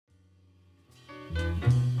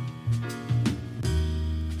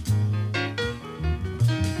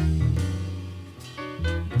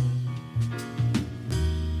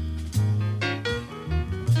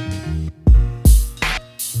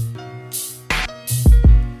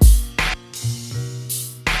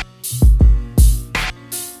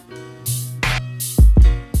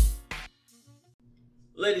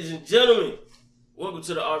and gentlemen, welcome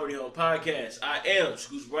to the Already Home Podcast. I am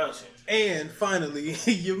Scoots Bronson. And finally,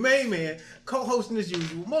 your main man, co-hosting as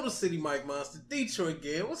usual, Motor City Mike Monster, Detroit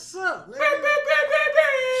Gale. What's up, man?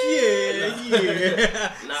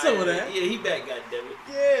 Yeah. Some of that. Yeah, he back, goddammit.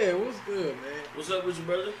 Yeah, what's good, man? What's up with you,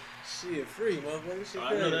 brother? Shit, free, motherfucker. Shit,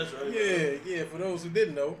 I know that's right. Yeah, for those who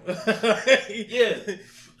didn't know. Yeah.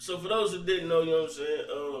 So for those who didn't know, you know what I'm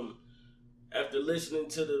saying? After listening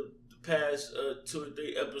to the past 2 or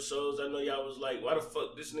 3 episodes, I know y'all was like, why the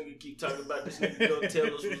fuck this nigga keep talking about this nigga gonna tell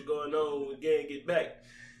us what's going on when Gang get back.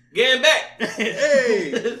 Gang back!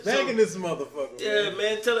 Hey, back in this motherfucker, yeah,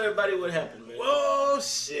 man, tell everybody what happened, man. Oh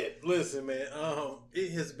shit! Listen, man.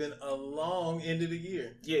 It has been a long end of the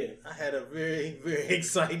year. Yeah, I had a very, very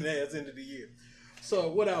exciting ass end of the year.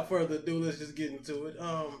 So, without further ado, let's just get into it.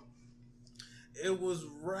 It was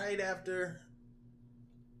right after,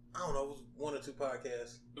 I don't know, it was 1 or 2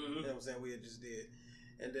 podcasts. mm-hmm. You know what I'm saying? We had just did,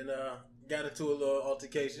 and then got into a little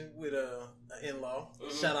altercation with an in-law.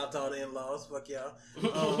 Mm-hmm. Shout out to all the in-laws. Fuck y'all.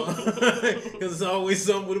 Because it's always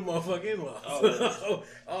something with a motherfucking in-laws.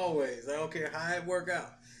 Always. I don't care how it work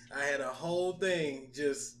out. I had a whole thing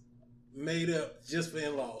just made up just for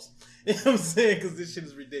in-laws. You know what I'm saying? Because this shit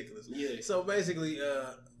is ridiculous. Yeah. So basically,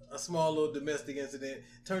 a small little domestic incident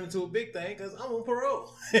turned into a big thing because I'm on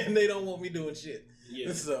parole and they don't want me doing shit.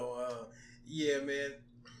 Yeah. So, yeah, man.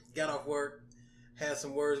 Got off work, had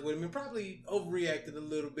some words with him, and probably overreacted a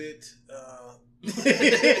little bit.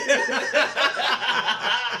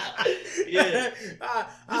 Yeah.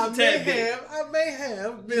 I may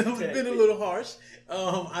have been a little harsh.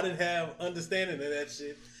 I didn't have understanding of that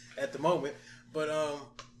shit at the moment, but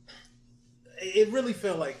it really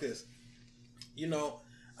felt like this. You know,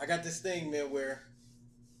 I got this thing, man, where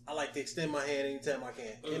I like to extend my hand anytime I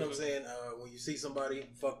can. You know what I'm saying? When you see somebody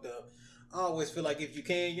fucked up, I always feel like if you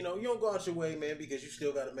can, you know, you don't go out your way, man, because you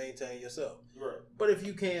still got to maintain yourself. Right. But if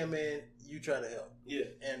you can, man, you try to help. Yeah.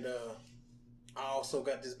 And I also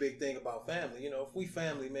got this big thing about family. You know, if we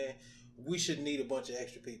family, man, we shouldn't need a bunch of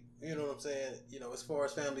extra people. You know what I'm saying? You know, as far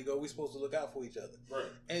as family go, we're supposed to look out for each other. Right.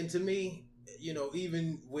 And to me, you know,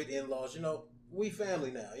 even with in-laws, you know, we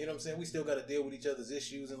family now. You know what I'm saying? We still got to deal with each other's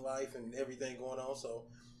issues in life and everything going on. So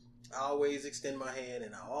I always extend my hand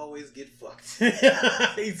and I always get fucked.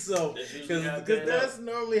 So, because that's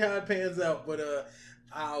normally how it pans out. But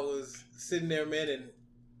I was sitting there, man, and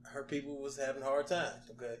her people was having hard times.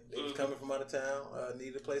 Okay, they was coming from out of town,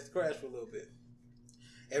 needed a place to crash for a little bit.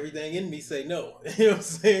 Everything in me say no. You know what I'm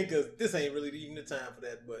saying? Because this ain't really even the time for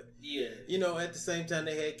that. But yeah, you know, at the same time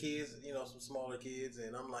they had kids, you know, some smaller kids,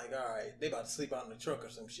 and I'm like, all right, they about to sleep out in the truck or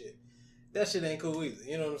some shit. That shit ain't cool either.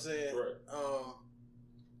 You know what I'm saying? Right.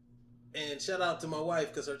 And shout out to my wife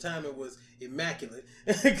because her timing was immaculate.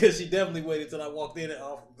 Because she definitely waited till I walked in and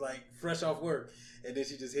off, like fresh off work, and then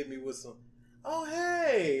she just hit me with some, "Oh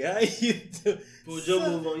hey, how you do?" Put your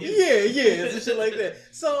move on you. Yeah, some shit like that.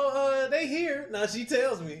 So they here now. She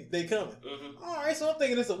tells me they coming. Mm-hmm. All right, so I'm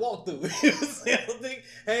thinking it's a walkthrough. You know what I'm saying? I'm thinking,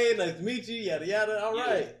 hey, nice to meet you, yada yada. All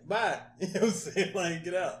right, bye. You know what I'm saying? Like,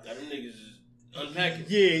 get out. Now them niggas is unpacking.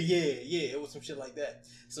 Yeah. It was some shit like that.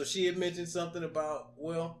 So she had mentioned something about,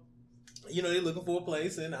 well, you know, they looking for a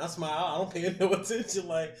place, and I smile. I don't pay no attention.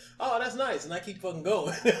 Like, oh, that's nice, and I keep fucking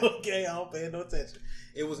going. Okay, I don't pay no attention.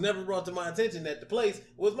 It was never brought to my attention that the place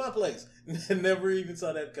was my place. Never even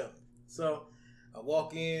saw that coming. So I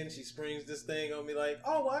walk in. She springs this thing on me like,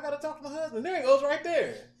 oh, well, I gotta talk to my husband. There he goes, right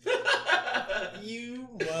there. You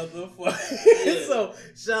motherfucker. Yeah. So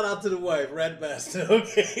shout out to the wife, rat bastard.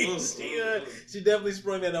 Okay, she definitely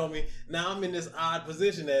sprung that on me. Now I'm in this odd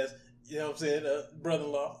position as, you know what I'm saying,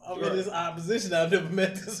 brother-in-law. I'm in this odd position. I've never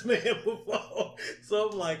met this man before. So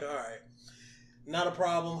I'm like, all right, not a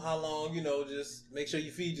problem. How long? You know, just make sure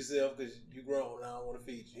you feed yourself because you're grown. I don't want to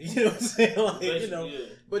feed you. You know what I'm saying? Like, you know,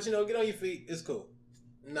 but, you know, get on your feet. It's cool.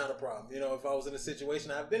 Not a problem. You know, if I was in a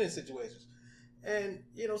situation, I've been in situations. And,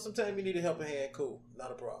 you know, sometimes you need a helping hand. Cool.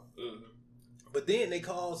 Not a problem. Mm-hmm. But then they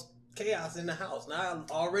cause chaos in the house. Now,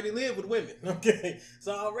 I already live with women. Okay?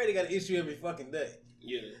 So I already got an issue every fucking day.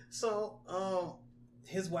 Yeah. So,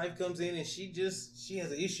 his wife comes in and she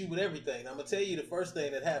has an issue with everything. I'm gonna tell you the first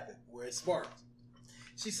thing that happened where it sparked.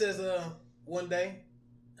 She says, one day,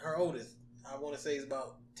 her oldest, I want to say is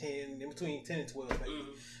about 10, in between 10 and 12, maybe.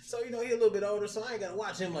 Mm-hmm. So, you know, he's a little bit older, so I ain't gotta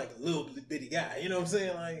watch him like a little bitty guy. You know what I'm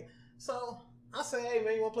saying? Like, so I say, hey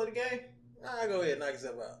man, you wanna play the game? Nah, go ahead, knock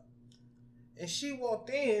yourself out. And she walked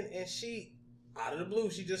in and she, out of the blue,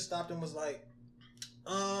 she just stopped and was like,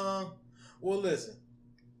 well, listen.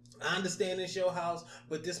 I understand it's your house,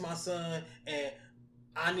 but this my son, and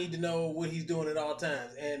I need to know what he's doing at all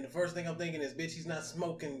times. And the first thing I'm thinking is, bitch, he's not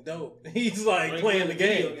smoking dope. He's like playing the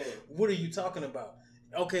game. What are you talking about?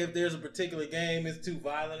 Okay, if there's a particular game, it's too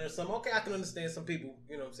violent or something. Okay, I can understand some people,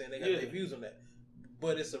 you know what I'm saying, they got their views on that.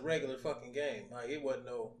 But it's a regular fucking game. Like, it wasn't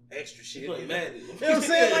no extra shit. You know what I'm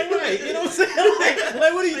saying? Like, right. You know what I'm saying?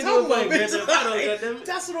 Like what are you talking about, bitch?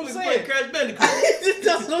 That's what I'm saying. Crash Bandicoot.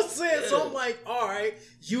 That's what I'm saying. So I'm like, all right,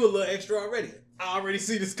 you a little extra already. I already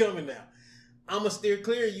see this coming now. I'm going to steer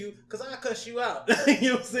clear of you because I'll cuss you out. You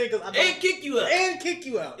know what I'm saying? And kick you out. And kick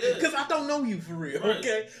you out. Because I don't know you for real,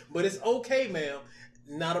 okay? But it's okay, ma'am.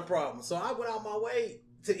 Not a problem. So I went out my way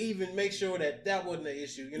to even make sure that wasn't an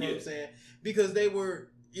issue. You know what I'm saying? Because they were,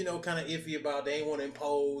 you know, kind of iffy about they ain't want to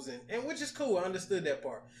impose. And which is cool. I understood that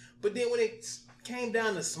part. But then when it came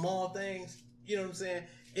down to small things, you know what I'm saying?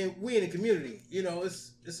 And we in the community, you know,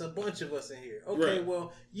 it's a bunch of us in here. Okay,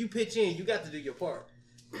 well, you pitch in. You got to do your part.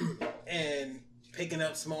 And picking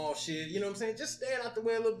up small shit, you know what I'm saying? Just staying out the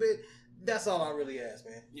way a little bit. That's all I really ask,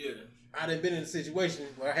 man. Yeah. I done been in a situation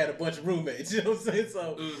where I had a bunch of roommates, you know what I'm saying?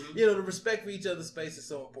 So, you know, the respect for each other's space is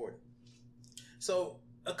so important. So,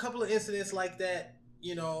 a couple of incidents like that,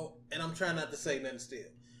 you know, and I'm trying not to say nothing still.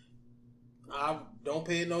 I don't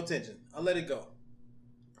pay it no attention. I let it go.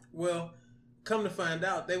 Well, come to find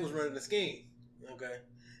out, they was running a scheme, okay?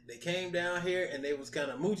 They came down here and they was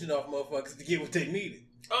kind of mooching off motherfuckers to get what they needed.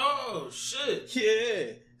 Oh, shit.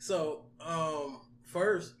 Yeah. So,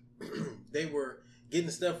 first, they were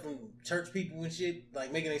getting stuff from church people and shit,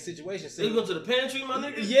 like making their situation seem... They go to the pantry, my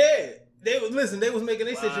nigga? Yeah. They was making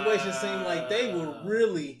their situation seem like they were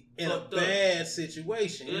really in a bad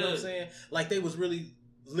situation. You know what I'm saying? Like they was really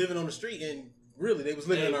living on the street and really they was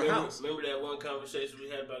living in our house. Remember that one conversation we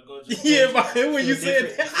had about going to the yeah, when you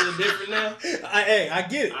said that. Feel different now? I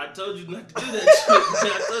get it. I told you not to do that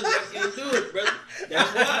shit. I told you I can't do it, brother.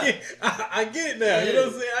 That's why. I get it now. Yeah. You know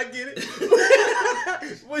what I'm saying? I get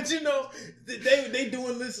it. But you know, they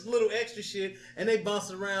doing this little extra shit and they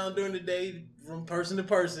bouncing around during the day from person to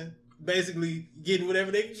person. Basically getting whatever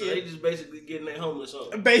they can get. So they just basically getting their homeless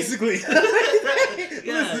on. Basically.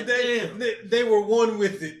 Listen, they were one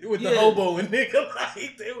with it, with the hobo and nigga.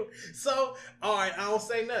 Like, they were, so, alright, I don't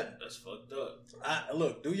say nothing. That's fucked up.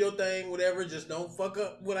 Look, do your thing, whatever, just don't fuck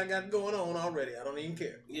up what I got going on already. I don't even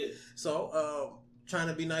care. Yeah. So, trying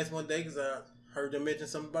to be nice one day because I heard them mention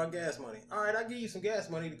something about gas money. Alright, I'll give you some gas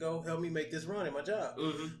money to go help me make this run in my job.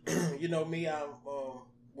 You know me, I'm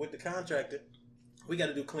with the contractor. We got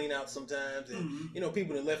to do clean out sometimes, and you know,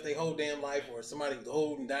 people that left their whole damn life, or somebody was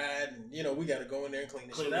old and died, and you know, we got to go in there and clean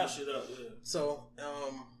this shit out. Yeah. So,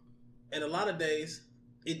 and a lot of days,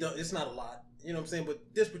 it's not a lot, you know what I'm saying? But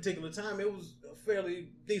this particular time, it was a fairly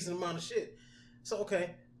decent amount of shit. So,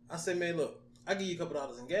 okay, I said, man, look, I give you a couple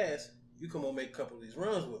dollars in gas. You come on, make a couple of these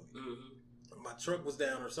runs with me. My truck was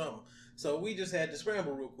down or something, so we just had to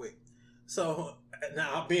scramble real quick. So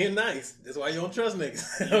now, being nice, that's why you don't trust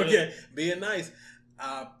niggas. Okay, being nice.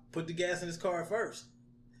 I put the gas in his car first.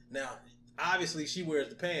 Now, obviously, she wears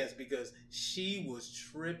the pants because she was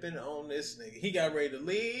tripping on this nigga. He got ready to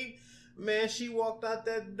leave. Man, she walked out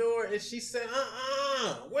that door and she said,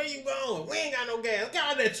 where you going? We ain't got no gas. Get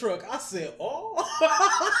out of that truck. I said, oh.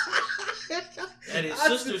 At his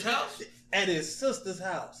sister's house? At his sister's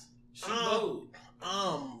house.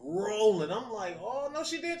 I'm rolling. I'm like, oh, no,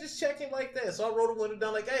 she did just check him like that. So I rolled the window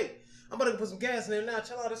down like, hey, I'm about to put some gas in there now.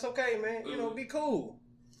 Chill out. It's okay, man. You know, be cool.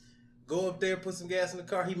 Go up there, put some gas in the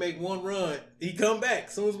car. He make one run. He come back.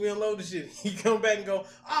 As soon as we unload the shit, he come back and go,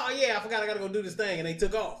 oh, yeah, I forgot I got to go do this thing. And they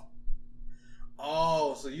took off.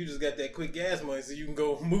 Oh, so you just got that quick gas money so you can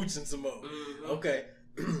go mooching some more. Okay.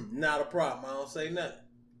 Not a problem. I don't say nothing.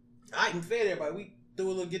 I even fed everybody. We threw a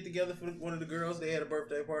little get together for one of the girls. They had a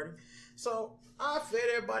birthday party. So I fed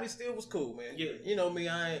everybody. Still was cool, man. Yeah. You know me.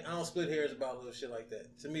 I don't split hairs about little shit like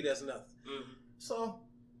that. To me, that's nothing. So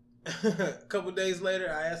a couple days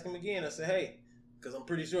later, I asked him again. I said, hey, because I'm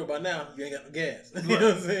pretty sure by now you ain't got no gas. You know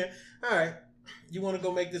what I'm saying? All right. You want to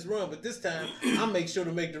go make this run, but this time I'll make sure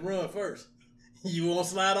to make the run first. You won't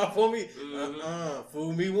slide off on me?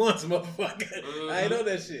 Fool me once, motherfucker. I ain't know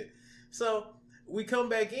that shit. So we come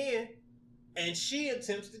back in, and she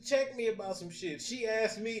attempts to check me about some shit. She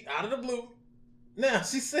asked me out of the blue. Now,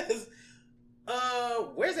 she says,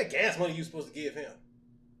 where's that gas money you supposed to give him?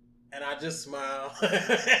 And I just smile.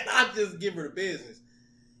 And I just give her the business.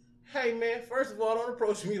 Hey, man, first of all, don't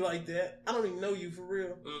approach me like that. I don't even know you for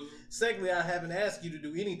real. Secondly, I haven't asked you to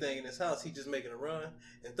do anything in this house. He just making a run.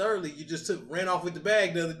 And thirdly, you just ran off with the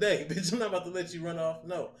bag the other day. Bitch, I'm not about to let you run off.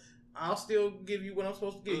 No. I'll still give you what I'm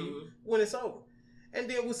supposed to give you when it's over. And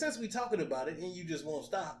then, well, since we talking about it and you just won't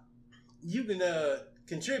stop, you can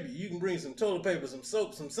contribute. You can bring some toilet paper, some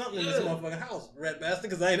soap, some something in this motherfucking house, rat bastard,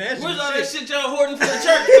 because I ain't asking Where's you all shit. that shit y'all hoarding for the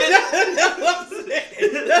church, bitch? That's what I'm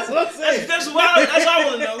saying. That's what I'm saying. That's all I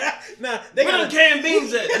want to know. Nah, they Where got them canned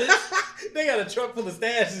beans at, bitch? They got a truck full of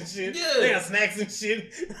stash and shit. Yeah. They got snacks and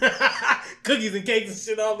shit. Cookies and cakes and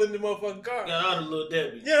shit all in the motherfucking car. Got all the little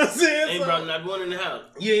Debbie. You know what I'm saying? Ain't brought not one in the house.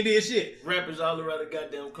 You ain't did shit. Rappers all around the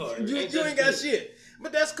goddamn car. You ain't got shit.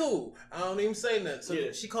 But that's cool. I don't even say nothing.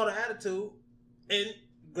 So she caught an attitude and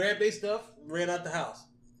grabbed their stuff, ran out the house.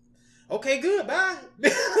 Okay, good, bye.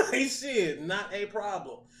 Shit, not a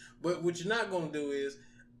problem. But what you're not going to do is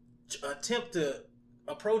attempt to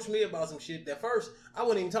approach me about some shit that first I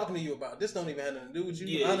wasn't even talking to you about. This don't even have nothing to do with you.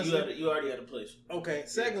 Yeah, honestly. you already had a place. Okay.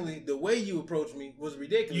 Secondly, the way you approached me was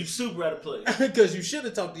ridiculous. You super out of place. Because you should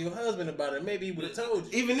have talked to your husband about it. Maybe he would have told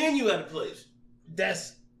you. Even then, you out of place.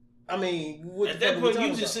 I mean, what at the that fuck point, are we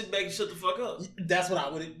you talking just about? sit back and shut the fuck up. That's what I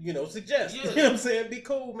would, suggest. Yeah. You know what I'm saying? Be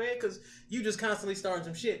cool, man, because you just constantly starting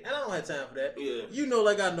some shit, and I don't have time for that. Yeah. You know,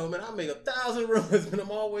 like I know, man, I make 1,000 runs, but I'm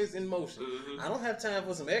always in motion. Mm-hmm. I don't have time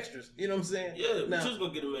for some extras. You know what I'm saying? Yeah, but now, you was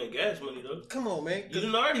gonna get a man gas money though. Come on, man. You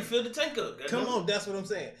done already filled the tank up. Come on, that's what I'm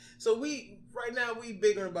saying. So right now we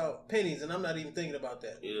bigger about pennies, and I'm not even thinking about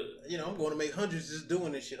that. Yeah. You know, I'm going to make hundreds just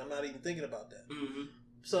doing this shit. I'm not even thinking about that. Mm-hmm.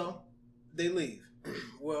 So they leave.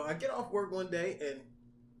 Well, I get off work one day and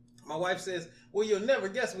my wife says, well, you'll never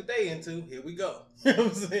guess what they into. Here we go. You know what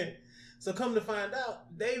I'm saying? So come to find out,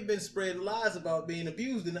 they've been spreading lies about being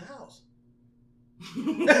abused in the house.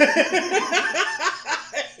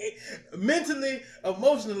 Mentally,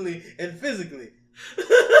 emotionally, and physically. Yeah,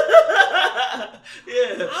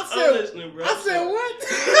 I'm listening, bro. I said, what?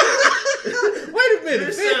 Wait a minute.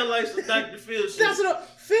 This sound like some Dr. Phil shit. That's what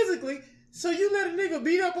physically. So you let a nigga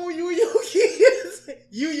beat up on you and your kids?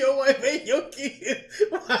 You, your wife, and your kids?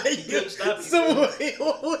 Why you couldn't stop you, so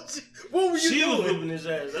what were you she doing? was whooping his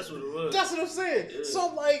ass. That's what it was. That's what I'm saying. Yeah. So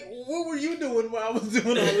I'm like, what were you doing while I was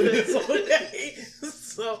doing all of this? Okay.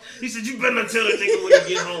 So he said, you better not tell that nigga when you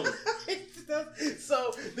get home.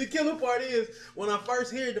 So the killer part is, when I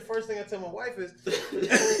first hear it, the first thing I tell my wife is,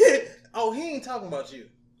 oh, he ain't talking about you.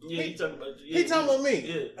 Yeah, he talking about you. Yeah, he talking about me.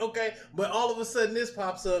 Yeah. Okay. But all of a sudden this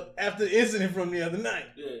pops up after the incident from the other night.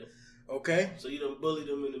 Yeah. Okay. So you done bullied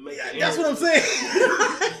him into making. Yeah, that's what I'm saying.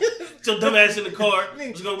 So dumbass in the car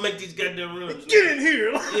was gonna make these goddamn runs. Get in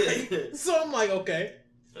here. Yeah. So I'm like, okay.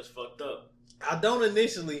 That's fucked up. I don't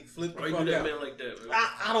initially flip the Why you fuck do that out. man like that, bro?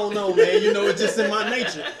 I don't know, man. You know, it's just in my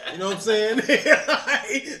nature. You know what I'm saying?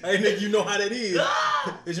 I think you know how that is.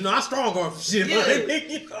 Cause you know I strong arm for shit. Yeah. Man.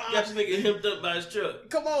 You got this nigga hemmed up by his truck.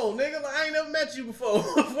 Come on, nigga. Like, I ain't never met you before.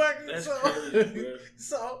 That's so, crazy, bro.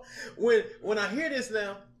 So when I hear this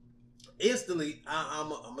now, instantly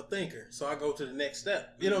I'm a thinker. So I go to the next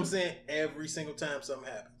step. You know what I'm saying? Every single time something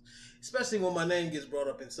happens. Especially when my name gets brought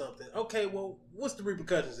up in something. Okay, well, what's the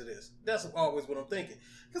repercussions of this? That's always what I'm thinking.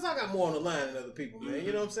 Because I got more on the line than other people, man.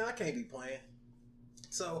 You know what I'm saying? I can't be playing.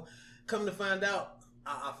 So, come to find out,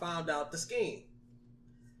 I found out the scheme.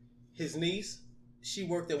 His niece, she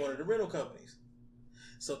worked at one of the rental companies.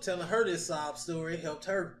 So, telling her this sob story helped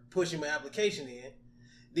her push him an application in.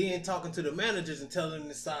 Then, talking to the managers and telling them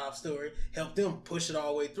this sob story helped them push it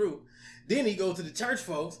all the way through. Then, he goes to the church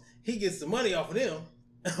folks. He gets the money off of them.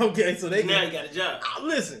 Okay, so they now he got a job.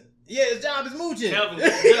 Listen, yeah, his job is mooching. Calvin got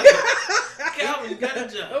a job. Calvin got a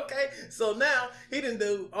job. Okay, so now he didn't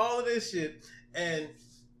do all of this shit, and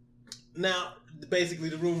now basically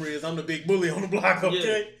the rumor is I'm the big bully on the block.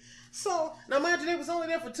 Okay, Yeah. So now mind you, they was only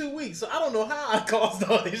there for 2 weeks, so I don't know how I caused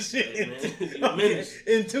all this shit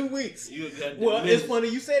in 2 weeks. Well, it's funny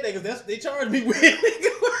you say that because that's what they charged me with.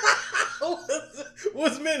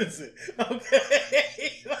 What's menacing?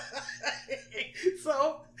 Okay.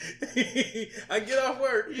 So I get off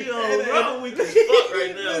work. Yo, I'm weak as fuck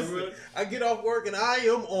right now, bro. I get off work and I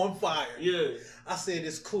am on fire. Yeah. I said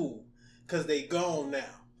it's cool because they gone now.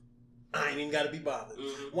 I ain't even got to be bothered.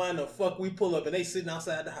 Mm-hmm. Why in the fuck we pull up and they sitting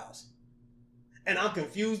outside the house? And I'm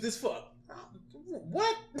confused as fuck.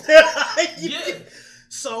 What? Yeah.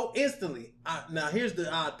 So instantly, now here's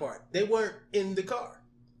the odd part. They weren't in the car.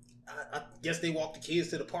 I guess they walked the kids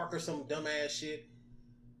to the park or some dumbass shit.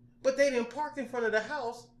 But they didn't park in front of the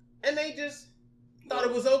house, and they just thought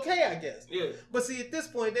it was okay, I guess. Yeah. But see, at this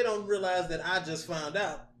point, they don't realize that I just found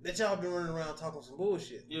out that y'all been running around talking some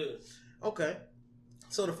bullshit. Yeah. Okay.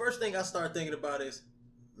 So the first thing I start thinking about is,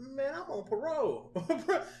 man, I'm on parole.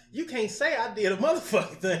 You can't say I did a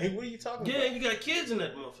motherfucking thing. What are you talking about? Yeah, you got kids in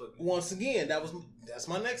that motherfucker. Once again, that's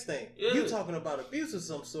my next thing. Yeah. You talking about abuse of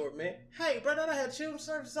some sort, man. Hey, brother, I had children's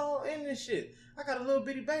services all in this shit. I got a little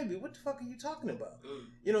bitty baby. What the fuck are you talking about?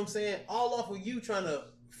 You know what I'm saying? All off of you trying to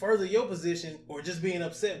further your position or just being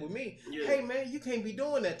upset with me. Yeah. Hey man, you can't be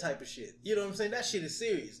doing that type of shit. You know what I'm saying? That shit is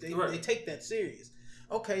serious. They take that serious.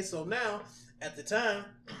 Okay, so now at the time,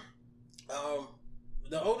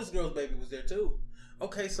 the oldest girl's baby was there too.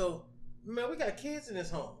 Okay, so man, we got kids in this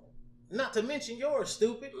home. Not to mention yours,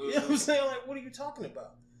 stupid. You know what I'm saying? Like, what are you talking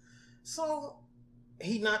about? So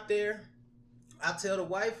he not there. I tell the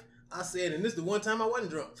wife, I said, and this is the one time I wasn't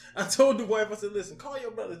drunk. I told the wife, I said, listen, call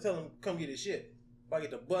your brother, tell him come get his shit. If I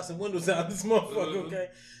get the busting windows out this motherfucker, okay?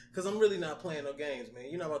 Because I'm really not playing no games, man.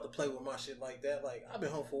 You're not about to play with my shit like that. Like, I've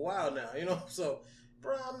been home for a while now, you know? So,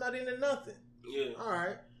 bro, I'm not into nothing. Yeah. All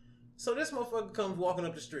right. So this motherfucker comes walking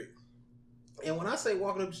up the street. And when I say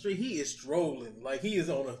walking up the street, he is strolling. Like, he is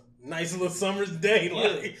on a nice little summer's day.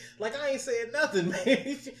 Like I ain't saying nothing,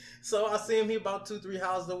 man. So I see him, he about 2-3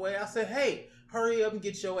 houses away. I said, hey, hurry up and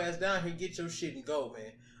get your ass down here, get your shit and go,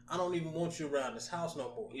 man. I don't even want you around this house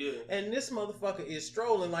no more. Yeah. And this motherfucker is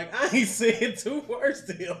strolling like I ain't saying 2 words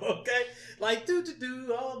to him, okay? Like,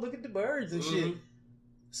 oh, look at the birds and shit.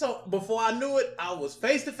 So before I knew it, I was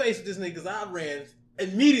face to face with this nigga because I ran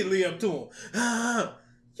immediately up to him.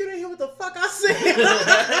 You didn't hear what the fuck I said.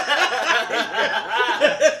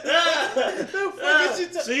 The fuck is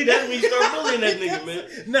you See, that's when you start bullying that nigga, man.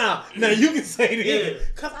 Now you can say that. Yeah.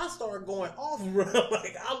 Cause I started going off, bro.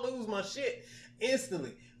 Like I lose my shit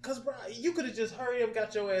instantly. Cause bro, you could have just hurried up,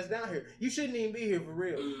 got your ass down here. You shouldn't even be here for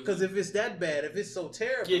real. Cause if it's that bad, if it's so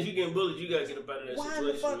terrible, yeah, if you getting bullied, you gotta get up out of that situation.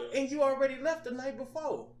 Why the fuck? Man. And you already left the night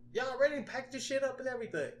before. Y'all already packed your shit up and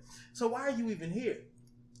everything. So why are you even here?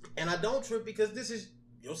 And I don't trip because this is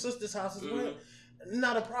your sister's house as well.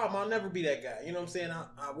 Not a problem. I'll never be that guy. You know what I'm saying?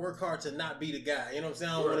 I work hard to not be the guy. You know what I'm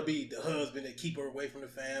saying? I don't want to be the husband that keep her away from the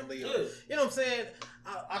family. Or, you know what I'm saying?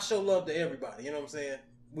 I show love to everybody. You know what I'm saying?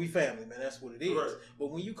 We family, man. That's what it is. Right.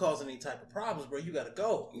 But when you causing any type of problems, bro, you got to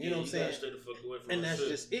go. You know what I'm saying? Stay the fuck away from and that's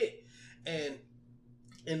just it. And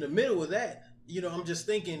in the middle of that, you know, I'm just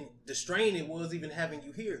thinking the strain it was even having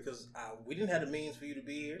you here because we didn't have the means for you to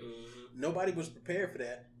be here. Nobody was prepared for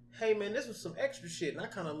that. Hey, man, this was some extra shit. And I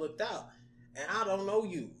kind of looked out. And I don't know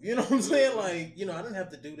you. You know what I'm saying? Like, you know, I didn't have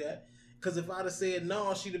to do that. Because if I'd have said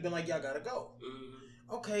no, she'd have been like, y'all got to go.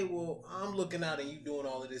 Okay, well, I'm looking out and you doing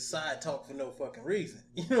all of this side talk for no fucking reason.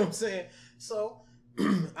 You know what I'm saying? So,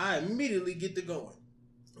 I immediately get to going.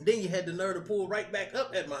 Then you had the nerve to pull right back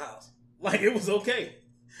up at my house. Like, it was okay.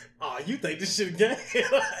 Oh, you think this shit again?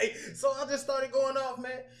 Like, so I just started going off,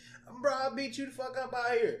 man. Bro, I beat you the fuck up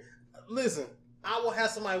out here. Listen. I will have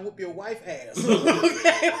somebody whoop your wife ass.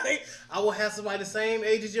 Okay? Like, I will have somebody the same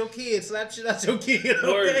age as your kid slap shit out your kid.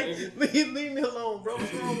 Okay? Leave me alone, bro.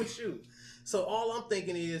 What's wrong with you? So all I'm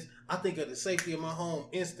thinking is, I think of the safety of my home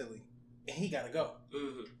instantly. And he got to go.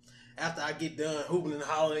 After I get done hooping and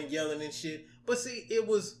hollering and yelling and shit. But see, I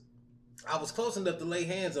was close enough to lay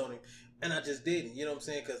hands on him. And I just didn't. You know what I'm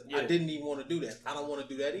saying? Because I didn't even want to do that. I don't want to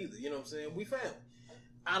do that either. You know what I'm saying? We family.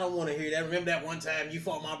 I don't want to hear that. Remember that one time you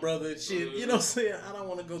fought my brother and shit? You know what I'm saying? I don't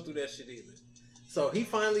want to go through that shit either. So he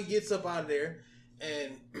finally gets up out of there.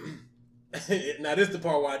 And now this is the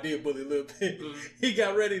part where I did bully a little bit. He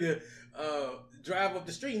got ready to drive up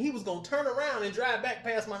the street. And he was going to turn around and drive back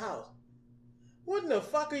past my house. What in the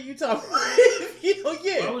fuck are you talking about? You know,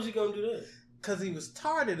 yeah. Why was he going to do that? Because he was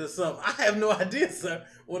retarded or something. I have no idea, sir.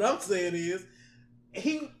 What I'm saying is,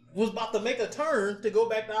 he was about to make a turn to go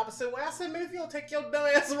back the opposite way. I said, man, if you don't take your dumb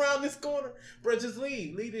ass around this corner, bro, just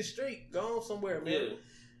leave. Leave this street. Go on somewhere, man.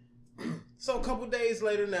 Yeah. So a couple days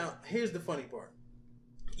later, now, here's the funny part.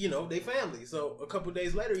 You know, they family. So a couple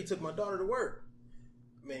days later, he took my daughter to work.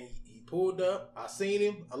 Man, he pulled up. I seen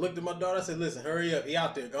him. I looked at my daughter. I said, listen, hurry up. He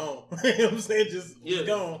out there. Go on. You know what I'm saying? Just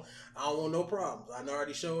go on. I don't want no problems. I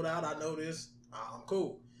already showed out. I know this. I'm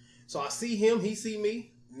cool. So I see him. He see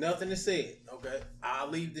me. Nothing is said. Okay. I'll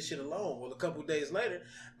leave this shit alone. Well, a couple days later,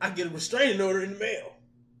 I get a restraining order in the mail.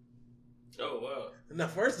 Oh, wow. Now,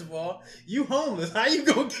 first of all, you homeless. How you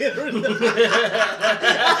gonna get her?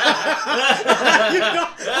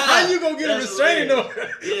 How you gonna get a restraining order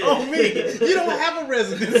on me? You don't have a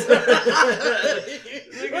residence.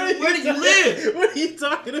 Where do you live? What are you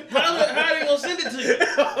talking about? How are they gonna send it to you?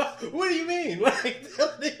 What do you mean? Like,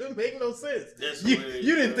 that didn't even make no sense. That's you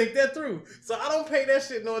didn't think that through. So I don't pay that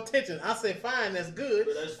shit no attention. I say, fine, that's good.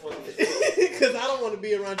 But that's funny. Because I don't want to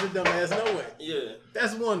be around your dumb ass no way. Yeah.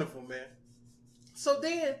 That's wonderful, man. So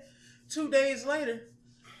then, 2 days later,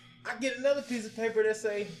 I get another piece of paper that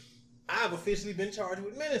say, I've officially been charged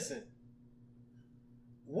with menacing.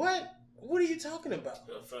 What? What are you talking about?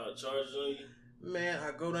 I filed charges on you? Man,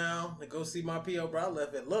 I go down to go see my P.O. bro. I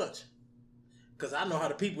left at lunch. Cause I know how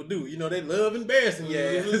the people do. You know, they love embarrassing your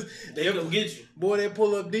ass. They come get you. Boy, they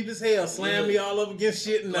pull up deep as hell, slam me all up against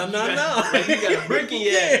shit. Nah. Like you got a brick in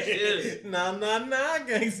your ass. Yeah. Nah,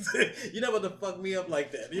 gangster. You're not about to fuck me up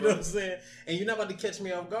like that. You know what I'm saying? And you're not about to catch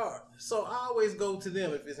me off guard. So I always go to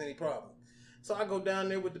them if there's any problem. So I go down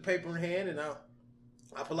there with the paper in hand and I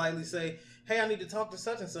politely say, hey, I need to talk to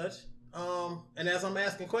such and such. And as I'm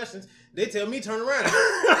asking questions, they tell me turn around.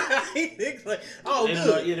 It's like, oh,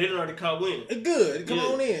 good. They done already caught wind. Good. Come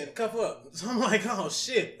on in. Cuff up. So I'm like, oh,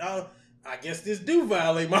 shit. I guess this do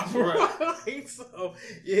violate my parole. Right. So,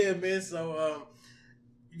 yeah, man. So,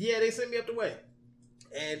 yeah, they sent me up the way.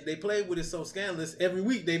 And they played with it so scandalous. Every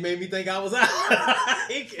week, they made me think I was out.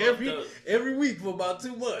 every week for about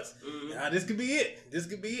 2 months. Mm-hmm. This could be it. This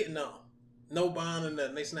could be it. No bond or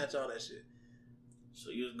nothing. They snatch all that shit. So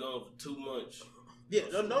you was gone for 2 months. Yeah,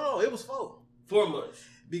 no, it was 4. 4 months.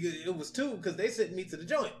 Because it was 2 because they sent me to the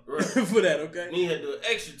joint right. for that, okay? And you had to do an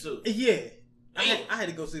extra 2. Yeah. I had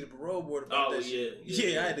to go see the parole board about that shit.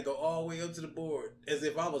 Yeah, I had to go all the way up to the board as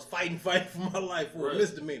if I was fighting for my life for a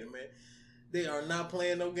misdemeanor, man. They are not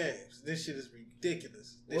playing no games. This shit is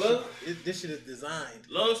ridiculous. This shit is designed.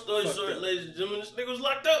 Long story short, ladies and gentlemen, this nigga was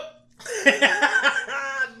locked up.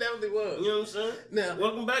 Definitely was. You know what I'm saying? Now,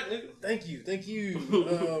 welcome back, nigga. Thank you.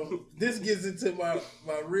 This gets into my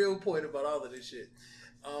real point about all of this shit.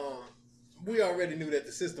 We already knew that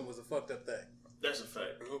the system was a fucked up thing. That's a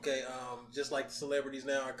fact. Okay, just like the celebrities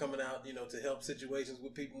now are coming out, you know, to help situations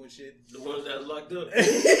with people and shit. The ones that locked up. yeah,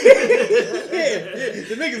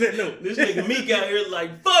 the niggas that know. This nigga Meek out here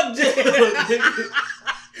like, fuck jail.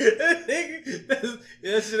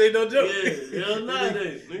 That shit ain't no joke. Yeah, hell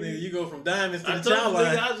nowadays. Nigga, you go from diamonds to the child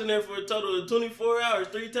line. I was in there for a total of 24 hours,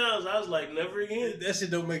 3 times. I was like, never again. That shit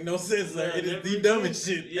don't make no sense. Like, it is the dumbest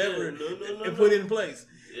shit ever and put in place.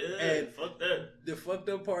 Yeah, and fuck that. The fucked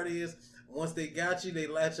up part is, once they got you, they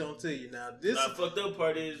latch on to you. Now, fucked up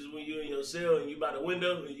part is when you in your cell and you by the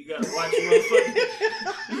window and you gotta watch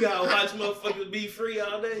motherfuckers. You gotta watch motherfuckers be free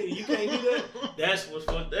all day and you can't do that. That's what's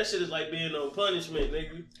fucked. That shit is like being on punishment,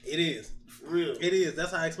 nigga. It is. For real. It is.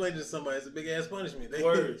 That's how I explained it to somebody. It's a big ass punishment. They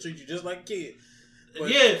treat you just like a kid. But,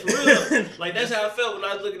 yeah, for real. Like, that's how I felt when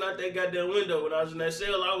I was looking out that goddamn window. When I was in that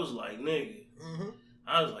cell, I was like, nigga. Mm-hmm.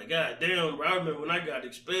 I was like, God damn, bro. I remember when I got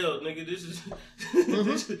expelled, nigga. This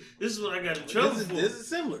is what I got in trouble for. This is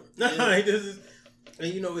similar. Yeah.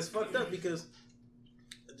 And you know, it's fucked up because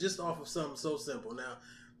just off of something so simple. Now,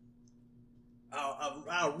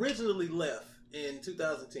 I originally left in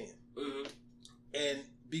 2010. Mm-hmm. And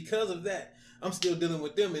because of that, I'm still dealing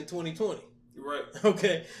with them in 2020. Right.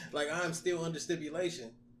 Okay. Like, I'm still under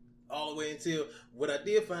stipulation all the way until what I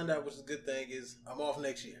did find out, which is a good thing, is I'm off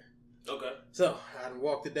next year. Okay. So I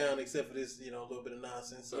walked it down, except for this, a little bit of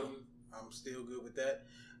nonsense. So I'm still good with that.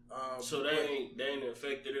 So they ain't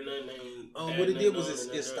infected or nothing. What it did was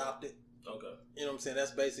it stopped it. Okay. You know what I'm saying?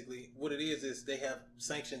 That's basically what it is. Is they have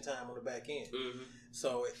sanction time on the back end. Mm-hmm.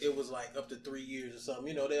 So it was like up to 3 years or something.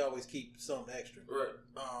 You know, they always keep something extra. Right.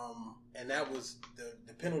 And that was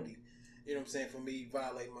the penalty. You know what I'm saying, for me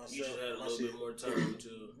violating myself. You should have a little bit more time to.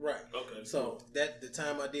 Right. Okay. So the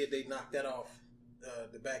time I did, they knocked that off.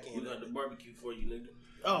 The back end. We got the barbecue for you, nigga.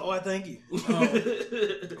 Oh, I thank you. But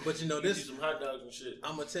this. You some hot dogs and shit.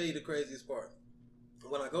 I'm gonna tell you the craziest part.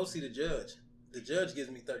 When I go see the judge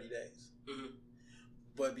gives me 30 days. Mm-hmm.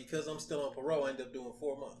 But because I'm still on parole, I end up doing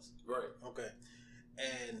 4 months. Right. Okay.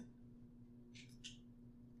 And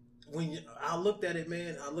when I looked at it,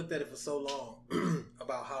 man, I looked at it for so long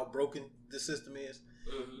about how broken the system is,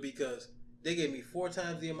 because they gave me 4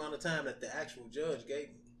 times the amount of time that the actual judge gave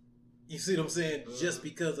me. You see what I'm saying? Just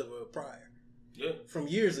because of a prior. Yeah. From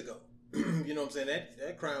years ago. You know what I'm saying?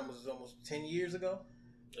 That crime was almost 10 years ago.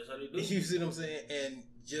 That's how they do. You see what I'm saying? And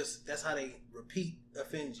just, that's how they repeat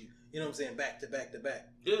offend you. You know what I'm saying? Back to back to back.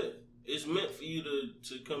 Yeah. It's meant for you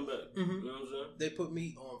to come back. Mm-hmm. You know what I'm saying? They put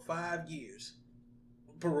me on 5 years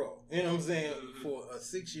parole. You know what I'm saying? Mm-hmm. For a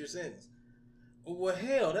 6-year sentence. Well,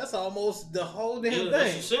 hell, that's almost the whole damn thing.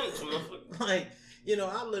 That's a sentence, motherfucker. Like,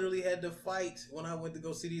 I literally had to fight when I went to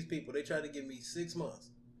go see these people. They tried to give me 6 months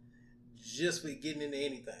just for getting into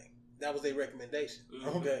anything. That was their recommendation.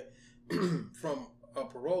 Mm-hmm. Okay. From a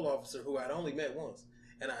parole officer who I'd only met once.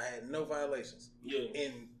 And I had no violations. Yeah.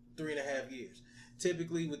 In 3.5 years.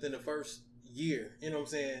 Typically, within the first year, you know what I'm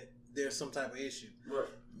saying, there's some type of issue. Right.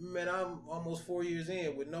 Man, I'm almost 4 years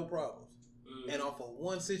in with no problems. Mm-hmm. And off of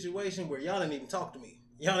one situation where y'all didn't even talk to me.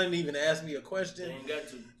 Y'all didn't even ask me a question. They ain't got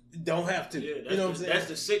to. Don't have to. Yeah, you know what I'm saying? That's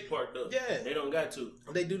the sick part, though. Yeah. They don't got to.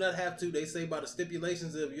 They do not have to. They say by the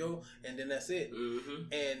stipulations of and then that's it.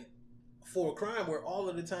 Mm-hmm. And for a crime where all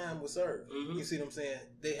of the time was served. You see what I'm saying?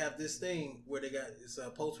 They have this thing where they got it's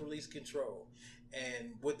post-release control,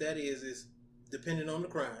 and what that is depending on the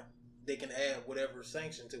crime, they can add whatever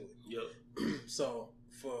sanction to it. Yep. So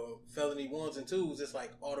for felony 1s and 2s, it's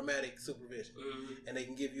like automatic supervision, and they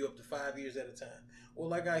can give you up to 5 years at a time. Well,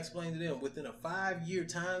 like I explained to them, within a 5-year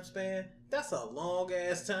time span, that's a long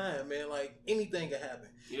ass time, man. Like anything can happen.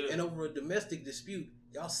 Yeah. And over a domestic dispute,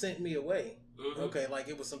 y'all sent me away. Okay, like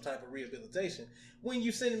it was some type of rehabilitation. When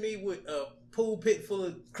you sending me with a pool pit full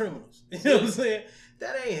of criminals, you know what I'm saying?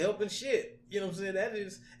 That ain't helping shit. You know what I'm saying? That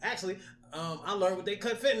is actually. I learned what they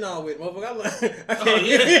cut fentanyl with, motherfucker.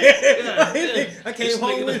 I came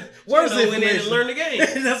home with worse information. Learn the game.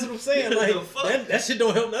 That's what I'm saying. Like that shit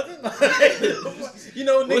don't help nothing. You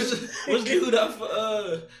know,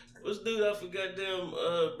 what's dude up for goddamn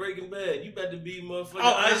Breaking Bad? You about to be motherfucking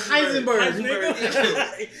Heisenberg.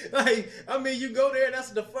 Nigga. Like, I mean, you go there and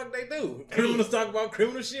that's what the fuck they do. Criminals talk about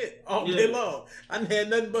criminal shit all day long. I done had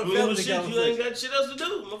nothing but felony conversation. You ain't got shit else to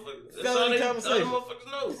do, motherfucker. That's felony conversation. All the motherfuckers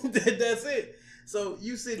know. That's it. So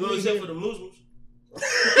you sit there. Except for the Muslims.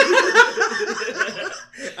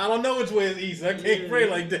 I don't know which way is east. I can't pray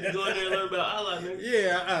like that. Go in there and learn about Allah, nigga.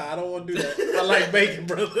 Yeah, I don't want to do that. I like bacon,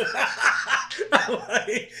 brother.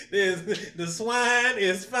 The swine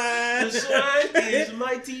is fine. The swine is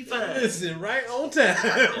mighty fine. Listen, right on time.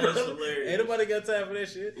 That's hilarious. Ain't nobody got time for that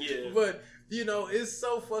shit. Yeah. But, you know, it's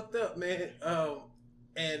so fucked up, man.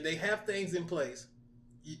 And they have things in place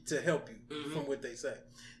to help you from what they say.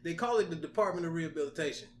 They call it the Department of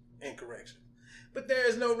Rehabilitation and Correction. But there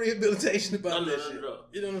is no rehabilitation about that shit.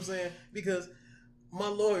 You know what I'm saying? Because my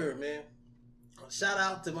lawyer, man, shout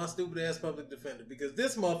out to my stupid ass public defender, because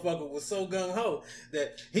this motherfucker was so gung ho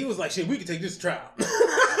that he was like, shit, we can take this to trial.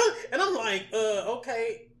 And I'm like,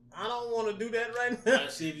 okay, I don't want to do that right now.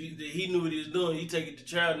 See, if he knew what he was doing, you take it to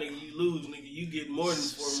trial, nigga, you lose, nigga, you get more than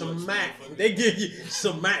 4 months. Smack. They give you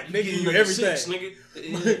smack. They give you everything. 6,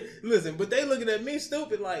 nigga. Listen, but they looking at me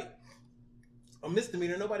stupid like, a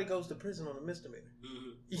misdemeanor, nobody goes to prison on a misdemeanor.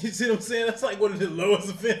 You see what I'm saying? That's like one of the lowest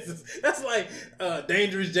offenses. That's like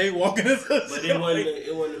dangerous jaywalking. But it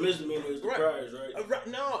wasn't the misdemeanor, it was the priors, right?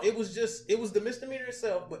 No, it was the misdemeanor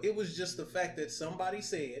itself, but it was just the fact that somebody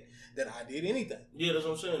said that I did anything. Yeah, that's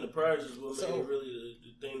what I'm saying. The priors is what made it really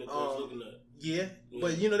the thing that I was looking at. Yeah,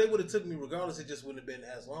 but you know, they would have took me regardless. It just wouldn't have been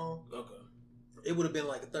as long. Okay. It would have been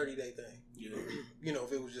like a 30-day thing. Yeah. You know,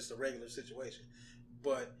 if it was just a regular situation.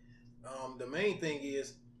 But the main thing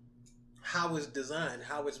is how it's designed,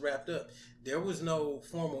 how it's wrapped up. There was no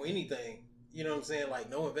formal anything, you know what I'm saying? Like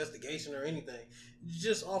no investigation or anything.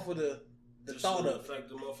 Just off of the thought of the fact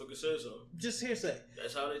the motherfucker said something. Just hearsay.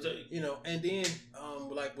 That's how they take it. You know, and then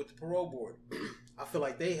like with the parole board, I feel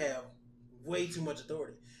like they have way too much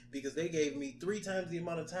authority because they gave me 3 times the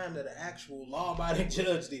amount of time that an actual law-abiding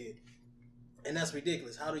judge did. And that's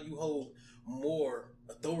ridiculous. How do you hold more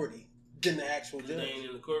authority than the actual judge? They ain't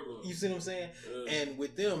in the courtroom. You see what I'm saying? Yeah. And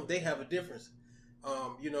with them, they have a difference.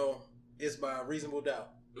 You know, it's by reasonable doubt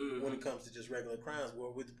when it comes to just regular crimes.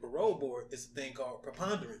 Where with the parole board, it's a thing called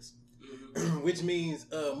preponderance, which means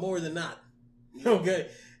more than not. Okay?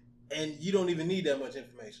 And you don't even need that much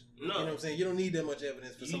information. No. You know what I'm saying? You don't need that much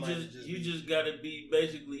evidence for somebody to just... You just gotta be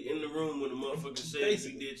basically in the room when the motherfucker says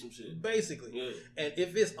you did some shit. Basically. Yeah. And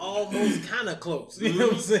if it's almost kind of close, you know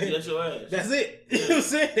what I'm saying? That's your ass. That's it. You know what I'm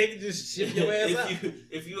saying? They can just ship your ass out.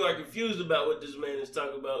 If you are confused about what this man is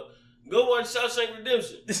talking about, go watch Shawshank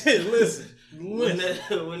Redemption. Listen.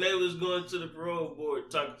 When they was going to the parole board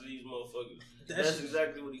talking to these motherfuckers. That's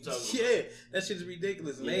exactly what he talking about. Yeah. That shit's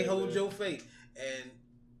ridiculous. And they hold your fate. And...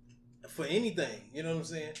 for anything, you know what I'm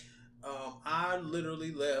saying? I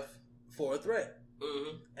literally left for a threat,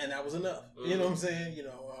 and that was enough. You know what I'm saying? You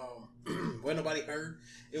know, wasn't nobody hurt.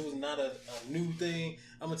 It was not a new thing.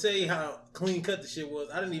 I'm gonna tell you how clean cut the shit was.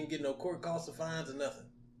 I didn't even get no court costs or fines or nothing.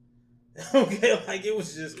 Okay, like it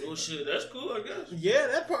was just. Well, shit, that's cool, I guess. Yeah,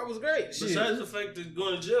 that part was great. Besides the fact that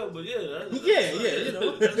going to jail, but that's you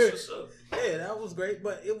know, that's what's up. Yeah, that was great,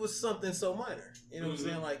 but it was something so minor. You know what I'm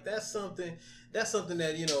saying? Like that's something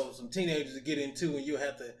that, you know, some teenagers get into, and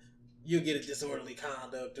you'll get a disorderly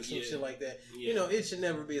conduct or some shit like that. Yeah. You know, it should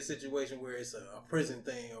never be a situation where it's a prison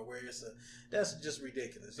thing or where that's just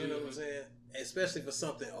ridiculous. You know what I'm saying? Especially for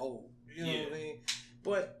something old. You know what I mean?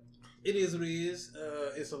 But it is what it is.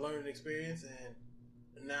 It's a learning experience,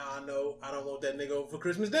 and now I know I don't want that nigga over for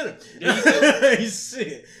Christmas dinner.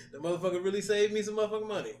 Shit. The motherfucker really saved me some motherfucking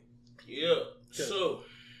money. Yeah. So,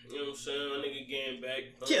 you know what I'm saying? My nigga getting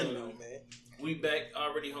back. Man. We back.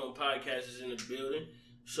 Already Home Podcast is in the building.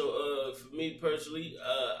 So, for me personally,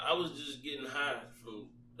 I was just getting high from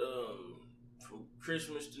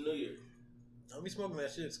Christmas to New Year. Don't be smoking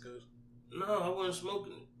that shit, Scoots. No, I wasn't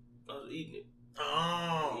smoking it. I was eating it.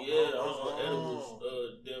 Oh. Yeah, I was on edibles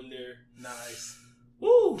damn near. Nice.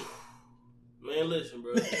 Woo! Man, listen,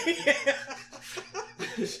 bro.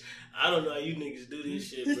 I don't know how you niggas do this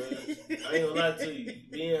shit, bro. I ain't gonna lie to you.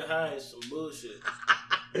 Being high is some bullshit.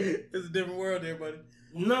 It's a different world there, buddy.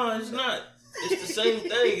 No, it's not. It's the same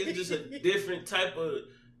thing. It's just a different type of.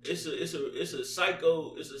 It's a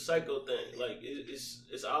psycho thing. Like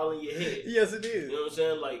it's all in your head. Yes, it is. You know what I'm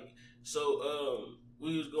saying? Like so,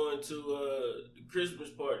 we was going to the Christmas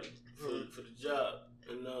party for the job,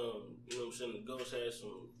 and you know what I'm saying. The ghost had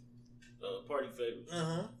some party favors,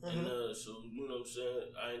 and so you know what I'm saying.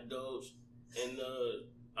 I indulged, and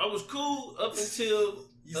I was cool up until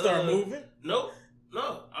you start moving. No,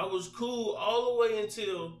 I was cool all the way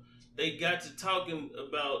until they got to talking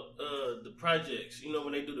about the projects. You know,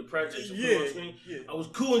 when they do the projects on screen. Yeah. I was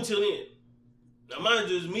cool until then. Now, mind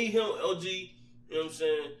you, it's me, him, LG, you know what I'm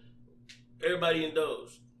saying? Everybody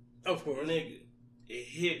indulged. Of course. Nigga, it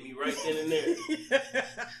hit me right then and there.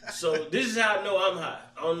 So, this is how I know I'm high.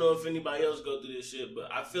 I don't know if anybody else go through this shit,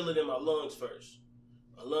 but I feel it in my lungs first.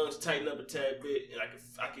 My lungs tighten up a tad bit, and I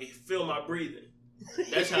can feel my breathing.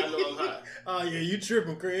 That's how I know I'm high. Oh yeah, you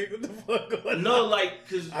tripping, Craig? What the fuck going on? No, like,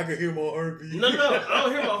 cause I can hear my heartbeat. No, I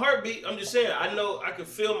don't hear my heartbeat. I'm just saying, I know I can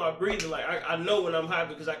feel my breathing. Like I know when I'm high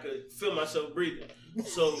because I could feel myself breathing.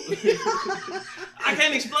 So I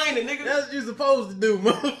can't explain it, nigga. That's what you're supposed to do,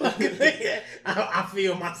 motherfucker. I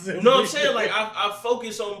feel myself. No, I'm saying like I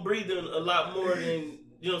focus on breathing a lot more than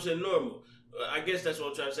you know what I'm saying normal. I guess that's what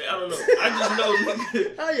I'm trying to say. I don't know. I just know,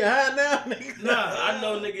 nigga. How you high now, nigga? Nah, I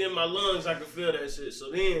know, nigga, in my lungs I can feel that shit.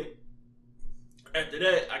 So then, after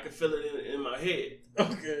that, I can feel it in my head.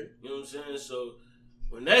 Okay. You know what I'm saying? So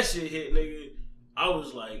when that shit hit, nigga, I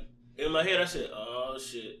was like, in my head, I said, oh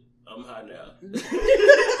shit, I'm high now.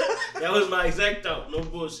 That was my exact thought, no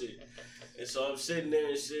bullshit. And so I'm sitting there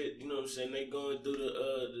and shit, you know what I'm saying? They going through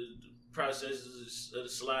the processes of the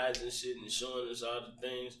slides and shit and showing us all the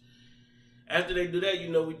things. After they do that, you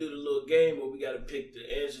know, we do the little game where we got to pick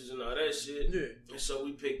the answers and all that shit. Yeah. And so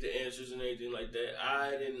we picked the answers and everything like that.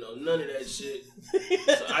 I didn't know none of that shit.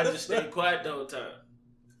 So I just stayed quiet the whole time.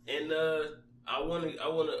 And I won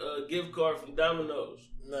a gift card from Domino's.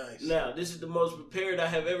 Nice. Now, this is the most prepared I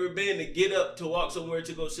have ever been to get up to walk somewhere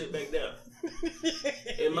to go sit back down.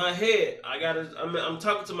 In my head, I'm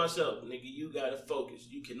talking to myself, nigga, you gotta focus.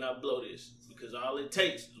 You cannot blow this. Because all it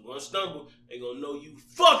takes is one stumble, they gonna know you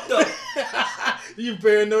fucked up. You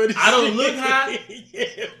paranoid. I don't look high.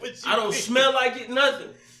 Yeah, but I don't smell like it, nothing.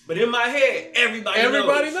 But in my head,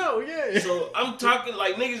 everybody knows. Yeah. So I'm talking,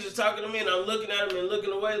 like niggas is talking to me and I'm looking at them and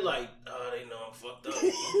looking away like, oh, they know I'm fucked up.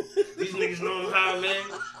 These niggas know I'm high,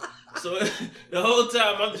 man. So the whole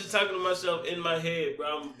time I'm just talking to myself in my head,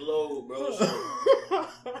 bro. I'm blowed, bro. So,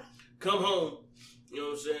 come home. You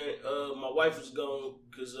know what I'm saying? My wife was gone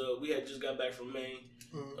because we had just got back from Maine.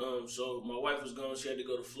 Mm-hmm. So my wife was gone. She had to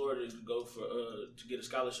go to Florida to go for to get a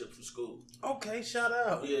scholarship for school. Okay, shout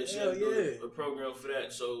out. Yeah, she had a program for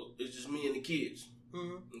that. So it's just me and the kids.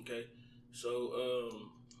 Mm-hmm. Okay. So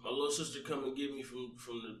my little sister come and get me from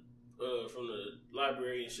the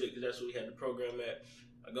library and shit because that's where we had the program at.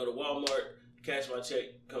 I go to Walmart, cash my check,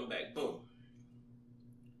 come back, boom.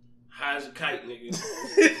 High as a kite, nigga.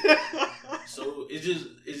 So it's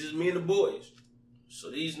just me and the boys. So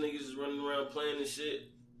these niggas is running around playing and shit.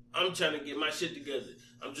 I'm trying to get my shit together.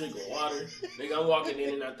 I'm drinking water. Nigga, I'm walking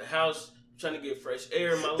in and out the house. Trying to get fresh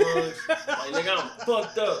air in my lungs. Like, nigga, I'm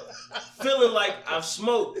fucked up. Feeling like I've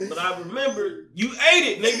smoked. But I remember, you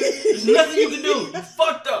ate it, nigga. There's nothing you can do. You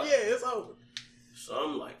fucked up. Yeah, it's over. So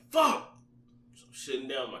I'm like, fuck. So I'm sitting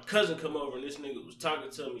down. My cousin come over and this nigga was talking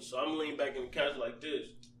to me. So I'm leaning back in the couch like this.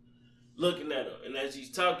 Looking at him, and as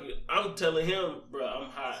he's talking, I'm telling him, bro, I'm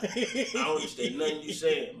high. I don't understand nothing you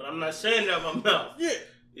saying, but I'm not saying that out my mouth.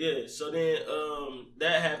 Yeah. So then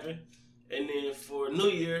that happened, and then for New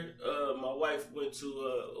Year, my wife went to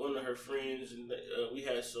one of her friends, and we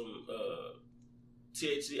had some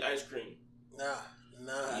THC ice cream.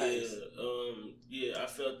 Nice. Yeah. I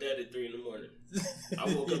felt that at 3 a.m.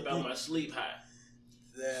 I woke up out my sleep high.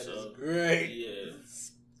 That is great. Yeah.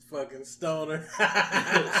 Fucking stoner.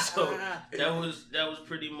 So that was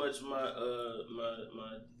pretty much my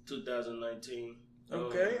 2019.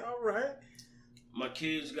 Okay, all right. My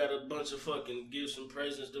kids got a bunch of fucking gifts and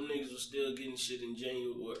presents. Them niggas was still getting shit in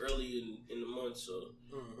January or early in the month. So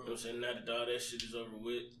you know what I'm saying, now that all that shit is over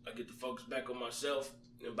with, I get to focus back on myself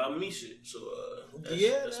and buy me shit. So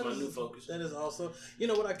that's my new focus. That is also, you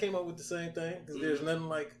know what, I came up with the same thing because there's nothing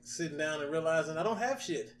like sitting down and realizing I don't have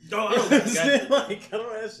shit. No, I don't like I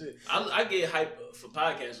don't have shit. I get hype for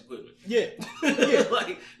podcast equipment. Yeah,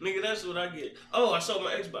 like nigga, that's what I get. Oh, I sold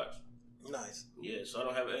my Xbox. Nice. Yeah, so I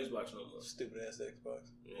don't have an Xbox no more. Stupid ass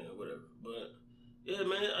Xbox. Yeah, whatever. But yeah,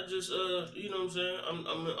 man, I just you know what I'm saying. I'm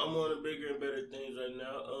on the bigger and better things right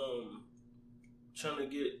now. Trying to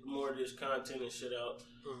get more of this content and shit out.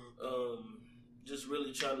 Just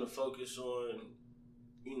really trying to focus on,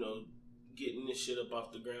 you know, getting this shit up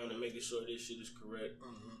off the ground and making sure this shit is correct.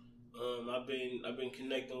 I've been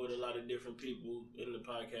connecting with a lot of different people in the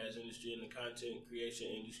podcast industry and the content creation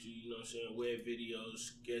industry. You know what I'm saying? Web videos,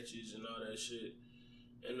 sketches, and all that shit.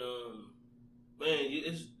 And man,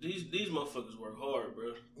 these motherfuckers work hard,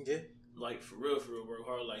 bro. Yeah. Like for real, work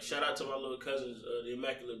hard. Like shout out to my little cousins, the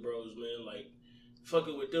Immaculate Bros, man. Like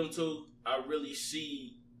fucking with them too, I really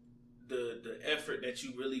see the effort that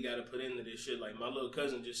you really got to put into this shit. Like my little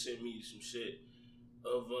cousin just sent me some shit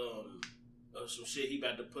of some shit he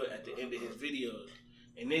about to put at the end of his videos,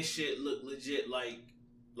 and this shit look legit. Like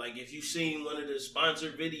if you seen one of the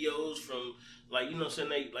sponsored videos from, like, you know what I'm saying,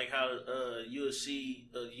 they, like how you'll see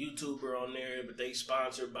a YouTuber on there, but they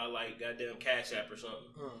sponsored by like goddamn Cash App or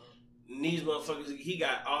something. And these motherfuckers, he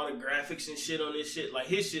got all the graphics and shit on this shit. Like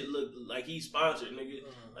his shit look like he sponsored, nigga.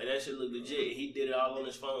 Like that shit look legit. He did it all on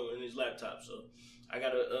his phone and his laptop. So I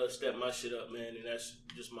gotta step my shit up, man, and that's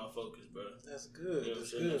just my focus, bro. That's good. You know what I'm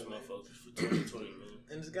saying? That's my focus for 2020, man.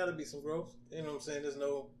 And there's got to be some growth. You know what I'm saying? There's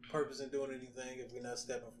no purpose in doing anything if we're not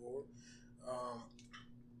stepping forward.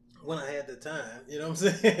 When I had the time, you know what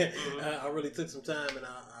I'm saying? I really took some time and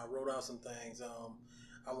I wrote out some things.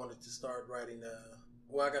 I wanted to start writing.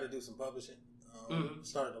 I got to do some publishing.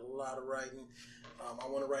 Started a lot of writing. I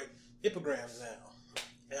want to write epigrams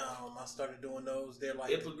now. I started doing those. They're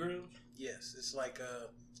like epigrams. Yes, it's like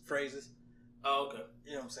phrases. Oh, okay.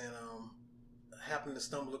 You know what I'm saying? Happened to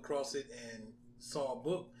stumble across it and saw a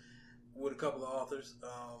book with a couple of authors.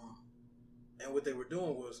 And what they were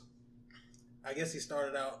doing was, I guess he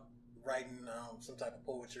started out writing some type of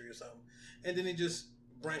poetry or something, and then he just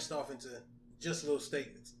branched off into just little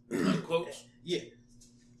statements, like quotes. Yeah.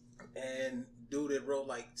 And dude had wrote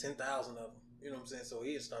like 10,000 of them. You know what I'm saying? So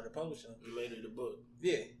he had started publishing them. You made it a book.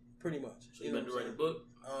 Yeah, pretty much. So you meant to write a book?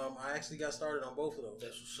 I actually got started on both of those.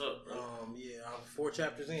 That's what's up, bro. Yeah, I'm 4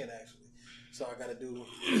 chapters in actually. So I got to do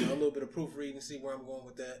a little bit of proofreading, see where I'm going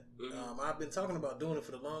with that. I've been talking about doing it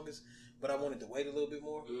for the longest, but I wanted to wait a little bit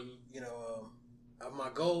more. You know, my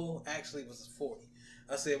goal actually was 40.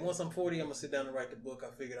 I said once I'm 40, I'm gonna sit down and write the book.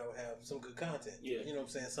 I figured I would have some good content. Yeah. You know what I'm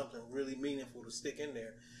saying? Something really meaningful to stick in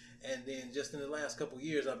there. And then just in the last couple of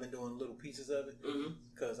years, I've been doing little pieces of it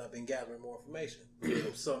because I've been gathering more information.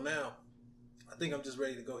 So now, I think I'm just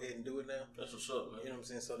ready to go ahead and do it now. That's what's up, man. You know what I'm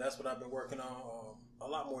saying? So that's what I've been working on. A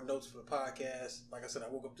lot more notes for the podcast. Like I said, I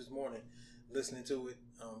woke up this morning listening to it,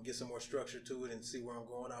 get some more structure to it and see where I'm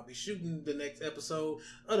going. I'll be shooting the next episode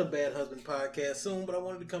of the Bad Husband podcast soon, but I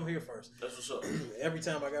wanted to come here first. That's what's up. Every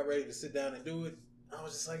time I got ready to sit down and do it, I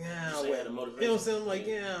was just like, I'll wait. wait. You know what I'm saying? I'm like,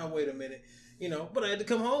 I'll wait a minute. You know, but I had to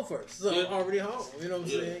come home first. So I'm already home. You know what I'm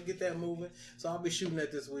saying? Get that moving. So I'll be shooting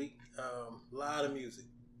that this week. A lot of music.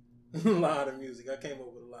 A lot of music. I came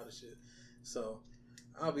up with a lot of shit. So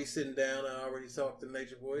I'll be sitting down. I already talked to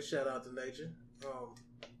Nature Boy. Shout out to Nature.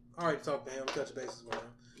 I already talked to him. Touch bases with him.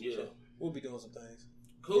 Yeah. So we'll be doing some things.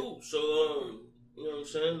 Cool. So, you know what I'm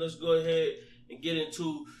saying? Let's go ahead and get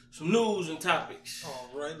into some news and topics.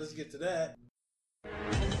 All right. Let's get to that.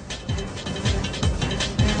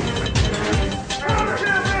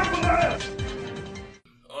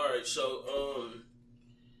 Alright, so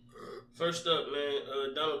first up,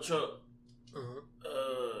 man, Donald Trump.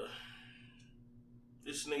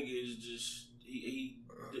 This nigga is just he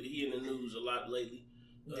in the news a lot lately.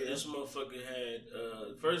 This motherfucker had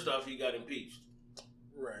first off, he got impeached.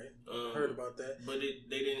 Right. Heard about that. But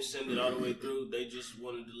they didn't send it all the way through. They just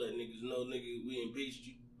wanted to let niggas know, nigga, we impeached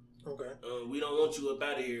you. Okay. We don't want you up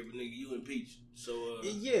out of here, but nigga, you impeached. So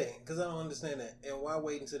yeah, because I don't understand that. And why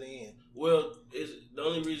wait until the end? Well, the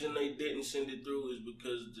only reason they didn't send it through is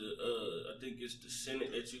because I think it's the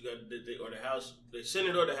Senate that you got or the House, the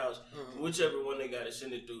Senate or the House, whichever one they got to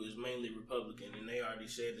send it through is mainly Republican, and they already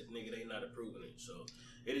said that nigga they not approving it. So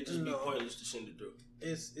it'd just be pointless to send it through.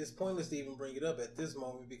 It's pointless to even bring it up at this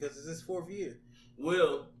moment because it's his 4th year.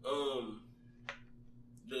 Well,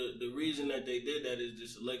 the reason that they did that is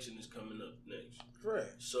this election is coming up next. Right.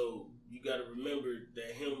 So you got to remember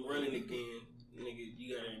that him running again, nigga,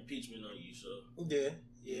 you got an impeachment on you. So yeah,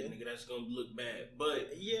 yeah, nigga, that's gonna look bad.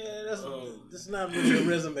 But yeah, that's not really a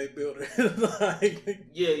resume builder. Like,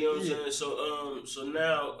 yeah, you know what I'm saying. So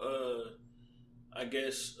now, I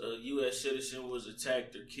guess a U.S. citizen was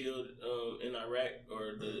attacked or killed in Iraq,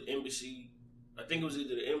 or the embassy. I think it was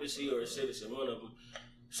either the embassy or a citizen, one of them.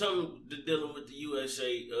 Something dealing with the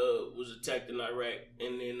USA was attacked in Iraq,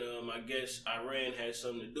 and then I guess Iran had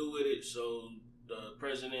something to do with it. So the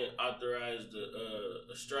president authorized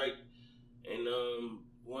a strike, and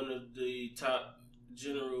one of the top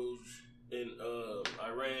generals in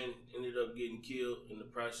Iran ended up getting killed in the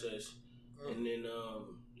process. And then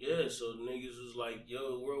so niggas was like,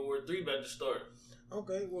 "Yo, World War III about to start."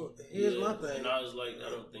 Okay, well, here's my thing. And I was like, I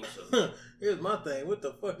don't think so. Here's my thing. What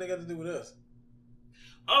the fuck they got to do with us?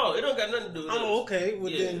 Oh, it don't got nothing to do with us. Oh, okay.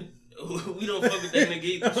 Well, then we don't fuck with that nigga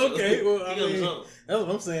either. So okay, well, I mean, that's what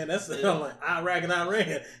I'm saying. That's like Iraq and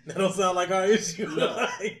Iran. That don't sound like our issue. No.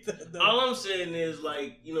 All I'm saying is,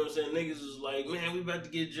 like, you know what I'm saying, niggas was like, man, we about to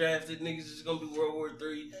get drafted. Niggas is gonna be World War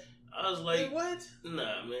III. I was like, hey, what?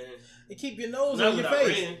 Nah, man. You keep your nose not on your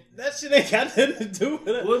face. Iran. That shit ain't got nothing to do with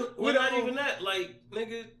it. We're not even that. Like,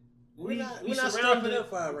 nigga, we're not strapping up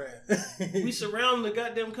for Iran. We surround the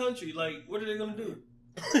goddamn country. Like, what are they gonna do?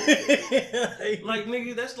 Like,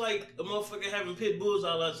 nigga, that's like a motherfucker having pit bulls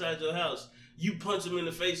all outside your house. You punch him in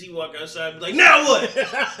the face, he walk outside, be like, now what?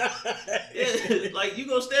 Yeah, like, you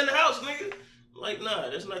gonna stay in the house, nigga? Like, nah,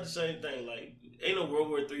 that's not the same thing. Like, ain't no World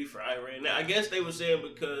War III for Iran. Now, I guess they were saying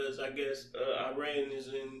because Iran is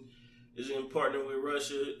in partner with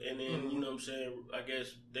Russia, and then you know what I'm saying. I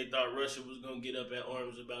guess they thought Russia was gonna get up at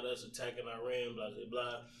arms about us attacking Iran, blah blah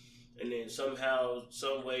blah. And then somehow,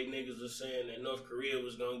 some way, niggas are saying that North Korea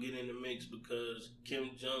was gonna get in the mix because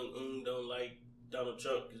Kim Jong Un don't like Donald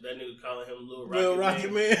Trump because that nigga calling him Little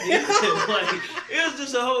Rocket Man. Yeah, like, it was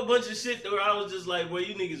just a whole bunch of shit where I was just like, well,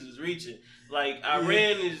 you niggas is reaching. Like,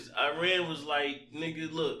 Iran was like,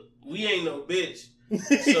 nigga, look, we ain't no bitch.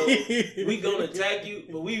 So we gonna attack you,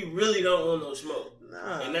 but we really don't want no smoke.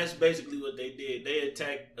 Nah. And that's basically what they did. They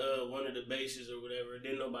attacked one of the bases or whatever.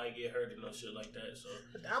 Didn't nobody get hurt or no shit like that. So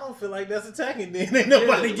I don't feel like that's attacking. Then ain't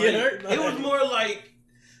nobody get hurt. It was more like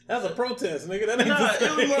that's a protest, nigga. That ain't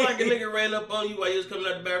it was more like a nigga ran up on you while you was coming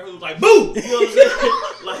out the bathroom, was like, boo! You know what I'm saying?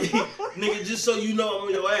 Like, nigga, just so you know I'm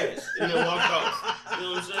on your ass. And then walk off. You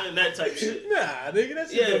know what I'm saying? That type shit. Nah, nigga, that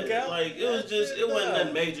shit don't count. Like, it was just, it wasn't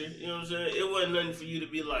nothing major. You know what I'm saying? It wasn't nothing for you to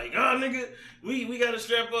be like, oh, nigga, we gotta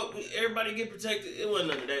strap up. Everybody get protected. It wasn't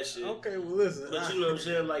none of that shit. Okay, well, listen. But you know what I'm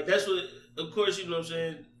saying? Like, that's what, of course, you know what I'm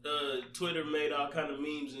saying? Twitter made all kind of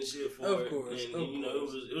memes and shit for it. Of course. And you know,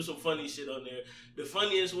 it was some funny shit on there. The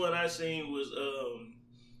funniest one I seen was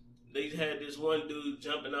they had this one dude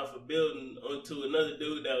jumping off a building onto another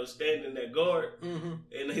dude that was standing at guard,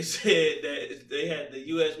 and they said that they had the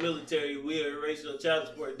U.S. military will erase your child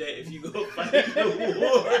support debt if you go fight the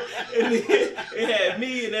war. And then it had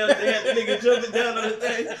me, and they had the nigga jumping down on the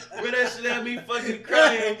thing. Where that shit had me fucking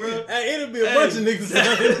crying, bro. Hey, it'll be a bunch of niggas.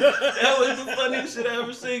 That was the funniest shit I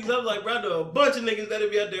ever seen. Cause I was like, bro, I know a bunch of niggas that'll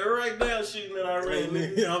be out there right now shooting at Iran.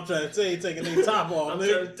 Nigga. I'm trying to tell you, taking their top off. I'm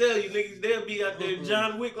trying to tell you, niggas, they'll be out there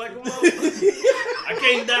John Wick like a motherfucker. I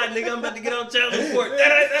can't die, nigga. I'm about to get on child support.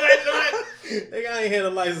 That. Nigga, I ain't had a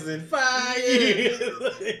license in 5 years.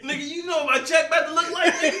 Nigga, you know what my check about to look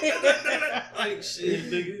like, nigga. Like,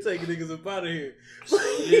 shit, nigga. Taking niggas up out of here. So,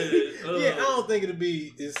 yeah, I don't think it'll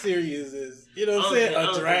be as serious as, you know what I'm saying,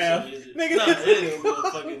 a draft. So, nigga, nah, it ain't gonna be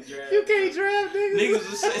a fucking draft. You can't draft, niggas. Niggas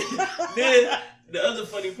was saying. Then, the other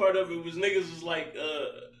funny part of it was niggas was like,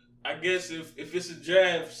 I guess if it's a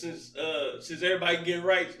draft, since everybody get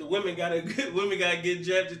rights, the women gotta get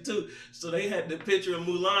drafted too. So they had the picture of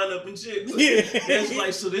Mulan up and shit. Yeah. That's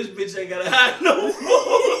like, so this bitch ain't gotta hide no more.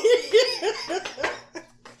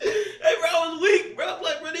 Hey, bro, I was weak, bro. I'm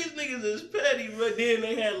like, bro, these niggas is petty. But then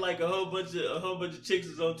they had like a whole bunch of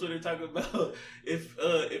chicks on Twitter talking about if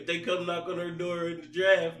they come knock on her door in the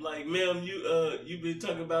draft, like, ma'am, you been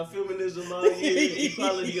talking about feminism all year,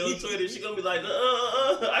 equality on Twitter. She gonna be like,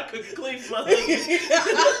 I cook clean for my husband.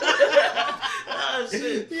 Ah,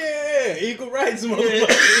 shit. Yeah, equal rights,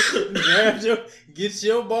 motherfucker. Draft get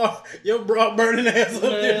your bra burning ass up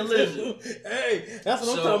there. Listen. Hey, that's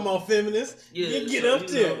what I'm talking about, feminists. Yeah, get up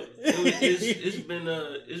there. It's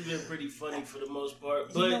been pretty funny for the most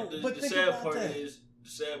part, but the sad part is,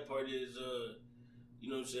 you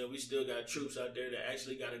know what I'm saying, we still got troops out there that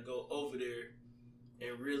actually got to go over there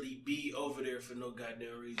and really be over there for no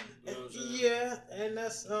goddamn reason. You know what I'm saying? Yeah, and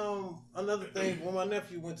that's another thing. When my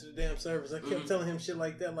nephew went to the damn service, I kept telling him shit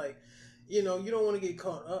like that, like, you know, you don't want to get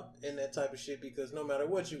caught up in that type of shit because no matter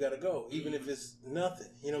what, you got to go, even if it's nothing.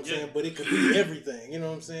 You know what I'm saying? But it could be everything. You know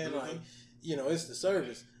what I'm saying? Like, you know, it's the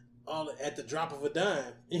service. All at the drop of a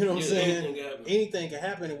dime. You know what I'm saying? Anything can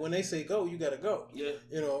happen. And when they say go, you got to go. Yeah.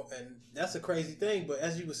 You know, and that's a crazy thing. But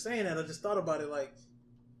as you were saying that, I just thought about it like,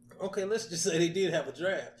 okay, let's just say they did have a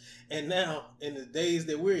draft. And now, in the days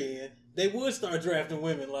that we're in, they would start drafting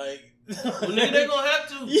women like... Well, nigga, they gonna have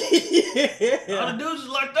to. Yeah. All the dudes is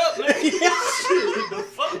locked up, nigga. The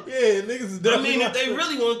fuck? Yeah, niggas is definitely if they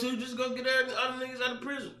really want to, just go get all the niggas out of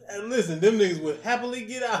prison. And listen, them niggas would happily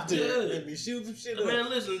get out there and be shooting some shit up. Man,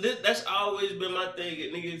 listen, that's always been my thing.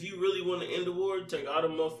 Nigga, if you really want to end the war, take all the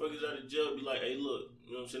motherfuckers out of jail, be like, hey, look,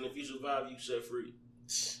 you know what I'm saying? If you survive, you set free.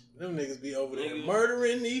 Them niggas be over there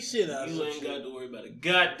murdering these shit out of you. You ain't got to worry about a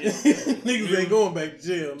goddamn niggas ain't going back to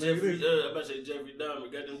jail, man. I'm about to say Jeffrey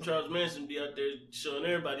Dahmer. Goddamn Charles Manson be out there showing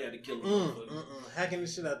everybody how to kill them. Hacking the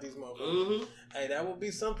shit out these motherfuckers. Mm-hmm. Hey, that would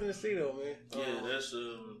be something to see though, man. Yeah,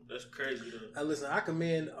 that's crazy though. Listen, I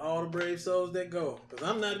commend all the brave souls that go, because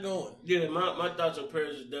I'm not going. Yeah, my thoughts and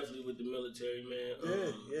prayers is definitely with the military, man.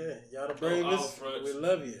 Yeah. Y'all the bravest. We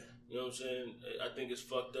love you. You know what I'm saying? I think it's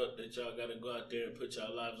fucked up that y'all got to go out there and put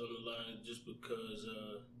y'all lives on the line just because,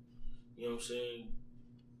 you know what I'm saying,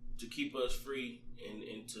 to keep us free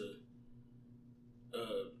and to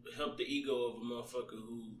help the ego of a motherfucker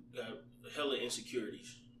who got hella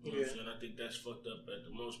insecurities. You know what I'm saying? I think that's fucked up at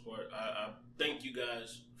the most part. I thank you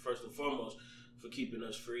guys, first and foremost, for keeping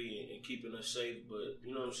us free and keeping us safe. But,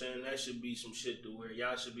 you know what I'm saying, that should be some shit to where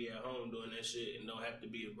y'all should be at home doing that shit and don't have to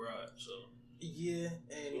be abroad, so... Yeah,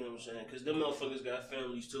 and you know what I'm saying? Because them motherfuckers got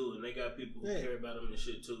families too, and they got people who care about them and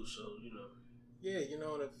shit too. So you know. Yeah, you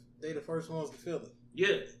know, if they the first ones to feel it.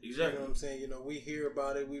 Yeah, exactly. You know what I'm saying? You know, we hear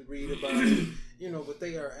about it, we read about it, you know, but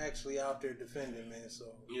they are actually out there defending, man.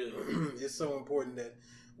 So yeah, it's so important that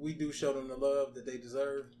we do show them the love that they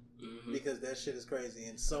deserve, because that shit is crazy.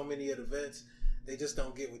 And so many of the vets, they just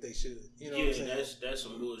don't get what they should. You know what I'm saying? that's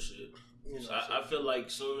some bullshit. You know, so I feel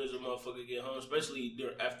like soon as a motherfucker get home, especially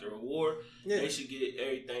after a war, they should get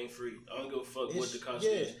everything free. I don't give a fuck what the cost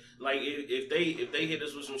is. Like if they hit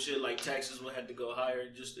us with some shit like taxes will have to go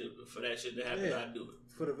higher just for that shit to happen, I'd do it.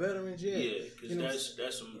 For the veterans, yeah, because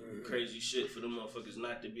that's some crazy shit for them motherfuckers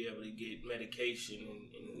not to be able to get medication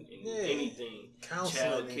and anything, counseling,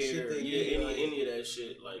 child care, any of that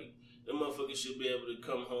shit. Like them motherfuckers should be able to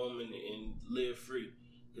come home and live free,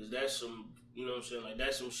 because that's some. You know what I'm saying? Like,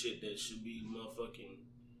 that's some shit that should be motherfucking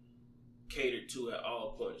catered to at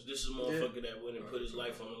all points. This is a motherfucker that went and put his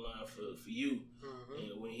life on the line for you.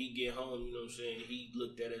 And when he get home, you know what I'm saying, he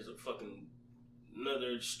looked at as a fucking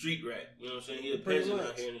another street rat. You know what I'm saying? He a peasant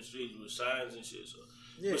out here in the streets with signs and shit. So.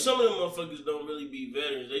 But some of them motherfuckers don't really be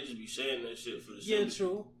veterans. They just be saying that shit for the sake. Yeah,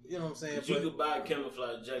 true. You know what I'm saying? But you could buy a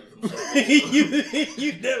camouflage jacket from somewhere.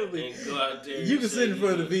 You definitely. And go out there. You can sit in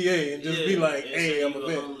front of the VA and just be like, hey, I'm a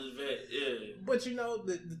vet. Yeah. But you know,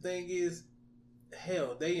 the thing is,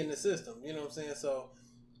 hell, they in the system. You know what I'm saying? So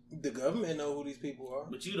the government know who these people are.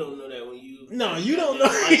 But you don't know that when you... No, you don't know.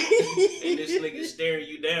 And this nigga staring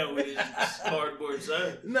you down with his cardboard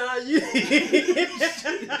sign. Nah, you...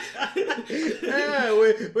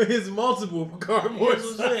 with his multiple cardboard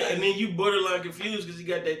signs. And then you borderline confused because he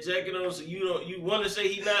got that jacket on, so you want to say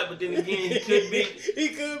he not, but then again, he could be. He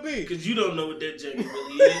could be. Because you don't know what that jacket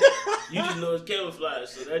really is. You just know it's camouflage,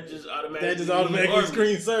 so that just automatically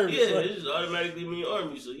screen service. Yeah, it just automatically mean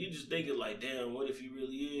army, so you just thinking like, damn, what if he really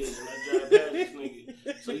is? And I drive past this nigga.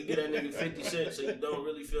 So you get that nigga 50 cents so you don't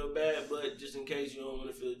really feel bad, but just in case you don't want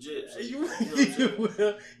to feel gypped. So you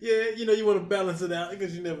know you want to balance it out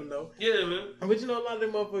because you never know. Yeah, man. But you know, a lot of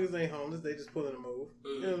them motherfuckers ain't homeless. They just pulling a move.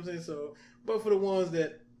 You know what I'm saying? So, but for the ones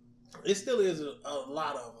that, it still is a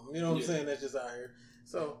lot of them. You know what I'm saying? That's just out here.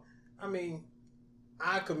 So, I mean,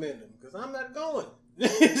 I commend them because I'm not going.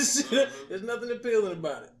 There's nothing appealing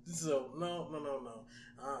about it. So, no.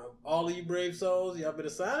 All of you brave souls, y'all better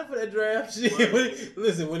sign up for that draft shit.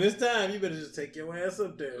 Listen, when it's time, you better just take your ass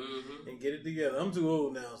up there and get it together. I'm too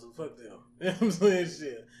old now, so fuck them. You know what I'm saying?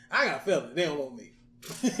 Shit. I got fellas. They don't want me.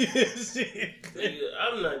 Nigga,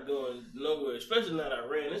 I'm not going nowhere, especially not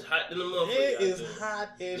Iran. It's hot in the motherfucker. It is hot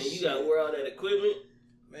as shit. And you gotta wear all that equipment.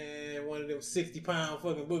 Man, one of them 60-pound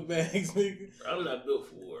fucking book bags, nigga. I'm not built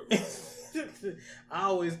for war, bro. I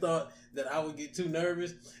always thought that I would get too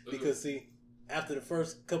nervous because, see, after the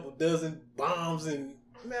first couple dozen bombs and,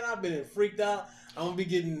 man, I've been freaked out. I'm gonna be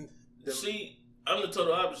getting... See, I'm the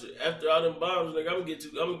total opposite. After all them bombs, nigga, I'm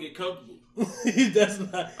gonna get comfortable. That's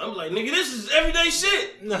not... I'm like, nigga, this is everyday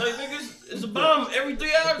shit. Like, nigga, it's a bomb every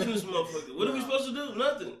 3 hours in this motherfucker. What are we supposed to do?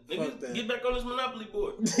 Nothing. Nigga, get back on this Monopoly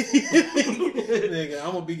board. Nigga,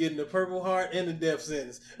 I'm gonna be getting the Purple Heart and the death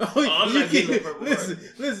sentence. I'm not getting the Purple Heart.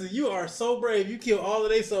 Listen, you are so brave. You killed all of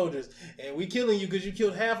their soldiers, and we killing you because you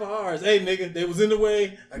killed half of ours. Hey, nigga, they was in the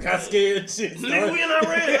way. I got scared. Shit, nigga, we in Iran.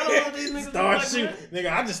 I don't know what these niggas start shooting.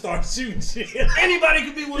 Nigga, I just started shooting shit. Anybody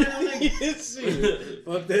could be one of them niggas. Shit.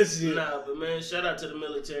 Fuck that shit. Nah, but man, shout out to the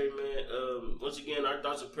military, man. Once again, our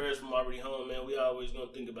thoughts and prayers from already home, man. We always gonna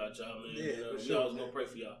think about y'all, man. Yeah, we sure, always man. gonna pray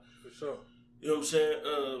for y'all. For sure. You know what I'm saying?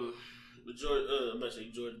 But George, I'm about to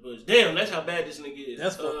say George Bush. Damn, that's how bad this nigga is.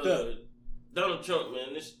 That's fucked up. Donald Trump,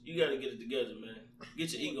 man, you gotta get it together, man.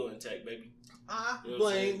 Get your ego intact, baby. I You know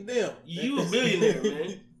blame them. You a millionaire,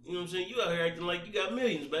 man. You know what I'm saying? You out here acting like you got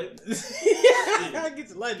millions, baby. I get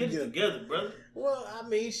your life Get together. it together, brother. Well, I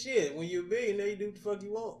mean, shit. When you're a billionaire, you do what the fuck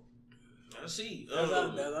you want. I see. That's how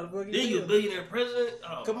the fuck Then you a billionaire president?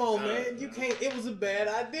 Oh, come on, man. You can't. It was a bad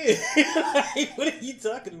idea. Like, what are you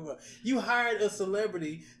talking about? You hired a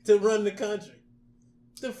celebrity to run the country.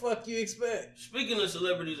 The fuck you expect? Speaking of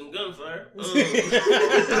celebrities and gunfire,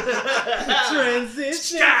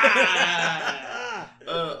 transition.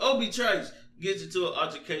 Obi Trice gets into an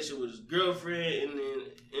altercation with his girlfriend and then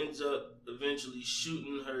ends up eventually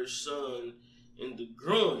shooting her son in the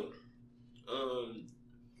groin.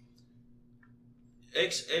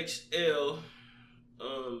 XXL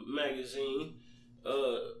magazine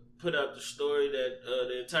put out the story that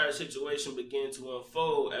the entire situation began to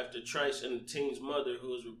unfold after Trice and the teen's mother, who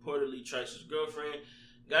was reportedly Trice's girlfriend,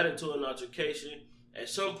 got into an altercation. At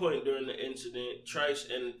some point during the incident, Trice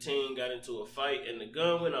and the teen got into a fight, and the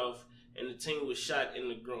gun went off, and the teen was shot in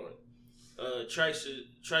the groin. Trice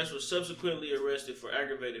was subsequently arrested for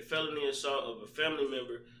aggravated felony assault of a family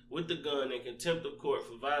member with the gun and contempt of court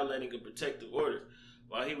for violating a protective order.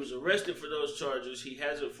 While he was arrested for those charges, he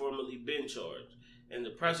hasn't formally been charged, and the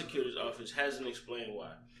prosecutor's office hasn't explained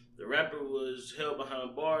why. The rapper was held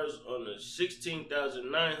behind bars on a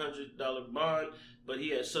 $16,900 bond, but he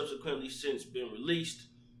has subsequently since been released.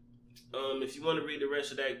 If you want to read the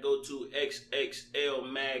rest of that, go to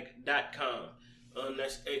xxlmag.com.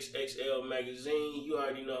 That's XXL Magazine. You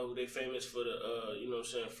already know they famous for the, you know what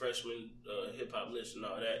I'm saying, freshman hip-hop list and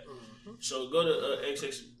all that. Mm-hmm. So go to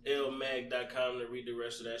xxlmag.com to read the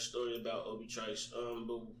rest of that story about Obi Trice.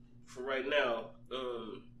 But for right now,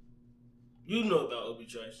 you know about Obi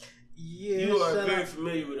Trice. Yeah, you are very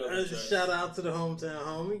familiar with Obi Trice. Shout out to the hometown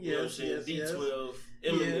homie. Yes, you know what I'm saying? D12,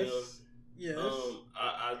 Eminem. Yes.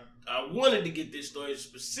 I wanted to get this story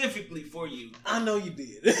specifically for you. I know you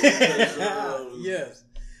did. Because, yes.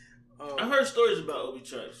 I heard stories about Obi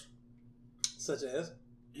Trice. Such as?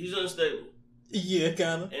 He's unstable. Yeah,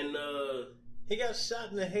 kind of. And he got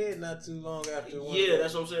shot in the head not too long after. Yeah,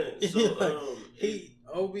 that's what I'm saying. So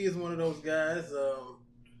Obi is one of those guys.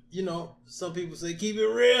 You know, some people say keep it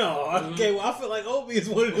real. Mm-hmm. Okay, well I feel like Obi is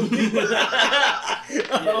one of them people.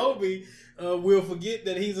 Obi will forget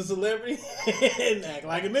that he's a celebrity and act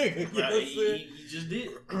like a nigga. You know what I'm saying? He just did.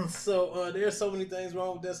 So there's so many things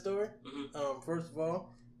wrong with that story. Mm-hmm. First of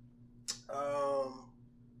all,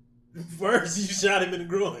 first you shot him in the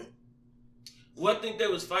groin. Well, I think they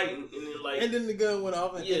was fighting, and then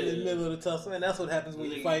But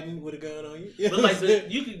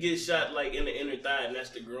you could get shot like in the inner thigh, and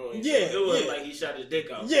that's the groin. Yeah, so it wasn't like he shot his dick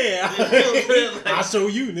off. Yeah, you know what I'm saying? Like, I'll show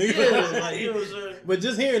you, nigga. Yeah, like, you know what I'm saying? But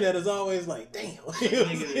just hearing that is always like, damn.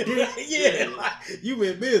 Yeah, like, you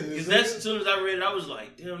in business. Because that's as soon as I read it, I was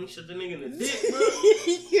like, damn, he shot the nigga in the dick, bro.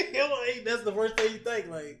 Yeah, like, that's the first thing you think,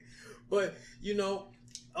 like. But you know,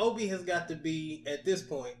 Obi has got to be at this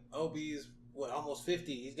point. Obi's almost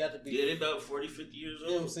 50. He's got to be. Yeah, they about 40, 50 years old. You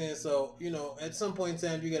know what I'm saying? So, you know, at some point in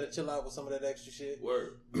time, you got to chill out with some of that extra shit.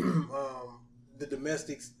 Word. The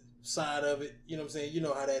domestic side of it, you know what I'm saying? You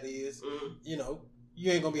know how that is. Mm-hmm. You know,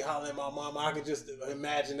 you ain't going to be hollering at my mama. I can just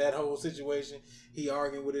imagine that whole situation. He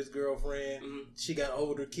arguing with his girlfriend. Mm-hmm. She got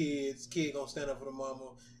older kids. Kid going to stand up for the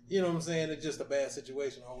mama. You know what I'm saying? It's just a bad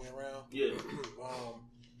situation all the way around. Yeah.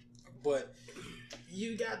 But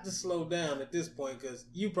you got to slow down at this point because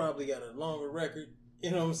you probably got a longer record. You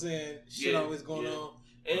know what I'm saying? Shit always going on.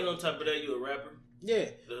 And on top of that, you a rapper. Yeah.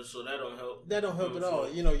 So that don't help. That don't help at all.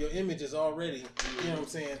 You know, your image is already, you know what I'm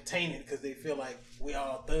saying, tainted because they feel like we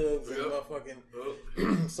all thugs and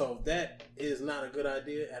motherfucking. So that is not a good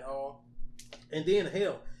idea at all. And then,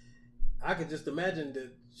 hell, I could just imagine the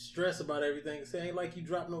stress about everything. It ain't like you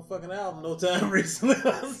dropped no fucking album no time recently.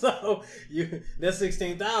 So that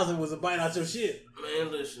 16,000 was a bite out your shit. Man,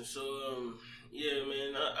 listen. So yeah,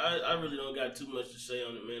 man. I really don't got too much to say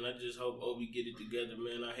on it, man. I just hope Obi get it together,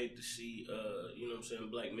 man. I hate to see you know what I'm saying,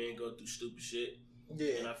 black men go through stupid shit.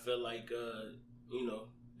 Yeah. And I feel like you know,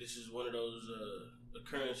 this is one of those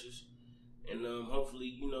occurrences And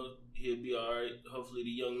hopefully, he'll be all right. Hopefully, the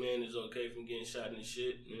young man is okay from getting shot and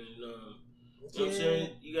shit. And you know what I'm saying?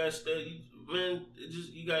 You gotta stay, man.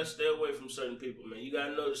 You gotta stay away from certain people, man. You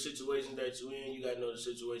gotta know the situations that you're in. You gotta know the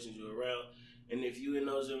situations you're around. And if you in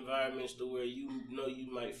those environments to where you know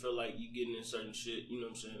you might feel like you getting in certain shit, you know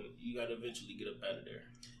what I'm saying? You gotta eventually get up out of there.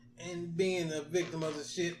 And being a victim of the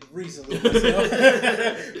shit recently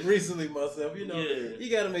myself, you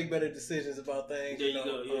got to make better decisions about things. There you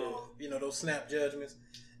go, those snap judgments.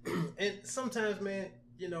 And sometimes, man,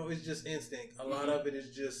 it's just instinct. A lot of it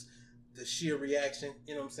is just the sheer reaction,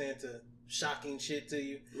 you know what I'm saying, to shocking shit to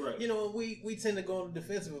you. Right. We tend to go on the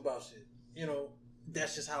defensive about shit.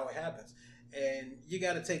 That's just how it happens. And you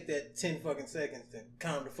got to take that 10 fucking seconds to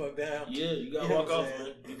calm the fuck down. Yeah, you got to walk off,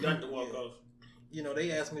 man. You got to walk off.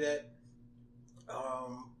 They asked me that.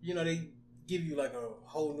 They give you like a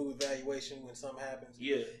whole new evaluation when something happens.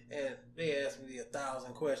 Yeah. And they asked me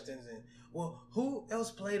 1,000 questions. And, well, who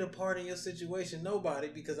else played a part in your situation? Nobody,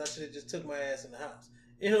 because I should have just took my ass in the house.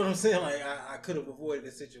 You know what I'm saying? Like, I could have avoided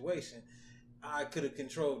the situation. I could have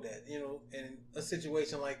controlled that, And a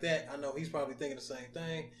situation like that, I know he's probably thinking the same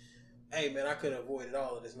thing. Hey, man, I could have avoided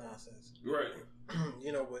all of this nonsense. Right.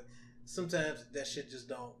 But sometimes that shit just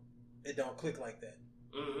don't click like that.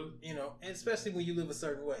 Mm-hmm. And especially when you live a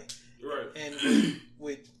certain way. Right. And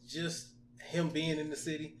with just him being in the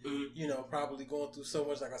city, probably going through so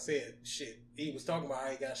much, like I said, shit. He was talking about how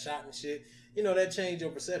he got shot and shit. That changed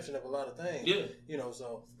your perception of a lot of things. Yeah.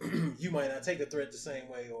 So you might not take a threat the same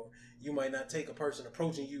way, or you might not take a person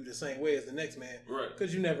approaching you the same way as the next man. Right.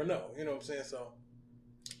 Because you never know. You know what I'm saying? So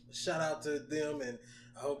shout out to them, and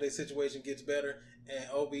I hope their situation gets better. And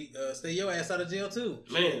Obi, stay your ass out of jail too.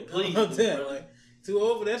 Man, please. Too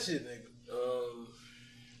old for that shit, nigga.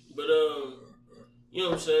 But you know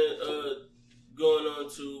what I'm saying? Going on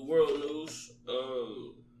to world news,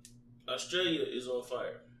 Australia is on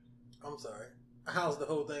fire. I'm sorry. How's the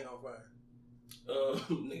whole thing on fire?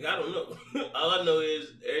 Nigga, I don't know. All I know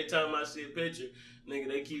is every time I see a picture, nigga,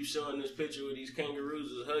 they keep showing this picture where these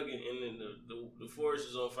kangaroos is hugging, and then the forest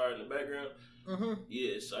is on fire in the background. Mm-hmm.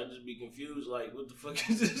 Yes, I just be confused. Like, what the fuck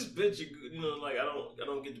is this picture? Like I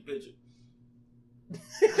don't get the picture.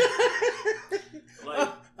 Like,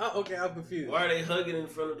 okay, I'm confused. Why are they hugging in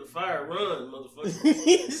front of the fire? Run,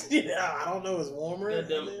 motherfucker! I don't know. It's warmer.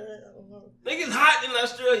 Goddamn. I don't know. Nigga, it's hot in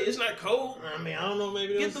Australia. It's not cold. I mean, I don't know.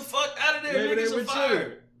 Maybe get the fuck out of there. Maybe niggas on fire.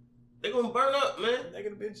 Chilly. They gonna burn up, man. They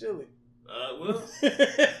could have been chilly. Well,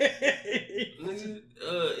 nigga,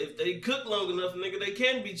 if they cook long enough, nigga, they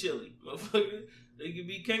can be chilly, motherfucker. They could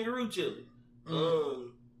be kangaroo chilly.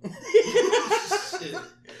 Shit.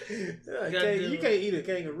 You can't eat a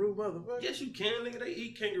kangaroo, motherfucker. Yes, you can, nigga. They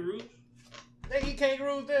eat kangaroo. They eat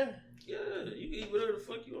kangaroos there? Yeah, you can eat whatever the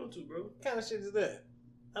fuck you want to, bro. What kind of shit is that?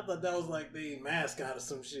 I thought that was like the mascot or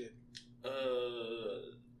some shit. I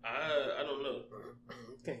don't know.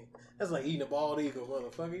 Okay. That's like eating a bald eagle,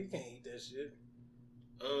 motherfucker. You can't eat that shit.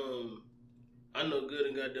 I know good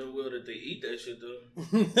and goddamn well that they eat that shit though.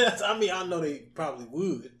 I know they probably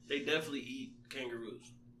would. They definitely eat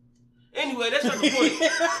kangaroos. Anyway, that's not the point.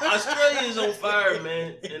 Australia is on fire,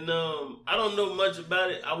 man, and I don't know much about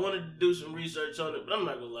it. I wanted to do some research on it, but I'm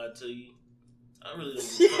not gonna lie to you. I really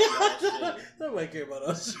don't give a fuck about Australia. Nobody care about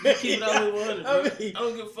Australia. Keep it out 100, bro. I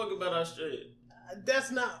don't give a fuck about Australia. That's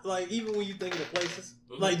not like, even when you think of the places,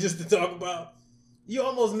 like just to talk about, you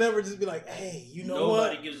almost never just be like, hey,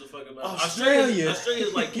 nobody gives a fuck about Australia.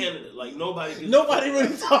 Australia's like Canada. Like nobody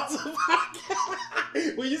really talks about Canada.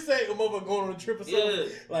 When you say I'm over going on a trip or something,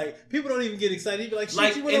 like people don't even get excited. You be like,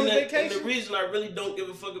 shit, you went on vacation. And the reason I really don't give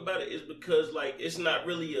a fuck about it is because like it's not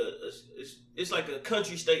really it's like a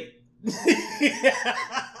country state.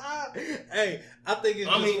 Hey, I think it's.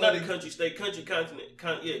 Not a country state, country continent.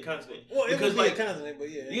 Continent. Well, it would be a continent, but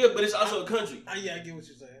yeah. Yeah, but it's also a country. Yeah, I get what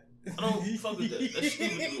you're saying. I don't fuck with that. That's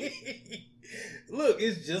stupid to me. Look,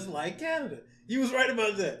 it's just like Canada. You was right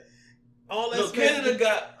about that. Canada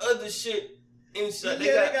got other shit inside. They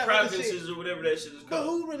got provinces or whatever that shit is called. But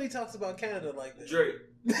who really talks about Canada like that? Drake.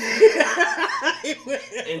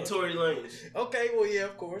 And Tory Lanez. Okay, well, yeah,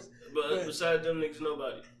 of course. But besides them niggas,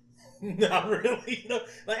 nobody. Not really. No.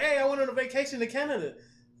 Like, hey, I went on a vacation to Canada.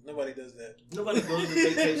 Nobody does that. Nobody goes to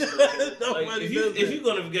vacation on Canada. If you're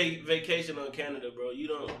going to vacation on Canada, bro, you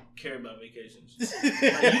don't care about vacations.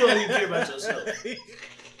 Like, you don't even care about yourself.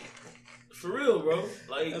 For real, bro.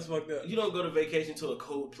 Like, that's fucked up. You don't go to vacation to a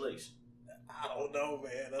cold place. I don't know,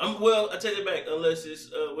 man. I take it back. Unless it's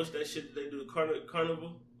what's that shit they do?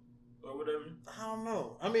 Carnival or whatever. I don't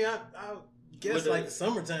know. I mean, I guess like the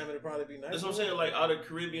summertime it'd probably be nice. That's what I'm saying. Like all the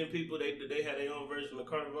Caribbean people, they had their own version of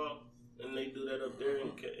Carnival, and they do that up there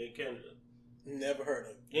in Canada. Never heard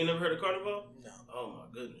of it. You ain't never heard of Carnival? No. Oh my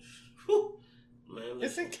goodness. Whew. Man,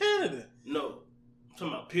 it's in Canada. No. I'm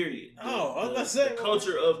talking about period. I was about to say. The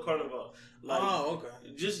culture of Carnival. Like, okay.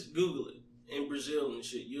 Just Google it. In Brazil and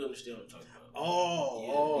shit. You understand what I'm talking about.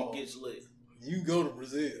 Oh. It gets lit. You go to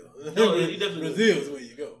Brazil. No, you definitely Brazil is where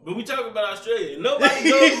you go. But we talking about Australia. Nobody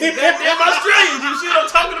goes to goddamn Australia. You see what I'm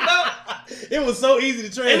talking about? It was so easy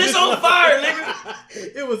to transition. And it's on fire,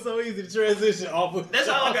 nigga. It was so easy to transition off of. That's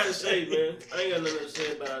all I gotta say, man. I ain't got nothing to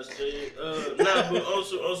say about Australia. But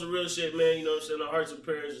on some real shit, man. You know what I'm saying? Our hearts and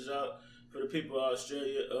prayers is out for the people of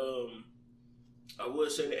Australia. I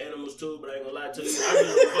would say the animals too, but I ain't gonna lie to you. I really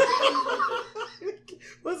don't fuck with animals like that.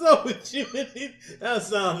 What's up with you? That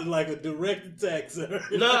sounded like a direct attack, sir.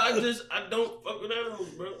 No, I don't fuck with animals,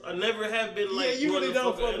 bro. I never have been like. Yeah, you really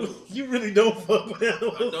don't fuck with animals. You really don't fuck with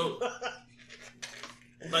animals. I don't.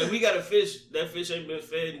 Like, we got a fish. That fish ain't been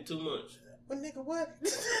fed in 2 months. But nigga, what?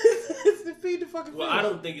 It's to feed the fucking fish. Well, I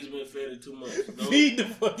don't think it's been fed in 2 months. Feed the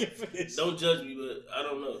fucking fish. Don't judge me, but I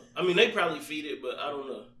don't know. I mean, they probably feed it, but I don't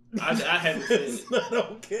know. I haven't fed it. It's not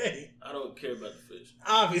okay. I don't care about the fish.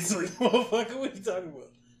 Obviously, motherfucker, what you talking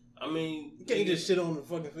about? I mean, you can't just shit on the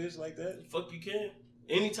fucking fish like that. Fuck, you can.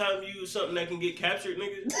 Anytime you use something that can get captured,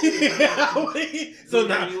 nigga. so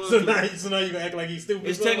now you gonna act like he's stupid.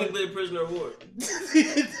 It's technically a prisoner of war.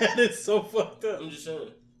 That is so fucked up. I'm just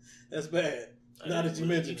saying. That's bad. Now that you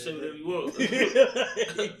mentioned it. You can say whatever you want.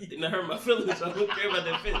 It didn't hurt my feelings. I don't care about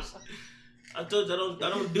that fish. I told you I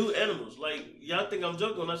don't do animals. Like, y'all think I'm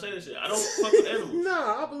joking when I say that shit. I don't fuck with animals.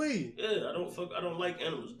 Nah, I believe. Yeah, I don't like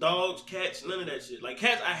animals. Dogs, cats, none of that shit. Like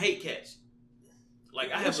cats, I hate cats.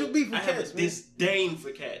 Like I have a disdain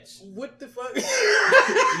for cats. What the fuck?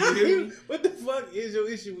 You hear me? What the fuck is your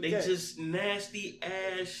issue with cats? They just nasty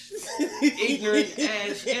ass, ignorant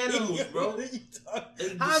ass animals, bro. What are you talking?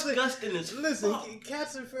 They disgusting as fuck. Listen,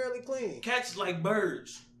 cats are fairly clean. Cats like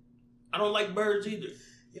birds. I don't like birds either.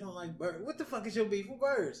 You don't like birds? What the fuck is your beef with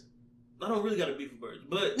birds? I don't really got a beef with birds,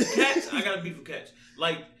 but cats, I got a beef with cats.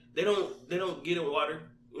 Like they don't get in water.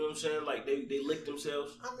 You know what I'm saying? Like they lick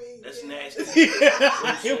themselves. I mean, that's nasty.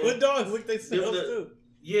 Yeah, but dogs lick themselves too.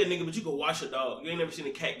 Yeah, nigga, but you can wash a dog. You ain't never seen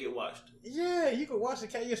a cat get washed. Yeah, you can wash a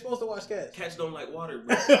cat. You're supposed to wash cats. Cats don't like water,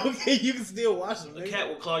 bro. Okay, you can still wash them. A cat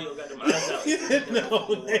will claw your goddamn eyes out. No,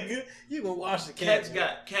 nigga, you can wash the cat.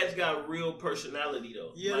 Cats got real personality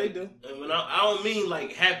though. Yeah, like, they do. And when I don't mean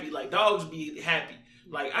like happy. Like dogs be happy.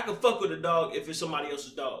 Like, I can fuck with a dog if it's somebody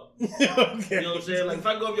else's dog. Okay. You know what I'm saying? Like, if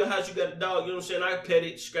I go over your house, you got a dog, you know what I'm saying? I pet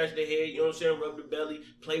it, scratch the head, you know what I'm saying? Rub the belly,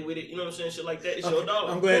 play with it, you know what I'm saying? Shit like that. It's your dog.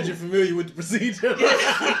 I'm glad you're familiar with the procedure.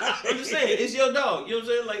 Yeah. I'm just saying, it's your dog. You know what I'm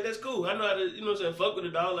saying? Like, that's cool. I know how to, you know what I'm saying, fuck with a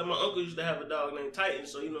dog. Like, my uncle used to have a dog named Titan,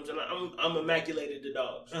 so, you know what I'm saying? I'm immaculated to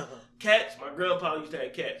dogs. Uh-huh. Cats, my grandpa used to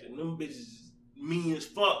have cats, and them bitches mean as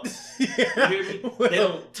fuck. Yeah. You hear me? Well,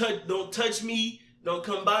 they don't touch me. Don't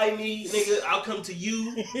come by me, nigga. I'll come to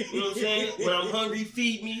you. You know what I'm saying? When I'm hungry,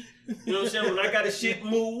 feed me. You know what I'm saying? When I got a shit,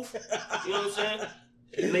 move. You know what I'm saying?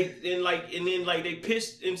 And then they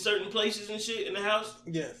piss in certain places and shit in the house.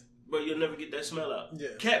 Yes. But you'll never get that smell out. Yeah.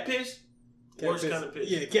 Cat piss. Worst kind of piss.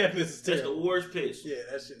 Yeah, cat piss is terrible. That's the worst piss. Yeah,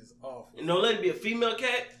 that shit is awful. And don't let it be a female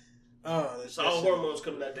cat. Oh, it's all hormones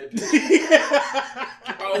coming out that piss.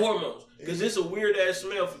 All hormones. Because it's a weird ass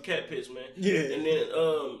smell for cat piss, man. Yeah. And then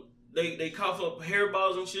They cough up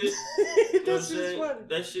hairballs and shit. You know what I'm saying? Funny.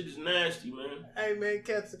 That shit is nasty, man. Hey man,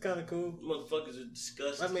 cats are kind of cool. Motherfuckers are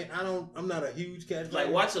disgusting. I mean, I'm not a huge cat. Like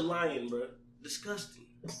watch a lion, bro. Disgusting.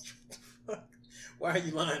 Why are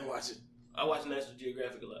you lion watching? I watch National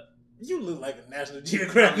Geographic a lot. You look like a National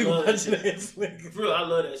Geographic watching ass nigga. For real, I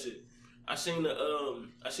love that shit. I seen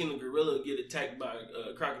a gorilla get attacked by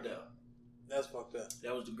a crocodile. That's fucked up.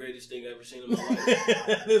 That was the greatest thing I ever seen in my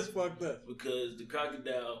life. That's fucked up. Because the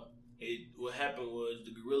crocodile. What happened was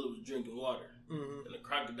the gorilla was drinking water, and the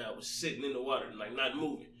crocodile was sitting in the water, like not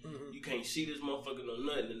moving. Mm-hmm. You can't see this motherfucker no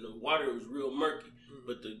nothing, and the water was real murky. Mm-hmm.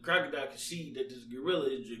 But the crocodile could see that this gorilla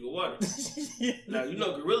is drinking water. Now you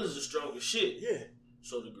know gorillas are strong as shit. Yeah.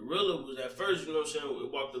 So the gorilla was at first, you know what I'm saying,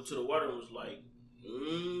 it walked up to the water and was like,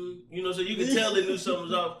 you know, so you could tell it knew something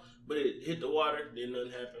was off, but it hit the water, then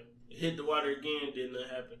nothing happened. It hit the water again, then nothing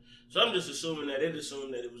happened. So I'm just assuming that it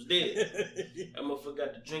assumed that it was dead. That motherfucker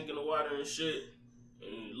got to drinking the water and shit.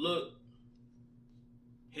 And look,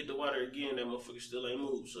 hit the water again, that motherfucker still ain't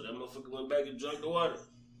moved. So that motherfucker went back and drank the water.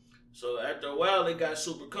 So after a while, they got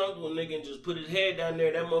super comfortable, nigga, and just put his head down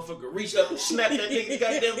there. That motherfucker reached up and snapped that nigga's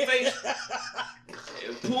goddamn face.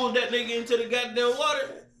 And pulled that nigga into the goddamn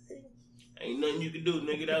water. Ain't nothing you can do,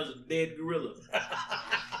 nigga. That was a dead gorilla.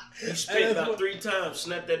 He spit about 3 times,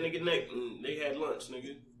 snapped that nigga neck, and they had lunch,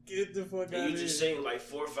 nigga. Get the fuck out of And here. you just seen like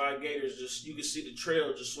 4 or 5 gators just, you can see the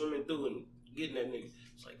trail just swimming through and getting that nigga.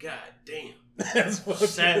 It's like, God damn. That's fucked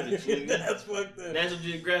Savage, up. nigga. That's fucked up. National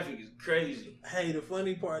Geographic is crazy. Hey, the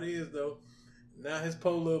funny part is though, now his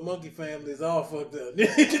poor little monkey family is all fucked up.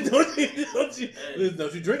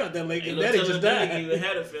 don't you drink out that lake? Ain't Your no daddy telling just that died. nigga even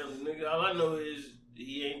had a family, nigga. All I know is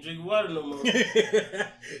he ain't drinking water no more.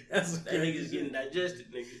 That's That nigga's getting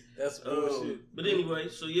digested, nigga. That's bullshit. But anyway,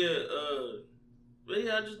 so yeah, but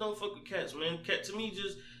yeah, I just don't fuck with cats, man. Cat to me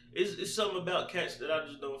just it's something about cats that I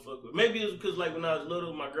just don't fuck with. Maybe it's because like when I was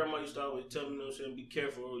little, my grandma used to always tell me, you know what I'm saying, be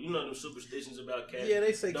careful. You know them superstitions about cats. Yeah,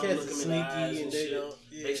 they say don't cats look are them in the eyes sneaky and they shit. don't.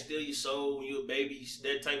 Yeah. They steal your soul when you're a baby.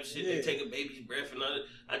 That type of shit. Yeah. They take a baby's breath and all that.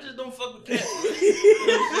 I just don't fuck with cats. Man. You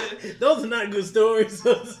know what I'm saying? Those are not good stories.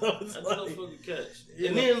 So I just don't fuck with cats. Yeah.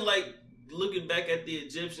 And then like looking back at the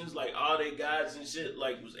Egyptians, like all their gods and shit,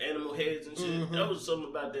 like was animal heads and shit. Mm-hmm. That was something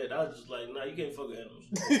about that. I was just like, nah, you can't fuck with animals.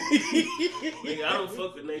 Nigga, I don't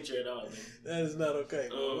fuck with nature at all, man. That is not okay.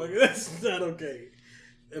 That's not okay.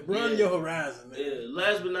 Run your horizon, man. Yeah.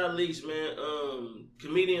 Last but not least, man,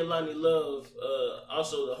 comedian Lonnie Love,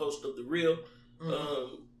 also the host of The Real,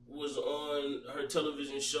 was on her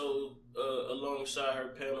television show alongside her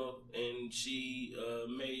panel, and she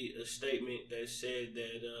made a statement that said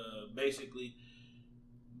that basically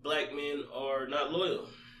black men are not loyal.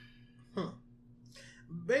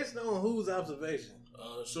 Based on whose observation?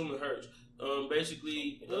 Assuming hers.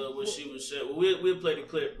 Basically, what she was saying. Well, we'll play the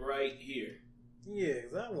clip right here. Yeah,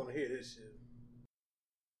 because I want to hear this shit.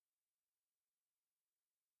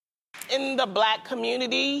 In the black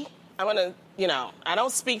community, I'm going to, I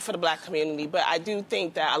don't speak for the black community, but I do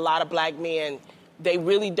think that a lot of black men, they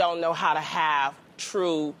really don't know how to have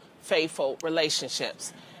true, faithful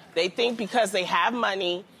relationships. They think because they have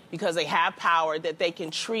money, because they have power, that they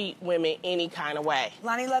can treat women any kind of way.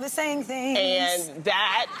 Lonnie Love is saying things. And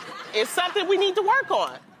that is something we need to work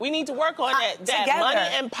on. We need to work on that. That Together. money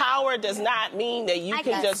and power does not mean that you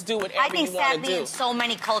can just do whatever you want to do. I think sadly in so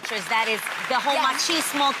many cultures that is the whole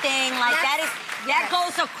machismo thing, like that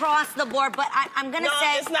goes across the board. But I'm gonna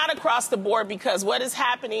say it's not across the board, because what is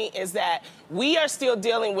happening is that we are still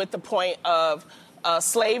dealing with the point of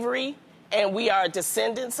slavery. And we are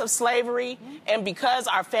descendants of slavery. And because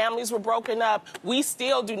our families were broken up, we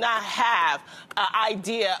still do not have an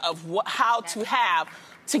idea of how to have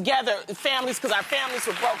together families, because our families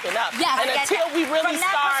were broken up. Yes, and until we really from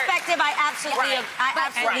that perspective, I absolutely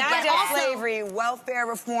Not get it. just slavery, welfare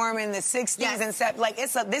reform in the 60s and 70s. Like,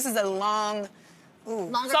 this is a long...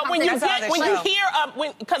 So when you hear,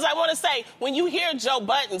 because I want to say, when you hear Joe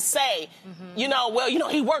Budden say,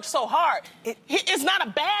 he worked so hard, it's not a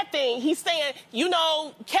bad thing. He's saying,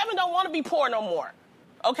 Kevin don't want to be poor no more.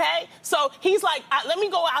 Okay? So he's like, let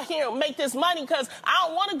me go out here and make this money, because I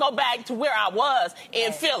don't want to go back to where I was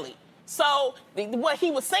in Philly. So what he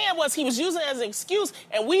was saying was he was using it as an excuse,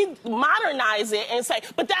 and we modernize it and say,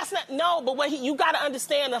 but that's not, but you got to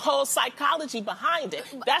understand the whole psychology behind it.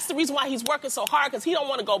 That's the reason why he's working so hard, because he don't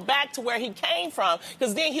want to go back to where he came from,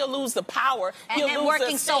 because then he'll lose the power. And then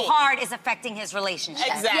working so hard is affecting his relationship.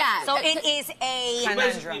 Exactly. Yeah. So it is a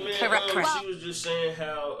conundrum. Correct. She was just saying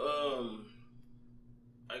how,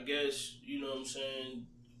 I guess, you know what I'm saying,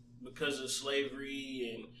 because of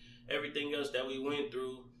slavery and everything else that we went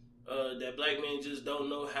through, that black men just don't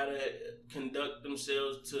know how to conduct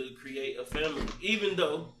themselves to create a family. Even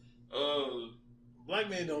though black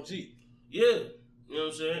men don't cheat. Yeah, you know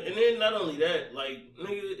what I'm saying? And then not only that, like,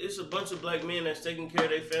 nigga, it's a bunch of black men that's taking care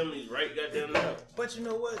of their families right goddamn now. But you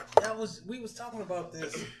know what? We was talking about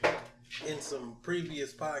this in some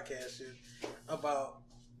previous podcast shit about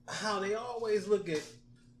how they always look at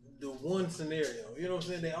the one scenario. You know what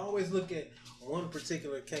I'm saying? They always look at one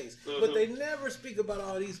particular case. But they never speak about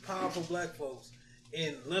all these powerful black folks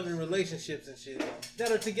in loving relationships and shit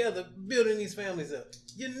that are together building these families up.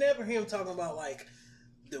 You never hear them talking about like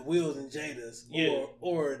the Wills and Jadas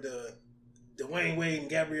or the Dwayne Wade and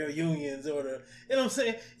Gabrielle Unions or the, you know what I'm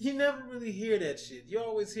saying? You never really hear that shit. You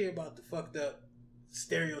always hear about the fucked up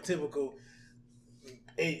stereotypical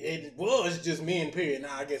it was just men, period.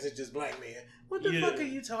 Now I guess it's just black men. What the fuck are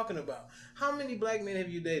you talking about? How many black men have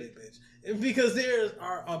you dated, bitch? Because there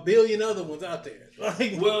are a billion other ones out there.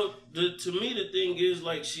 Like, well, to me, the thing is,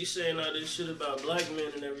 like, she's saying all this shit about black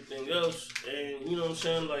men and everything else. And, you know what I'm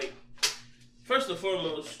saying? Like, first and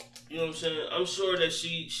foremost, you know what I'm saying? I'm sure that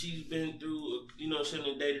she's been through, you know what I'm saying,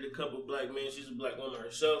 and dated a couple black men. She's a black woman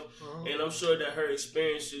herself. And I'm sure that her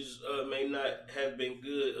experiences may not have been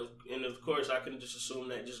good. And, of course, I can just assume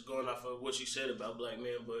that just going off of what she said about black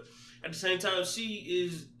men. But at the same time, she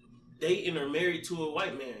is dating or married to a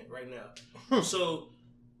white man right now. So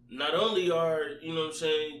not only are, you know what I'm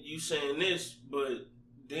saying, you saying this, but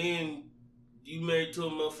then you married to a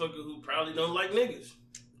motherfucker who probably don't like niggas.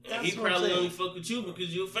 And That's he probably only fuck with you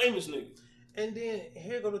because you're a famous nigga. And then,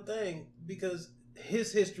 here go the thing, because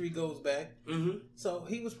his history goes back. Mm-hmm. So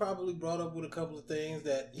he was probably brought up with a couple of things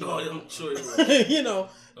that, I'm sure he was. you know,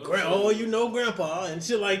 grandpa and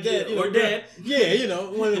shit like that. Yeah, or dad. Yeah,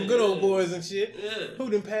 one of them good old boys and shit. Yeah. Who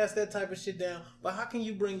didn't pass that type of shit down. But how can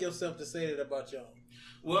you bring yourself to say that about y'all?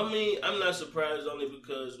 Well, I mean, I'm not surprised only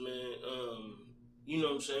because, man, you know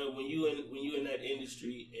what I'm saying? When you in that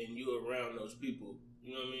industry and you're around those people,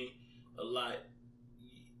 you know what I mean, a lot,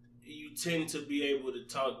 you tend to be able to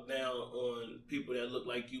talk down on people that look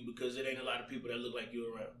like you because it ain't a lot of people that look like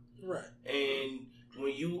you around. Right. And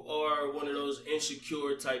when you are one of those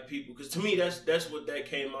insecure type people, because to me that's what that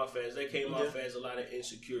came off as. That came off as a lot of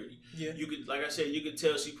insecurity. Yeah. You could, like I said, you could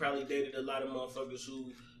tell she probably dated a lot of motherfuckers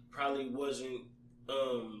who probably wasn't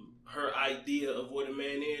her idea of what a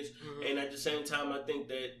man is. Mm-hmm. And at the same time, I think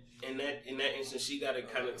that in that instance, she got to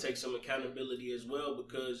kind of take some accountability as well,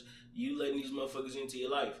 because you letting these motherfuckers into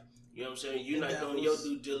your life. You know what I'm saying? You're not doing your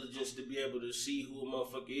due diligence to be able to see who a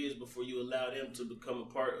motherfucker is before you allow them to become a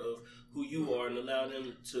part of who you are and allow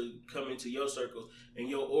them to come into your circle and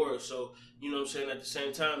your aura. So, you know what I'm saying? At the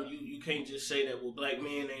same time, you can't just say that, well, black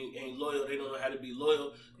men ain't loyal. They don't know how to be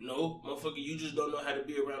loyal. No, motherfucker, you just don't know how to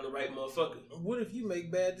be around the right motherfucker. What if you make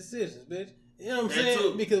bad decisions, bitch? You know what I'm saying?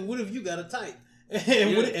 Too. Because what if you got a type?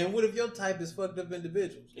 And what if your type is fucked up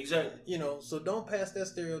individuals? Exactly. You know, so don't pass that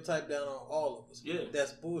stereotype down on all of us. Yeah.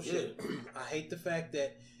 That's bullshit. Yeah. I hate the fact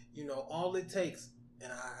that, you know, all it takes,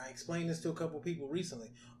 and I explained this to a couple people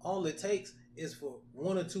recently, all it takes is for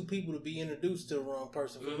one or two people to be introduced to the wrong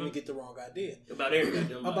person for them to get the wrong idea. About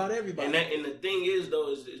everybody. About everybody. And the thing is,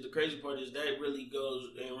 though, is the crazy part is that really goes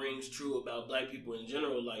and rings true about black people in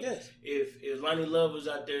general. Like, if Lonnie Love was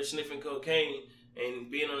out there sniffing cocaine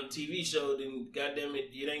and being on a TV show, then goddamn it,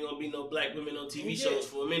 it ain't gonna be no black women on TV shows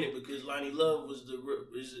for a minute, because Lonnie Love was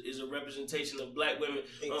is a representation of black women.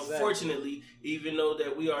 Exactly. Unfortunately, even though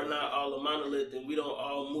that we are not all a monolith and we don't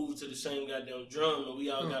all move to the same goddamn drum and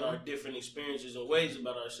we all got our different experiences and ways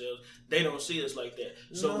about ourselves, they don't see us like that.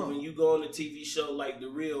 So when you go on a TV show like The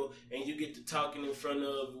Real and you get to talking in front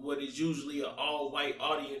of what is usually an all-white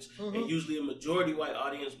audience and usually a majority white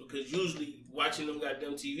audience, because usually watching them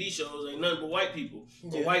goddamn TV shows ain't nothing but white people.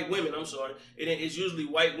 Or white women, I'm sorry. It's usually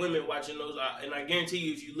white women watching those. And I guarantee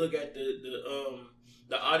you, if you look at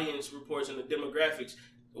the audience reports and the demographics,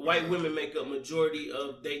 white women make up majority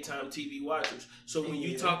of daytime TV watchers. So when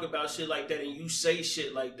you talk about shit like that and you say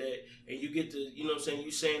shit like that and you get to, you know what I'm saying,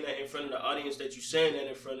 you saying that in front of the audience that you saying that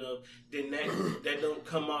in front of, then that don't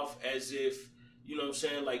come off as if, you know what I'm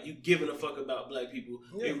saying, like you giving a fuck about black people.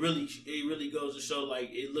 It really goes to show, like,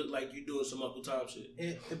 it looked like you doing some Uncle Tom shit.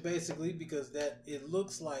 It basically, because that it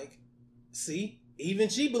looks like, see, even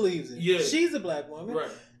she believes it. Yeah. She's a black woman.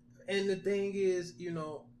 Right. And the thing is, you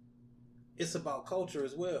know, it's about culture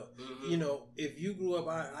as well. Mm-hmm. You know, if you grew up,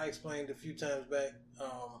 I explained a few times back,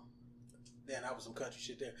 that was some country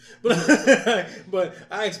shit there. But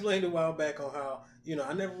I explained a while back on how, you know,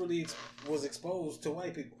 I never really was exposed to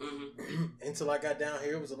white people until I got down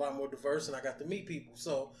here. It was a lot more diverse, and I got to meet people.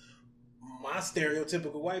 So my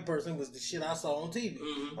stereotypical white person was the shit I saw on TV.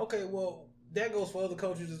 Mm-hmm. Okay, well, that goes for other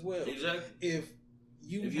cultures as well. Exactly. If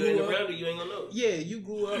you ain't around it, you ain't gonna know. Yeah, you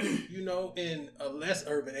grew up, you know, in a less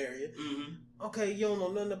urban area. Mm-hmm. Okay, you don't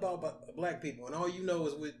know nothing about black people, and all you know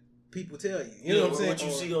is what people tell you. You know what I'm saying? What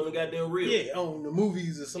you see on the goddamn Real. Yeah, on the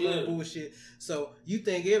movies or some other bullshit. So you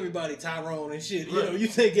think everybody Tyrone and shit. Right. You know, you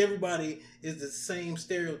think everybody is the same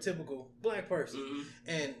stereotypical black person. Mm-hmm.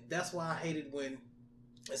 And that's why I hated when,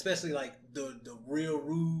 especially like the real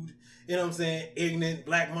rude, you know what I'm saying, ignorant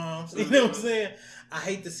black moms. You know what I'm saying? I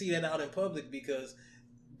hate to see that out in public, because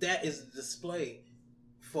that is a display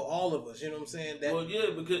for all of us, you know what I'm saying? Well, yeah,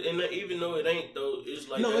 because even though it ain't though, it's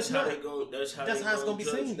like that's how it's gonna be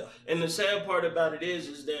seen though. And the sad part about it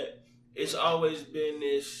is that it's always been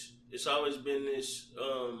this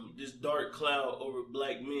dark cloud over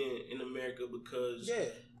black men in America, because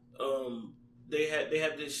they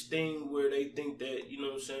have this thing where they think that, you know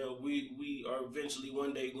what I'm saying, we are eventually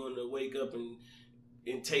one day going to wake up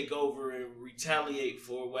and take over and retaliate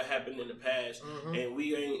for what happened in the past, and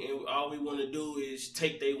all we want to do is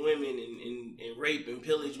take their women and rape and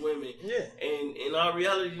pillage women. Yeah. And in our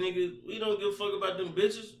reality, nigga, we don't give a fuck about them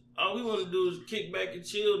bitches. All we want to do is kick back and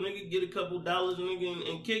chill, nigga, get a couple dollars, nigga,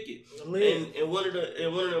 and kick it. And one of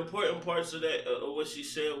the important parts of that, of what she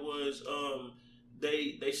said was,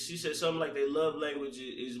 she said something like their love language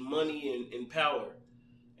is money and power,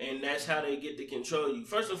 and that's how they get to control you.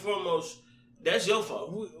 First and foremost, That's your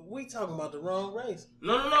fault. We talking about the wrong race.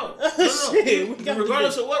 No. Shit,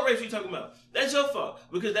 Regardless of what race we talking about, that's your fault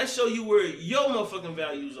because that show you where your motherfucking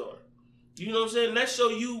values are. You know what I'm saying? That show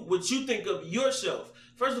you what you think of yourself.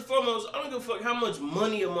 First and foremost, I don't give a fuck how much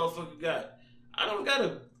money a motherfucker got. I don't got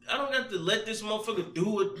to let this motherfucker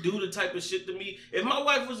do the type of shit to me. If my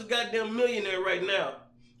wife was a goddamn millionaire right now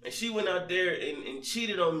and she went out there and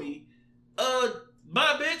cheated on me,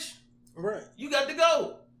 bye, bitch. Right. You got to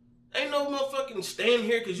go. Ain't no motherfucking staying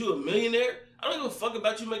here because you a millionaire. I don't give a fuck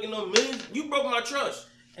about you making no millions. You broke my trust.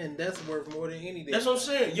 And that's worth more than anything. That's what I'm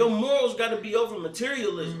saying. Your morals got to be over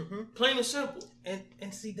materialism. Mm-hmm. Plain and simple.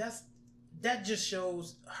 And see, that just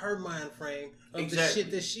shows her mind frame of the shit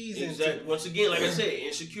that she's into. Once again, like I said,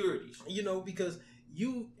 insecurities. You know, because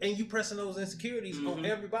you pressing those insecurities on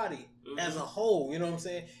everybody as a Mm-hmm. whole. You know what I'm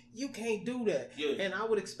saying? You can't do that. Yeah. And I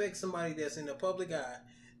would expect somebody that's in the public eye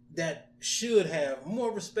that should have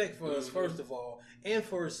more respect for us, first of all, and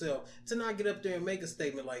for herself, to not get up there and make a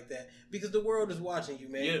statement like that. Because the world is watching you,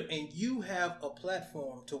 man. Yeah. And you have a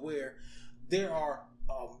platform to where there are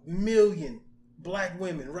 1 million black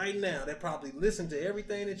women right now that probably listen to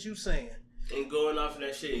everything that you saying. And going off of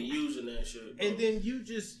that shit and using that shit. Bro. And then you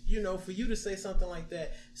just, you know, for you to say something like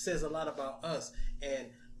that says a lot about us. And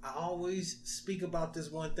I always speak about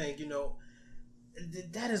this one thing, you know,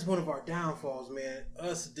 that is one of our downfalls, man.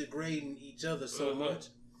 Us degrading each other so much.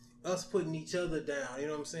 Us putting each other down, you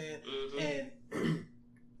know what I'm saying? And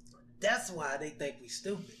that's why they think we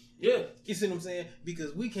stupid. Yeah. You see what I'm saying?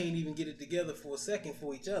 Because we can't even get it together for a second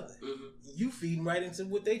for each other. You feeding right into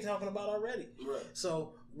what they talking about already. Right.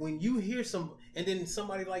 So when you hear and then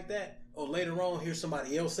somebody like that, or later on hear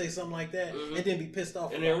somebody else say something like that, and then be pissed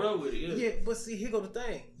off. And then run with it, Yeah, but see, here go the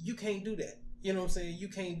thing. You can't do that. You know what I'm saying? You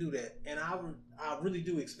can't do that. And I really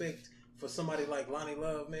do expect for somebody like Lonnie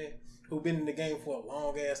Love, man, who been in the game for a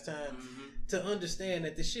long ass time, to understand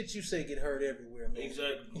that the shit you say get heard everywhere, man.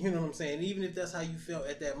 Exactly. You know what I'm saying? Even if that's how you felt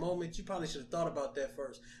at that moment, you probably should have thought about that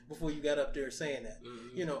first before you got up there saying that.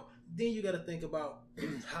 You know, then you got to think about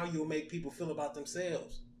how you'll make people feel about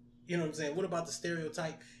themselves. You know what I'm saying? What about the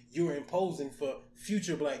stereotype you're imposing for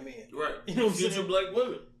future black men? Right. You know what I'm future saying? black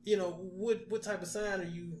women. You know, what type of sign are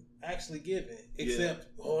you actually giving?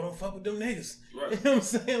 Except, don't fuck with them niggas. Right. You know what I'm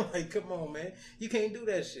saying? Like, come on, man. You can't do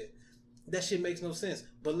that shit. That shit makes no sense.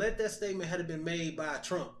 But let that statement had been made by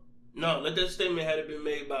Trump. No, let that statement had been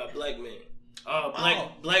made by a black man.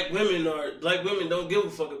 Black women don't give a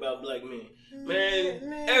fuck about black men.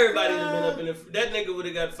 Man, everybody that been up in that nigga would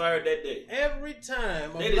have got fired that day. Every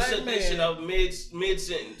time they just shut that shit off mid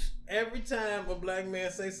sentence. Every time a black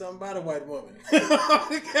man say something about a white woman,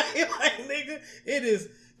 okay, like nigga, it is.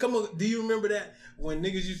 Come on, do you remember that when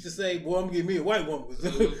niggas used to say, "Boy, I'm gonna give me a white woman,"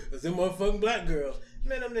 because them motherfucking black girls,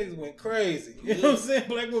 man, them niggas went crazy. You know what I'm saying?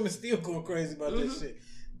 Black women still going crazy about this shit.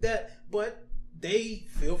 But they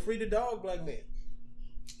feel free to dog black men.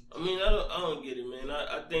 I mean, I don't get it, man.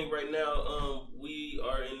 I think right now we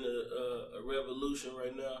are in a revolution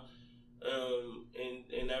right now,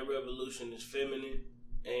 and that revolution is feminine,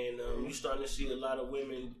 and you're starting to see a lot of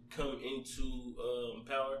women come into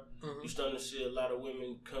power. You're starting to see a lot of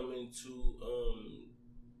women come into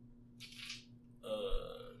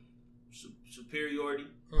superiority,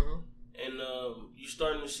 and you're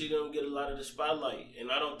starting to see them get a lot of the spotlight.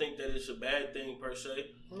 And I don't think that it's a bad thing per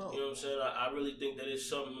se. No. You know what I'm saying? I really think that it's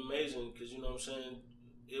something amazing because, you know what I'm saying,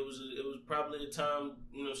 it was probably a time,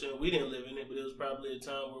 you know what I'm saying, we didn't live in it, but it was probably a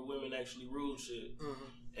time where women actually ruled shit.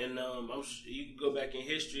 And you can go back in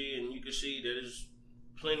history and you can see that there's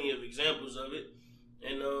plenty of examples of it.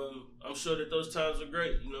 And I'm sure that those times are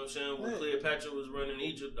great. You know what I'm saying? When Cleopatra was running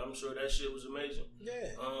Egypt, I'm sure that shit was amazing.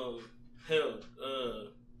 Yeah. Hell,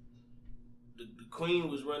 the queen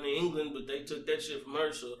was running England, but they took that shit from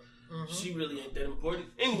her, so she really ain't that important.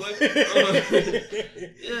 Anyway,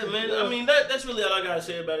 yeah, man. I mean, that's really all I gotta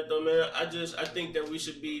say about it, though, man. I think that we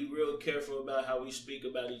should be real careful about how we speak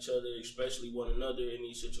about each other, especially one another in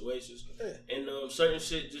these situations. Yeah. And certain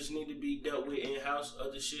shit just need to be dealt with in house.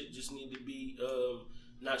 Other shit just need to be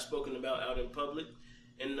not spoken about out in public.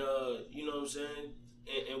 And you know what I'm saying?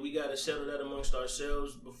 And we gotta settle that amongst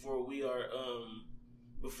ourselves before we are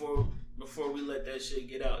before we let that shit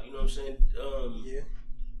get out. You know what I'm saying?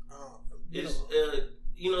 It's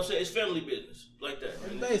you know what I'm saying? It's family business like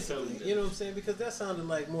that. Basically, you know what I'm saying? Because that sounded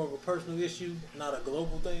like more of a personal issue, not a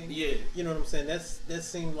global thing. Yeah. You know what I'm saying? That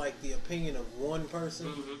seemed like the opinion of one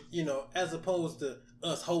person, you know, as opposed to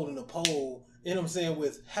us holding a poll, you know what I'm saying,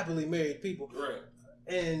 with happily married people.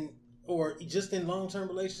 Right. Or just in long-term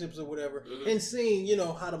relationships or whatever, and seeing, you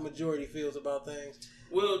know, how the majority feels about things.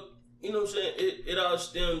 Well, You know what I'm saying? It all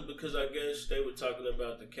stemmed because I guess they were talking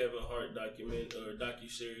about the Kevin Hart document or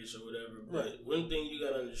docuseries or whatever. But one thing you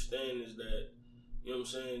gotta understand is that, you know what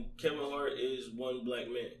I'm saying, Kevin Hart is one black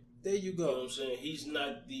man. There you go. You know what I'm saying? He's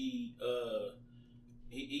not the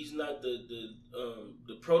he's not the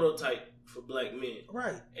prototype for black men.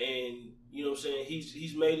 Right. And you know what I'm saying?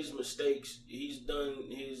 He's made his mistakes. He's done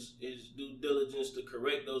his due diligence to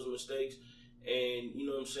correct those mistakes. And you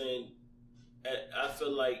know what I'm saying? I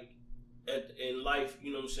feel like in life,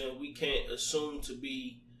 you know what I'm saying, we can't assume to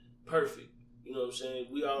be perfect. You know what I'm saying?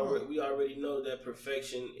 We already know that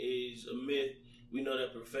perfection is a myth. We know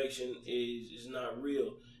that perfection is not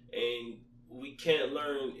real. And we can't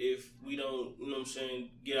learn if we don't, you know what I'm saying,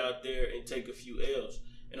 get out there and take a few L's.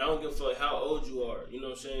 And I don't give a fuck how old you are. You know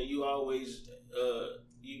what I'm saying? You always,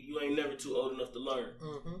 you ain't never too old enough to learn.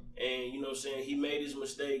 Mm-hmm. And, you know what I'm saying, he made his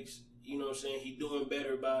mistakes. You know what I'm saying? He doing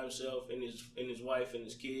better by himself and his wife and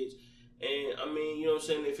his kids. And, I mean, you know what I'm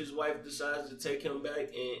saying, if his wife decides to take him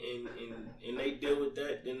back and they deal with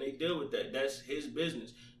that, then they deal with that. That's his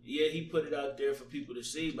business. Yeah, he put it out there for people to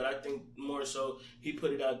see, but I think more so he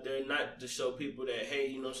put it out there not to show people that, hey,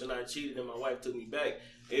 you know what I'm saying, I cheated and my wife took me back.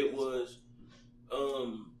 It was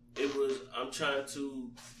I'm trying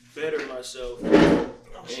to better myself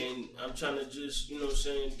and I'm trying to just, you know what I'm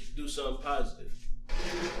saying, do something positive.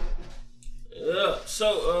 Yeah,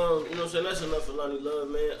 so, you know what I'm saying, that's enough for Lonnie Love,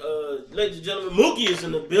 man. Ladies and gentlemen, Mookie is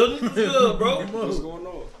in the building. What's good, bro? What's going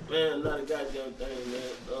on? Man, not a goddamn thing,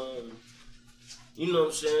 man. You know what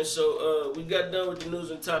I'm saying? So, we got done with the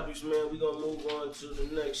news and topics, man. We're going to move on to the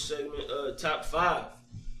next segment, Top 5.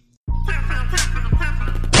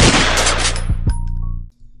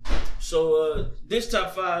 So, this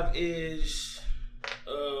Top 5 is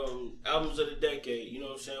albums of the decade. You know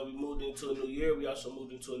what I'm saying? We moved into a new year. We also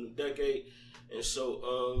moved into a new decade. And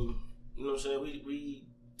so, you know what I'm saying? We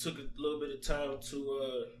took a little bit of time to,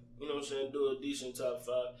 you know what I'm saying, do a decent Top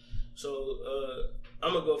 5. So,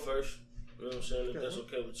 I'm going to go first. You know what I'm saying? If that's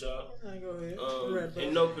okay with y'all. Go ahead.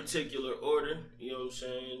 In no particular order. You know what I'm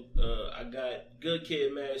saying? I got Good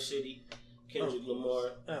Kid, Mad City, Kendrick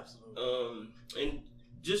Lamar. Absolutely. And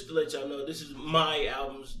just to let y'all know, this is my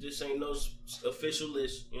albums. This ain't no official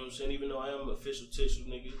list. You know what I'm saying? Even though I am an official tissue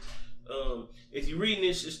nigga. If you're reading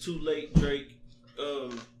this, it's too late, Drake.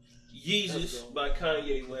 Yeezus by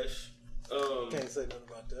Kanye West. Can't say nothing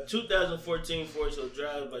about that. 2014 Forest Hill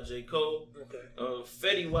Drive by J. Cole. Okay.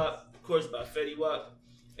 Fetty Wap, of course, by Fetty Wap.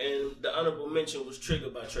 And the honorable mention was Trigger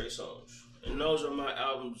by Trey Songz. And those are my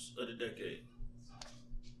albums of the decade.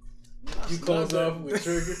 You close off with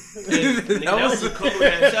Trigger. Nigga, that was a cold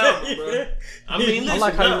ass album, bro. I mean, listen, I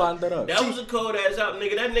like how you lined that up. That was a cold ass album,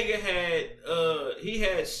 nigga. That nigga had he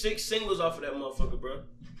had 6 singles off of that motherfucker, bro.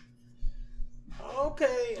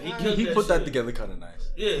 Okay. He put that together kind of nice.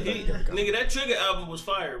 Yeah, nigga, that Trigger album was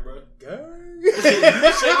fire, bro. You can say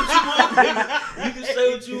what you want, nigga. You can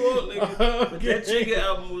say what you want, nigga. But that Trigger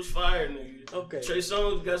album was fire, nigga. Okay. Trey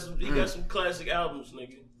Songz got some classic albums,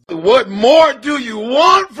 nigga. What more do you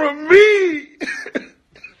want from me?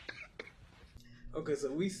 Okay,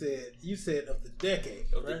 so you said of the decade,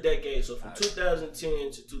 Of the decade, so from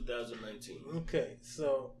 2010 to 2019. Okay,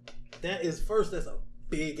 so that's a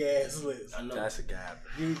big ass list. I know. That's a gap.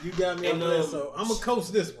 You got me on that, so I'm gonna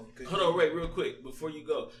coast this one. Hold on, Ray, real quick before you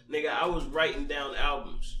go, nigga. I was writing down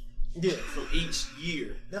albums, from each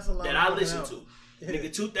year that's a lot that I listened to. Yeah.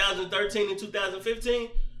 Nigga, 2013 and 2015,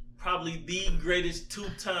 probably the greatest 2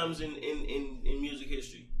 times in music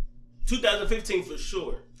history. 2015 for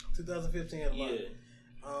sure. 2015 had a lot. Yeah.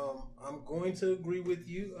 I'm going to agree with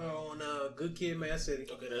you on Good Kid, Mad City.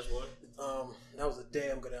 Okay, that's one. That was a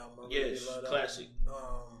damn good album. Yes, classic.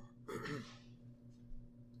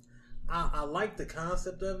 I like the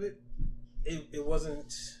concept of it. It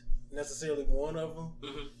wasn't necessarily one of them,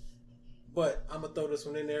 but I'm gonna throw this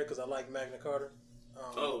one in there because I like Magna Carta.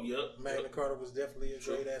 Magna Carta was definitely a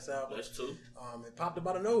great ass album. That's 2. It popped up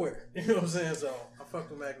out of nowhere. You know what I'm saying? So I fucked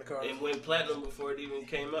with Magna Carta. It went platinum before it even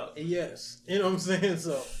came out. Yes, you know what I'm saying.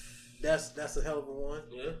 So that's a hell of a one.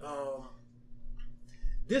 Yeah.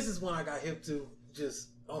 This is one I got hip to, just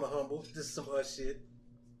on a humble. This is some us shit.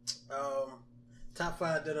 Top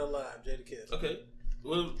 5 Dead or Alive, Jadakiss. Okay.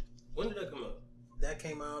 Well, when did that come out? That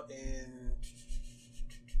came out in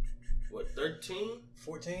 13?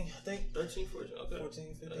 14, I think. 13, 14. Okay.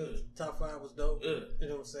 14, 15. Top 5 was dope. Yeah. You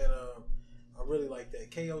know what I'm saying? I really like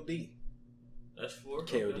that. KOD. That's 4.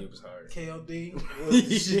 KOD was hard. KOD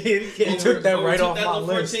was shit. He took that right off my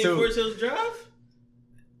list too. Forest Hills Drive?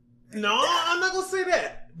 No, I'm not gonna say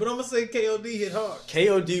that. But I'm gonna say KOD hit hard.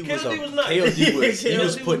 KOD was nice. KOD was he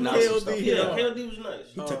was putting out some stuff. Yeah, KOD was nice.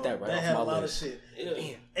 He took that right that off had my a lot list. of shit.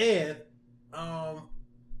 Yeah. And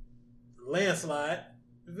landslide,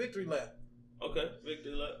 victory lap. Okay,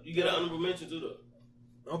 victory lap. You get an honorable mention too, though.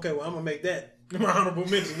 Okay, well I'm gonna make that my honorable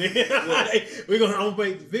mention. Then I'm gonna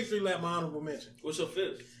make victory lap my honorable mention. What's your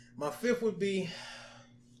fifth? My fifth would be.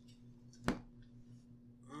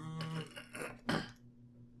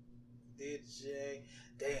 DJ.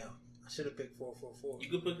 Damn. I should have picked 444. You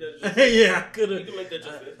could pick that. Yeah, I could have. You can make that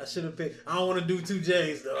your fifth. I should have picked. I don't want to do 2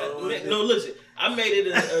 J's though. No, listen. I made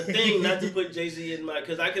it a thing not to put Jay-Z in my,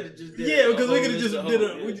 because I could have just did. Yeah, because we could have just just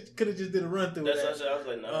did a run through. That's that. what I said. I was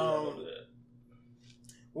like, no, I'm not gonna do that.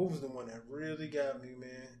 What was the one that really got me,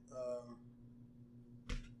 man?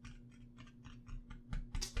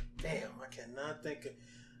 Damn, I cannot think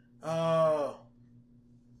of.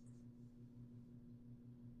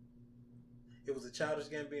 It was a Childish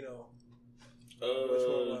Gambino. Which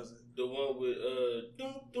one was it? The one with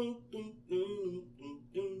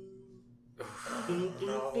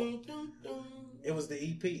No. It was the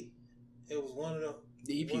EP. It was one of them.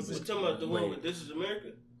 The EP was talking about the one with This Is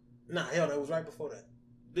America? Nah, hell, that was right before that.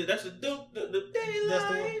 That's the daylight. That's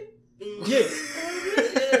the one. Yeah.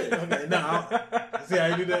 Okay, now see how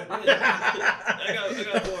you do that? I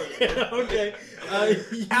got bored. Okay. I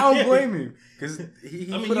don't blame him because he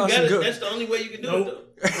put out some good. That's the only way you can do it, though.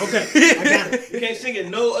 Okay, I got it. You can't sing it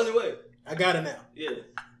no other way. I got it now. Yeah.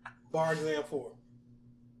 Bar Exam 4.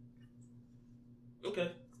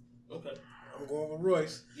 Okay. I'm going with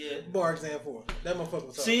Royce. Yeah. Bar Exam 4. That motherfucker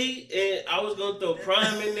was hard. See, and I was gonna throw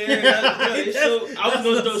Prime in there. I was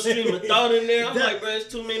gonna throw Stream of Thought in there. I'm like, bro, it's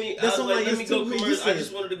too many. I was like, let me go commercial. I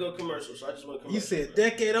just wanted to go commercial, so I just went commercial. You said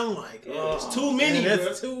decade. I'm like, yeah, it's too many, man, bro.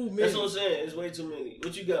 that's too many. That's what I'm saying. It's way too many.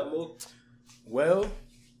 What you got, Mo? Well,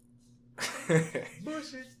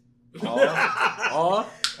 bullshit. Come on,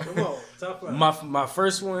 top five. My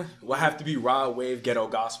first one will have to be Rod Wave Ghetto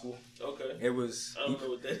Gospel. Okay. It was. I don't know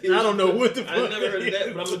what that is. I don't know what the fuck. I never heard of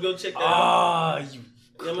that, but I'm gonna go check that out. You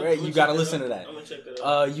gotta listen to that. I'm gonna check that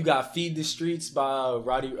out. You got Feed the Streets by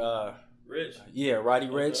Roddy. Rich. Yeah, Roddy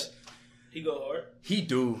Rich. Okay. He go hard. He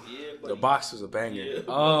do. Yeah, the box was a banger. Yeah,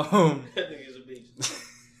 that nigga's a beast.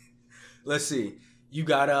 Let's see. You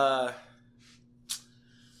got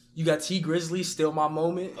T Grizzly, Still My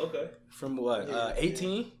Moment. Okay. From what?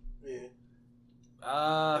 18? Yeah.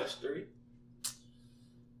 That's 3.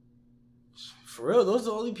 For real, those are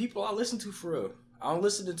the only people I listen to for real. I don't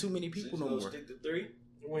listen to too many people no more. Stick to 3.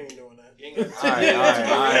 We ain't doing that. You ain't got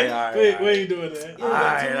Alright. We ain't doing that.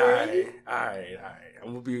 Alright. I'm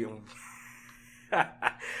gonna be.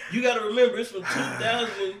 You gotta remember, it's from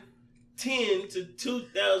 2010 to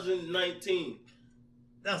 2019.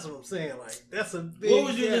 That's what I'm saying. Like, that's a big. What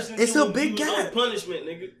was you listening to? It's a big gap. On Punishment,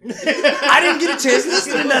 nigga. I didn't get a chance to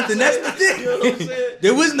listen to nothing. That's the thing. You know what I'm saying?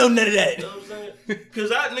 There was none of that. You know what I'm saying? Cause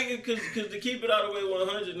to keep it all the way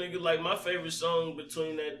 100, nigga, like my favorite song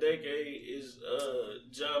between that decade is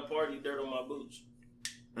John Party, Dirt on My Boots.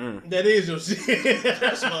 That is your shit.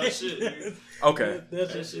 That's my shit, nigga. Okay.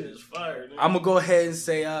 That shit is fire, nigga. I'm gonna go ahead and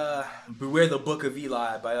say Beware the Book of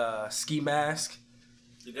Eli by Ski Mask.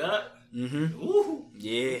 The God? Mm-hmm. Ooh.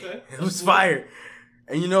 Yeah. Okay. It was fire.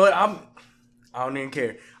 And you know what? I don't even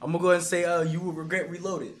care. I'm gonna go ahead and say You Will Regret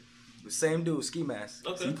Reloaded. The same dude, Ski Mask.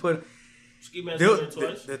 Okay. So you put Ski Mask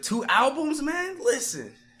twice. The 2 albums, man.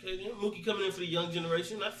 Listen. Okay, then Mookie coming in for the young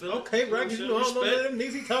generation. I feel okay, it. right? You know, I don't know them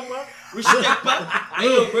niggas he talking about. Respect, pop.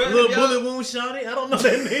 Little bullet wound shotty. I don't know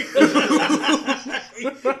that nigga.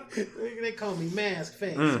 They call me Mask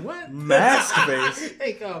Face. What? Mask Face?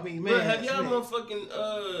 They call me Mask Bro, have y'all Face. motherfucking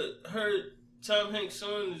heard Tom Hanks'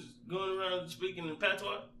 son is going around speaking in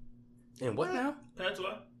patois? And what now?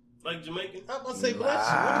 Patois? Like Jamaican? I'm gonna say bless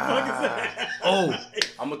you. What the fuck is that? Oh,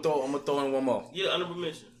 I'm gonna throw in one more. Yeah, honorable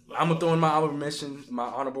mention. I'm gonna throw in my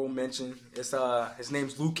honorable mention. It's his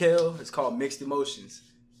name's Luke Hill. It's called Mixed Emotions.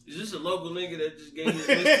 Is this a local nigga that just gave his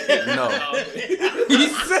mixtape? No. Oh, okay. He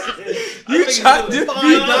said, you tried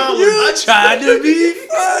to be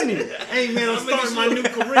funny. Hey man, I'm starting my new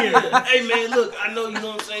career. Hey man, look, I know you know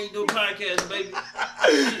what I'm saying. You do a podcast, baby.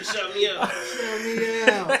 Shout me out. Shout me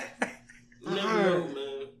out. You never know, man.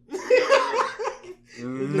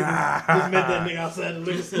 Nah. Just met that nigga outside the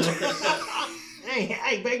liquor store.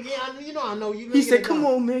 Hey, baby, you know I know you. He said, "Come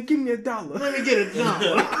on, man, give me $1." Let me get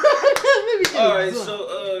 $1. All right,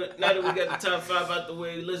 so now that we got the top 5 out the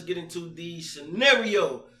way, let's get into the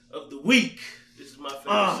scenario of the week. This is my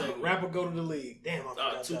favorite segment. Rapper go to the league. Damn, I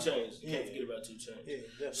forgot 2 that. Chainz. You Yeah. can't forget about 2 Chainz. Yeah,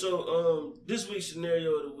 definitely. So this week's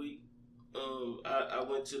scenario of the week, I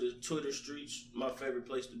went to the Twitter streets, my favorite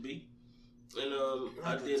place to be. And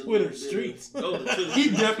I did Twitter streets. The Twitter He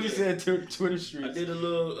streets. definitely said Twitter streets. I did a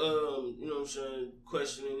little, you know what I'm saying,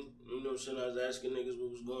 questioning. You know what I'm saying? I was asking niggas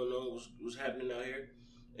what was going on, what was happening out here.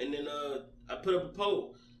 And then I put up a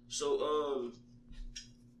poll. So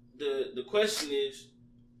the question is,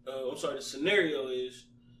 the scenario is,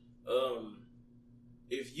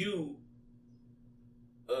 if you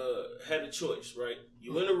had a choice, right?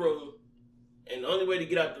 You in a room, and the only way to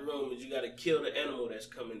get out the room is you got to kill the animal that's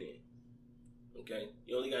coming in. Okay?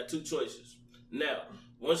 You only got two choices. Now,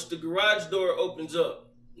 once the garage door opens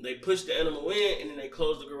up, they push the animal in, and then they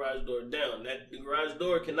close the garage door down. The garage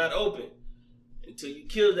door cannot open until you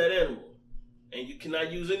kill that animal. And you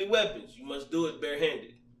cannot use any weapons. You must do it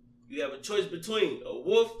barehanded. You have a choice between a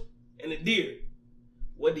wolf and a deer.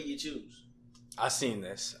 What do you choose? I seen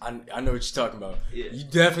this. I know what you're talking about. Yeah. You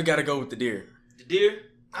definitely got to go with the deer. The deer?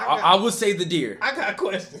 I would say the deer. I got a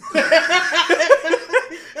question.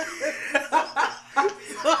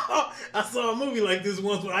 I saw a movie like this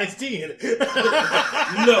once with Ice-T in it.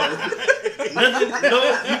 No. Nothing. No,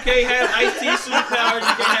 you can't have Ice-T superpowers.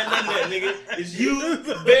 You can't have none of that, nigga. It's you,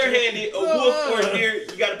 barehanded, a wolf, or a deer.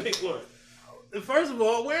 You gotta pick one. First of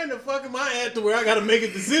all, where in the fuck am I at to where I gotta make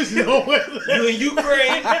a decision on whether You in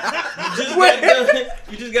Ukraine.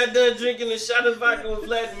 You just got done drinking a shot of vodka with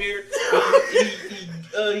Vladimir.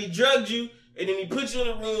 He drugged you. And then he put you in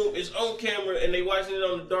a room, it's on camera, and they watching it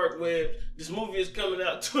on the dark web. This movie is coming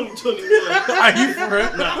out 2021. Are you for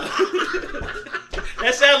real? Nah.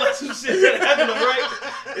 That sounds like some shit that happened,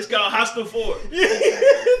 right? It's called Hostel 4.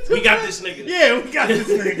 We got this nigga. Yeah, we got this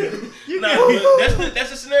nigga. That's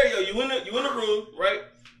the scenario. You in a room, right?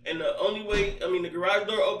 And the only way, the garage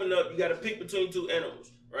door opened up, you got to pick between two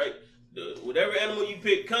animals, right? Whatever animal you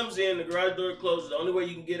pick comes in, the garage door closes. The only way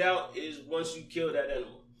you can get out is once you kill that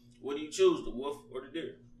animal. What do you choose, the wolf or the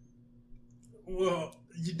deer? Well,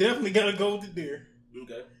 you definitely gotta go with the deer.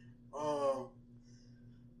 Okay.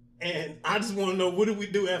 And I just want to know, what do we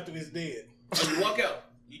do after it's dead? So you walk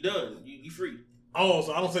out. You done. You free. Oh,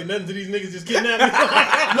 so I don't say nothing to these niggas just kidnap me?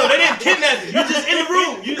 No, they didn't kidnap you. You just in the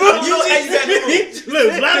room. You know how you got in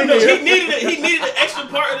the room. Look, he needed an extra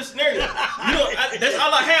part of the scenario. That's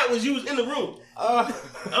all I had was you was in the room. I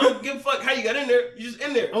don't give a fuck how you got in there. You just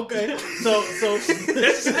in there. Okay. So that's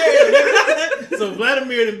the scenario, nigga. So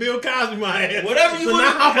Vladimir and Bill Cosby my ass. Whatever you so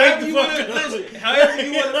want. However you want to listen. However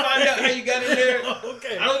you want to find out how you got in there.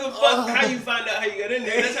 Okay. I don't give a fuck how you find out how you got in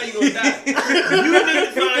there. That's how you gonna die. You need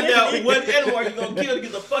to find out what animal are you gonna kill to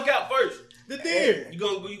get the fuck out first. The deer. You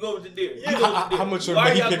go with the deer. Yeah. How much would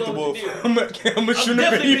he pick the wolf? How much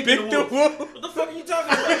would he pick the wolf? What the fuck are you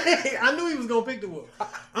talking about? I knew he was gonna pick the wolf.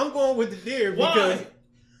 I'm going with the deer because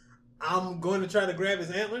I'm going to try to grab his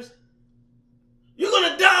antlers. You're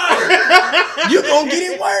gonna die. You're gonna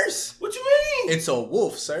get it worse. What you mean? It's a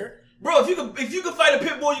wolf, sir. Bro, if you can fight a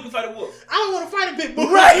pit bull, you can fight a wolf. I don't want to fight a pit bull.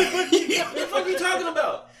 Right. What the fuck are you talking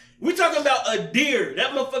about? We talking about a deer.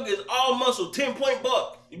 That motherfucker is all muscle, 10-point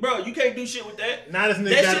buck. Bro, you can't do shit with that. Not as nigga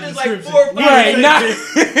that got shit a is like description. 4 or 5.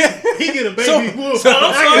 Right, he get a baby wolf.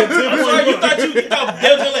 I'm sorry. You thought they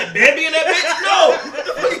was gonna let Bambi in that bitch? No. What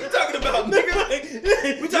the fuck are you talking about,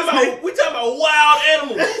 nigga? We talking about wild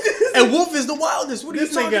animals. And wolf is the wildest. What are you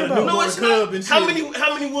This nigga talking got a about? newborn No, it's cub not. and How shit.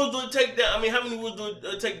 many wolves do it take down? How many wolves do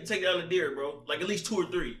it take to take down a deer, bro? Like at least 2 or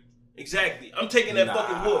 3. Exactly. I'm taking that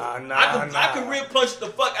fucking wolf. I could rib punch the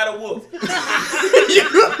fuck out of wolf.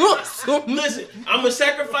 Listen, I'm gonna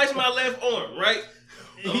sacrifice my left arm, right?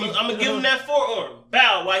 I'm gonna give him that forearm.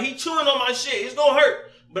 Bow. While he chewing on my shit, it's gonna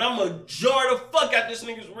hurt. But I'm gonna jar the fuck out this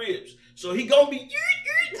nigga's ribs. So he gonna be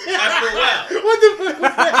after a while. What the fuck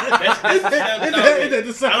was that? That's the sound the dog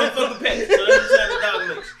makes. I don't fuck with pets, so that's the sound the dog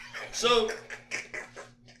makes. So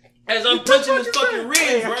as I'm punching his fucking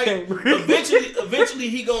ribs, right? Eventually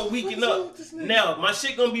he gonna weaken up. Now my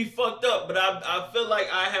shit gonna be fucked up, but I feel like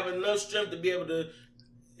I have enough strength to be able to.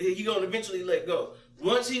 He gonna eventually let go.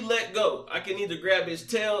 Once he let go, I can either grab his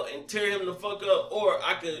tail and tear him the fuck up, or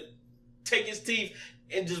I could take his teeth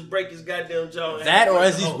and just break his goddamn jaw. That, or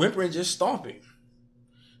as he's whimpering, just stomping.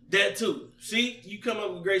 That too. See, you come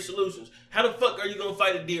up with great solutions. How the fuck are you gonna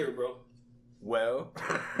fight a deer, bro? Well,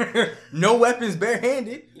 no weapons,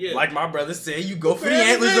 barehanded. Yeah. Like my brother said, you go for the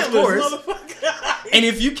antlers, of course. And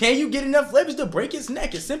if you can, you get enough leverage to break its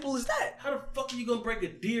neck. As simple as that. How the fuck are you gonna break a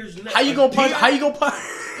deer's neck? How you gonna punch? How you gonna punch?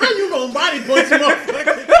 How you gonna body punch him up?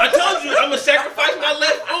 I told you, I'm gonna sacrifice my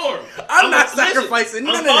left arm. I'm not sacrificing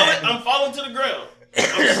none of that. I'm falling to the ground.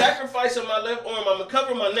 I'm sacrificing my left arm. I'm gonna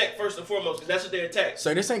cover my neck first and foremost because that's what they attack.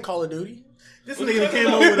 So this ain't Call of Duty. This nigga came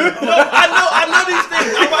over with a... No, I know these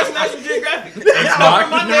things. I watch National Geographic. I'm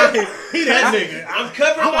covering my neck. He that nigga. I'm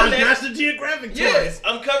covering my neck. National Geographic Yes,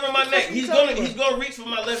 I'm covering my neck. He's gonna reach for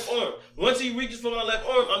my left arm. Once he reaches for my left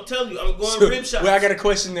arm, I'm telling you, I'm going rib shots. Well, I got a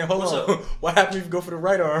question there. Hold What's on. up? What happens if you go for the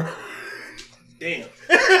right arm? Damn.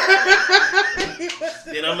 Then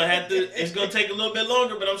I'm gonna have to. It's gonna take a little bit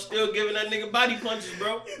longer, but I'm still giving that nigga body punches,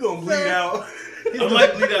 bro. You gonna bleed out. I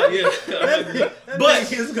might bleed out, yeah. But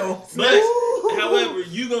however,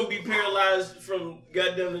 you gonna be paralyzed from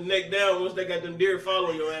goddamn the neck down once that goddamn deer follow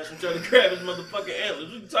your ass and try to grab his motherfucking antlers.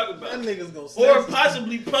 What you talking about? That nigga's gonna or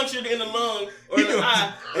possibly punctured in the lung or in the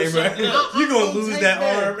eye. Or something else. You gonna lose that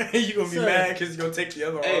arm and you gonna be mad because you're gonna take the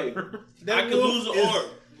other arm. I could lose an arm.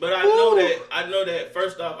 But I know that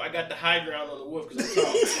first off, I got the high ground on the wolf because I'm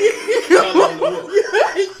tall.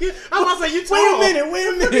 I'm about to say, you tall. Wait a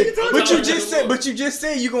minute. But you just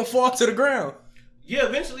said you gonna fall to the ground. Yeah,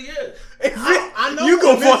 eventually, yeah. I know you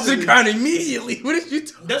gonna fall to the ground immediately. What is you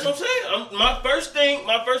talking? That's what I'm saying. My first thing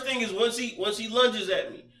is once he lunges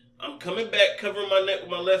at me, I'm coming back, covering my neck with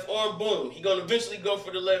my left arm. Boom. He gonna eventually go for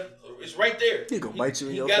the left. It's right there. He gonna bite you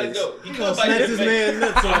in your face. He gotta go. He gonna bite his man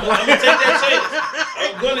nuts off. I'm gonna take that chance.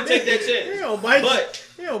 I'm gonna take that chance. He gonna bite.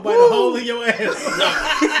 He gonna bite a hole in your ass.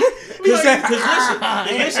 Because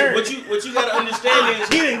listen, what you gotta understand is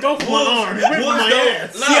he didn't go for my arm. He went for my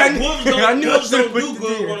ass. Wolves don't do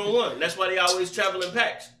good one-on-one. That's why they always travel in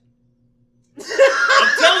packs. I'm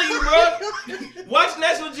telling you, bro. Watch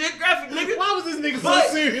National Geographic, nigga. Why was this nigga so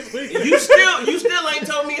serious? You still ain't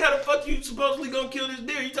told me how the fuck you supposedly gonna kill this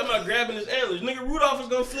deer. You talking about grabbing his antlers. Nigga, Rudolph is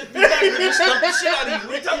gonna flip you back and stump the shit out of you.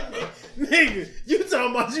 What you talking about? Nigga, you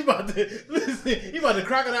talking about you about to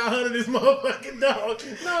crocodile hunt this motherfucking dog.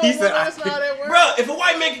 No, he said, that's not how that works. Bro, if a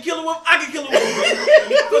white man can kill a wolf, I can kill a wolf, bro.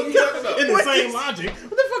 What the fuck you talking about? In the same logic. What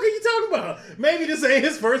the fuck are you talking about? Maybe this ain't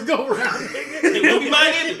his first go round. It won't be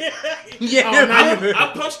mine either. Yeah.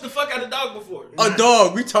 I punched the fuck out of a dog before. A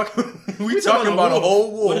dog. We talking about a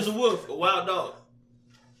whole wolf. What is a wolf? A wild dog.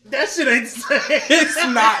 That shit ain't the same. It's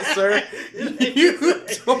not, sir.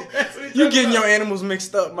 You getting your animals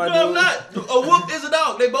mixed up, my dude. No, I'm not. A wolf is a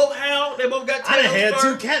dog. They both howl. They both got tails. I done had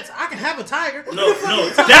 2 cats. I can have a tiger. No,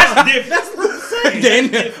 that's different. That's not the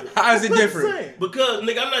same. How is it different? Because,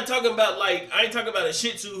 nigga, I'm not talking about, I ain't talking about a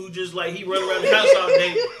shih tzu who just, he run around the house all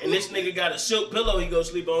day and this nigga got a silk pillow he go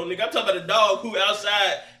sleep on. Nigga, I'm talking about a dog who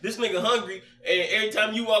outside, this nigga hungry, and every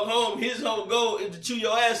time you walk home, his whole goal is to chew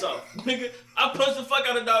your ass off. Nigga, I punched the fuck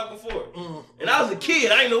out of a dog before. And I was a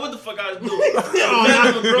kid. I didn't know what the fuck I was doing.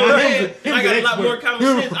 I'm a grown man. I got a lot more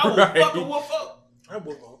common sense. I will fuck a wolf up. That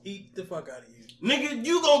wolf gonna eat the fuck out of you. Nigga,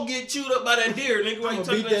 you gonna get chewed up by that deer, nigga, while you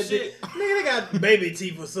talking that shit. Nigga, they got baby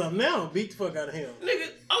teeth or something. Now beat the fuck out of him. Nigga,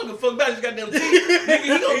 I don't give a fuck about his goddamn teeth. Nigga, he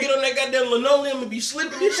gonna get on that goddamn linoleum and be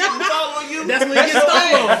slipping and shit and fall on you. That's when he gets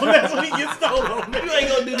stolen. That's when he gets stolen. You ain't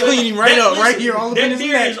gonna do that. Clean him right up, right here, all up in his neck.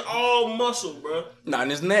 That deer is all muscle, bro. Not in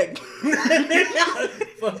his neck.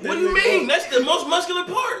 What do you mean? That's the most muscular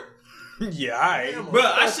part. Yeah, alright. Bro,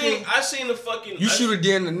 I seen the fucking... You shoot a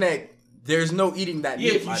deer in the neck. There's no eating that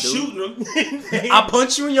meat, if you shooting them. I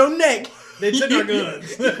punch you in your neck. They took our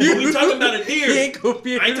guns. We talking about a deer. I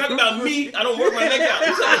ain't talking about me. I don't work my neck out. We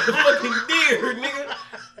talking about the fucking deer, nigga.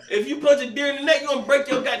 If you punch a deer in the neck, you gonna break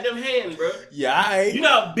your goddamn hand, bro. Yeah, alright. You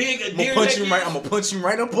know how big a deer neck is? I'm gonna punch him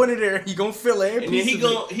right up under there. He gonna feel it. And then he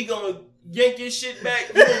gonna yank his shit back.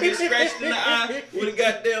 You gonna get scratched in the eye with a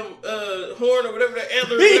goddamn horn or whatever the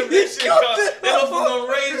antler, whatever that shit called. That motherfucker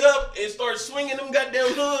gonna raise up and start swinging them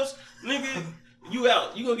goddamn hooves. Nigga, you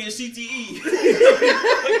out. You gonna get CTE.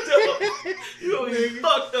 You gonna be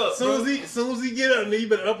fucked up. Soon as he get up, you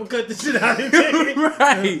better uppercut the shit out of him.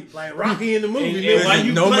 Right. Like Rocky in the movie. And while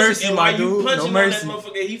you no mercy, my dude. You punching no mercy. on that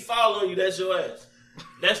motherfucker, he fall on you. That's your ass.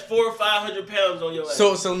 That's 400 or 500 pounds on your ass.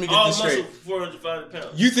 So let me get this straight. All muscle, 400, 500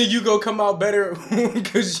 pounds. You think you gonna come out better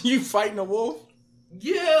because you fighting a wolf?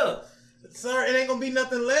 Yeah. Sir, it ain't gonna be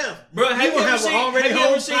nothing left. Bro, have you ever seen That's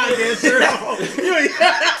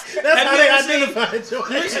how they identified your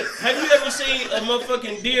Listen, have you ever seen a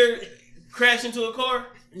motherfucking deer crash into a car?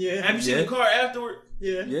 Yeah. Have you seen the car afterward?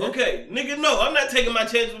 Yeah. Okay, nigga, no, I'm not taking my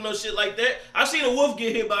chances with no shit like that. I seen a wolf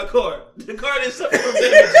get hit by a car. The car didn't suffer from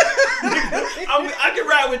damage. I can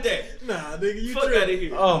ride with that. Nah, nigga, you fuck out of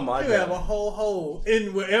here. Oh my god, you have a whole hole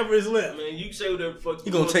in wherever it's left. Man, you can say whatever the fuck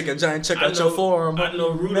you gonna take a giant check out your forearm. I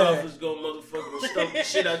know Rudolph is gonna motherfucking stump the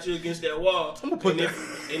shit out you against that wall. I'm gonna put that.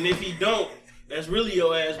 And if he don't, that's really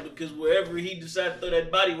your ass because wherever he decides to throw that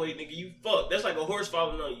body weight, nigga, you fuck. That's like a horse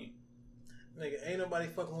falling on you. Nigga, ain't nobody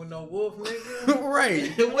fucking with no wolf, nigga. Right.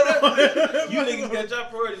 Whatever. You niggas got your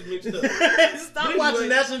priorities mixed up. Stop watching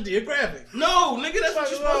National Geographic. No, nigga, that's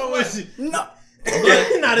what you're wrong supposed to with you. No.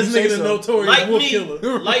 Not this nigga the notorious wolf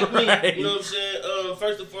killer. Like me, Right. you know what I'm saying?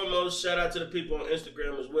 First and foremost, shout out to the people on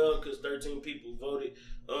Instagram as well, because 13 people voted.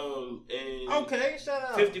 And Okay, shout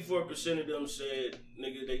out. 54% of them said,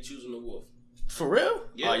 nigga, they choosing the wolf. For real?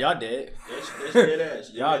 Yeah. Oh, y'all dead. That's dead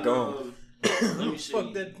ass. Y'all And, gone. Let me see.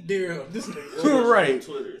 Fuck that deer up. This nigga. What was Right.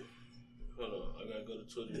 Twitter. Hold on, I gotta go to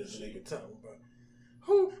Twitter. This nigga talking about.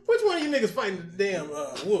 Which one of you niggas fighting the damn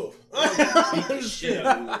wolf? Beat the shit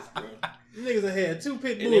out of wolf, bro. Niggas have had 2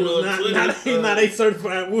 pit And then bulls, on Twitter, not 8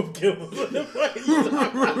 certified wolf killers. What the fuck you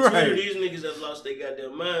talking about? Twitter, these niggas have lost their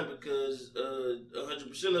goddamn mind because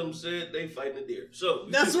 100% of them said they fighting a deer. So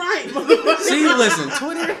That's right, motherfucker. See, listen,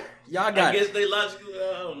 Twitter, y'all I got guess it. they logical.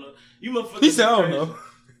 I don't know. You motherfuckers. He said, I don't crazy. know.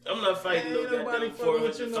 I'm not fighting no Ain't nobody goddamn fucking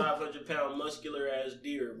with 400, you, no. 500 pound muscular ass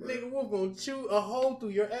deer, bro. Nigga, wolf gonna chew a hole through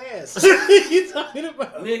your ass. What you talking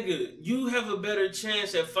about? Nigga, you have a better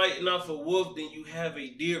chance at fighting off a wolf than you have a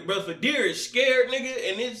deer. Bro, if a deer is scared, nigga,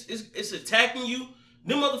 and it's attacking you,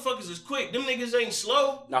 them motherfuckers is quick. Them niggas ain't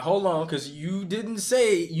slow. Now, hold on, because you didn't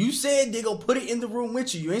say, you said they gonna put it in the room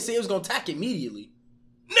with you. You ain't say it was gonna attack immediately.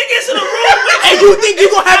 Niggas in the room with And you think you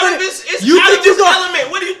gonna have out of an, this, it's you out think of you this gonna,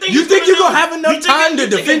 element. What do you think? you it's think you do? gonna have enough You think- time to you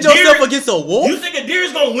think defend a deer- yourself against a wolf? You think a deer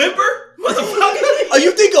is gonna whimper? Motherfucker. Or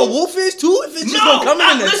you think a wolf is too? If it's just gonna come in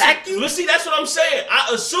and listen, attack you? But see, that's what I'm saying.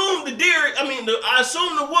 I assume the deer, I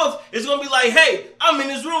assume the wolf is gonna be like, hey, I'm in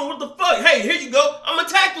this room, what the fuck? Hey, here you go, I'm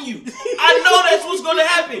attacking you. I know that's what's gonna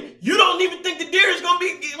happen. You don't even think the deer is gonna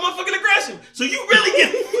be motherfucking aggressive. So you really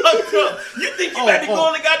get fucked up. You think you about to go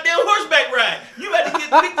on a goddamn horseback ride. You about to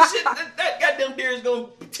get beat the shit, that goddamn deer is gonna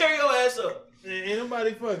tear your ass up. Ain't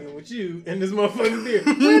nobody fucking with you and this motherfucking deer.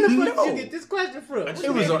 Where the fuck did you get this question from?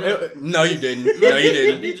 It was on. No, you didn't. No, you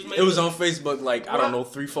didn't. It was on Facebook like, I don't know,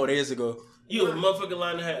 3-4 days ago. You a motherfucking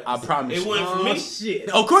line and a half. I promise It you. wasn't for me. Shit.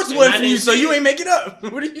 Of course it And wasn't I for you, didn't so see you it. ain't make it up.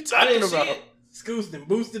 What are you I talking didn't see about? it. Scoosed and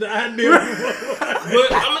boosted the idea.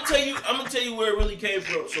 But I'm gonna tell you where it really came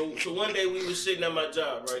from. So one day we was sitting at my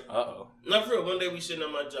job, right? Uh-oh. Not for real. One day we sitting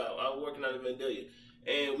at my job. I was working out of Vandalia,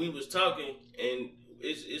 and we was talking, and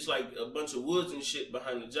it's like a bunch of woods and shit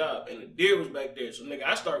behind the job, and the deer was back there. So nigga,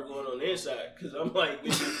 I started going on the inside because I'm like,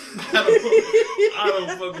 nigga, I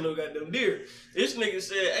don't fucking know goddamn deer. This nigga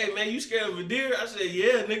said, "Hey man, you scared of a deer?" I said,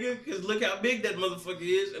 "Yeah, nigga, because look how big that motherfucker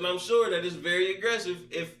is, and I'm sure that it's very aggressive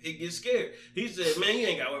if it gets scared." He said, "Man, you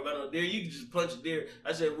ain't got to worry about no deer. You can just punch a deer."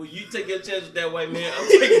 I said, "Well, you take your chance with that white man. I'm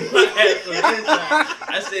taking my ass on the inside."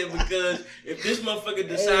 I said, "Because if this motherfucker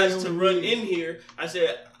decides to run in here," I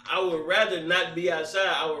said, I would rather not be outside.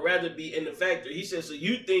 I would rather be in the factory. He said, "So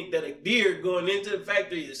you think that a deer going into the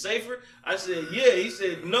factory is safer?" I said, "Yeah." He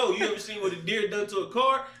said, "No. You ever seen what a deer done to a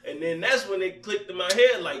car?" And then that's when it clicked in my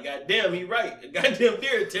head, like, goddamn, he right. A goddamn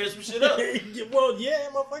deer tears some shit up. Well, yeah,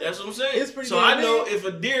 motherfucker. That's what I'm saying. It's pretty so damn I know big. if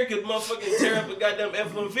a deer could motherfucking tear up a goddamn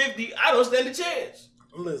F-150, I don't stand a chance.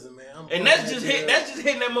 Listen, man. And that's just hitting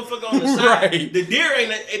that motherfucker on the side. Right. The deer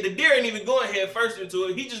ain't even going head first into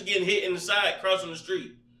it. He just getting hit in the side, crossing the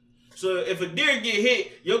street. So if a deer get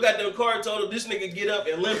hit, your goddamn car told him this nigga get up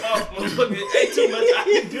and limp off. Motherfucker, ain't too much I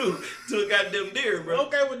can do to a goddamn deer, bro.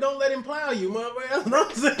 Okay, well, don't let him plow you, motherfucker. That's what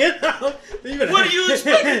I'm saying. What do you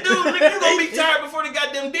expect to do? Nigga, you gonna be tired before the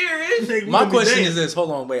goddamn deer is. My question is this. Hold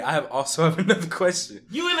on, wait. I also have another question.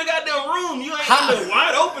 You in the goddamn room. You ain't in the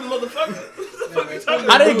wide open, motherfucker. What the fuck you talking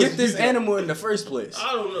How about? did get this animal in the first place?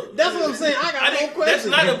 I don't know. That's what I'm saying. I got no That's question.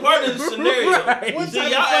 not a part of the scenario. Right. What See, type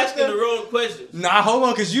y'all of asking fucked the wrong questions. Nah, hold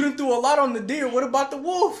on, because you done threw a lot on the deer. What about the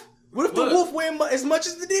wolf? What if the What? wolf weigh as much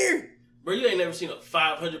as the deer? Bro, you ain't never seen a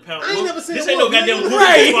 500-pound wolf. I ain't never seen this a ain't wolf, no goddamn nigga. wolf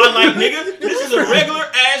Right. Twilight, nigga. This is a regular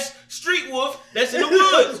ass street wolf that's in the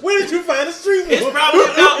woods. Where did you find a street wolf? It's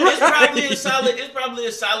probably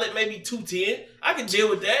a solid maybe 210. I can deal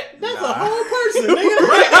with that. That's a whole person, nigga.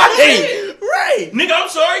 Right. Right. Nigga, I'm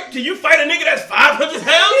sorry. Can you fight a nigga that's 500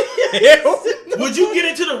 pounds? Would you get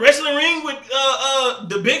into the wrestling ring with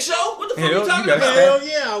the Big Show? What the fuck Hell, you you talking gotta about? Hell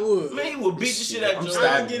yeah, I would. Man, he will beat the shit out I'm of you.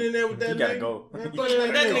 stopping. I get in there with that You gotta nigga. go. Man, fuck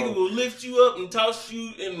Man, that nigga. nigga will lift you up and toss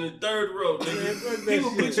you in the third row, Man, nigga. fuck that He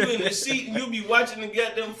will put shit. you in the seat and you'll be watching the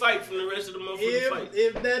goddamn fight from the rest of the motherfucking fight.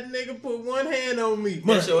 If that nigga put one hand on me,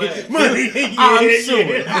 That's your ass. money. I'm suing.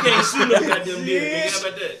 You can't sue no goddamn deer, nigga. Shit. How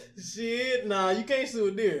about that? Shit, nah, you can't sue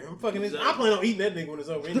a deer. I'm fucking this. I plan on eating that nigga when it's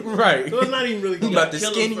over. Anyway. Right. So it's not even really We gonna about to kill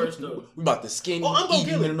him skin first, him. though. We about to skin Oh, I'm him, gonna eat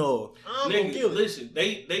kill him it. and all. I'm gonna Nigga, kill it. listen,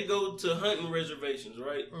 they go to hunting reservations,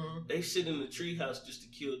 right? Mhm. They sit in the treehouse just to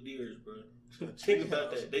kill deers, bro. Think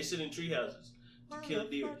about that. They sit in tree houses to kill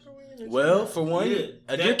deer. Well, for one,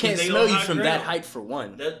 a deer can't smell you from that ground. height. For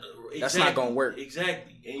one, Exactly. That's not gonna work.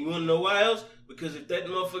 Exactly. And you wanna know why else? Because if that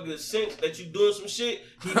motherfucker sense that you doing some shit,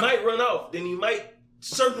 he might run off. Then he might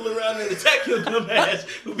circle around and attack your dumb ass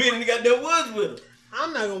for being in the goddamn woods with him.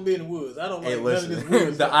 I'm not gonna be in the woods. I don't like none of listen, this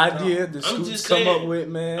woods. the idea the Scoots come up with,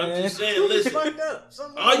 man. I'm just saying, listen.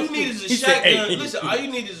 All you need is a shotgun. Listen, all you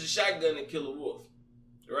need is a shotgun to kill a wolf.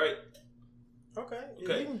 Right? Okay. You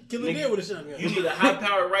can kill a deer with a shotgun. You need a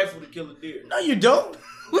high-powered rifle to kill a deer. No, you don't.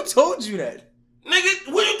 Who told you that? Nigga,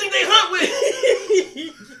 what do you think they hunt with?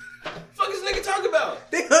 Fuck is nigga talking about?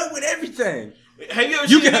 They hunt with everything. Have you ever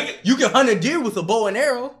seen a nigga? You can hunt a deer with a bow and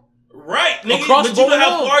arrow. Right, nigga. Across but you know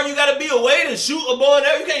how far you gotta be away to shoot a bow and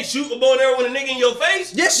arrow? You can't shoot a bow and arrow with a nigga in your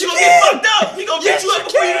face. Yes, you gonna can. get fucked up. He gonna get you up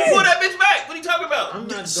before you pull that bitch back. What are you talking about? I'm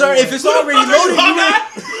not Sir, if it's already loaded, you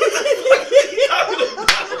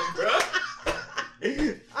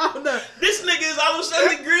This nigga is all of a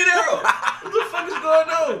sudden a green arrow. What the fuck is going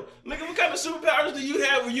on? Nigga, what kind of superpowers do you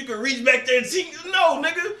have where you can reach back there and see? No,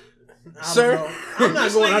 nigga. Sir, I'm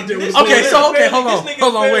not going out there with okay, so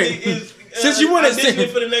hold on, wait. Since you want to auditioning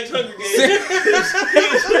for the next Hunger Games,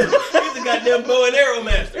 he's a goddamn bow and arrow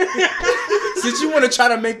master. Since you want to try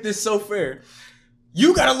to make this so fair,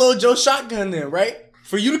 you gotta load your shotgun then, right?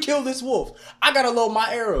 For you to kill this wolf, I gotta load my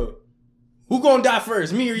arrow. Who gonna die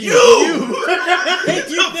first, me or you? You. What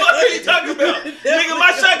the fuck are you talking about, nigga?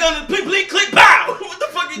 My shotgun is click, click, pow. What the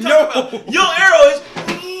fuck are you talking about? Your arrow is.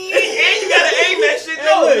 And you gotta aim that shit.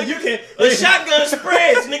 No, look, nigga. you can't. A shotgun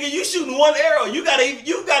spreads, nigga. You shooting one arrow. You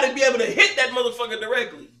gotta be able to hit that motherfucker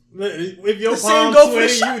directly. If your The same palm go for the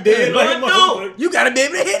sweaty, you dead. No, Like I a don't. motherfucker. You gotta be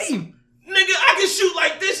able to hit him. Nigga, I can shoot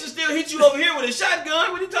like this and still hit you over here with a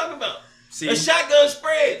shotgun. What are you talking about? See, A shotgun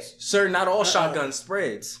spreads. sir, not all shotgun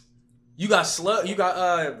spreads. You got slug shots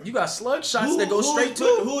that go straight to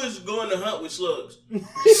it. Who is going to hunt with slugs?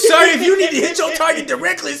 Sir, if you need to hit your target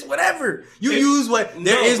directly, it's whatever. You use what?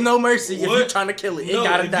 There is no mercy if you're trying to kill it. It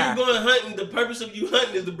gotta die. If you're going hunting, the purpose of you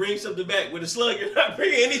hunting is to bring something back. With a slug, you're not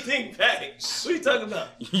bringing anything back. What are you talking about?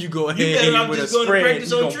 You go You ahead better and not with a just going to spread,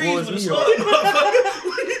 practice you on gonna trees pull with a his slug, meat motherfucker.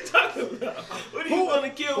 What are you talking about? What are you going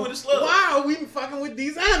to kill with a slug? Why are we fucking with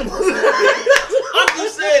these animals? I'm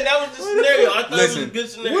just saying that was the scenario. I thought it was a good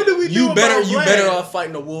scenario. What do we do You better about off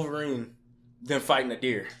fighting a wolverine than fighting a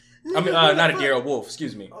deer. I mean, not a deer, a wolf.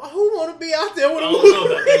 Excuse me. Who want to be out there with a I don't know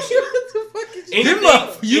about that shit. What the fuck is you?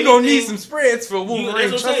 Anything- You gonna need anything- some spreads for a You, wolverine.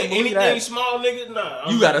 that's what I'm Trust me, saying. believe Anything that. small, nigga, nah.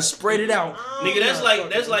 You gotta spread it out. Nigga,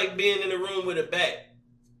 that's like being in a room with a bat.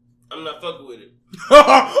 I'm not fucking with it.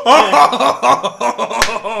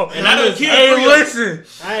 And I done killed Hey, 3 of them. listen.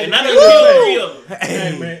 And I done killed 3 of them.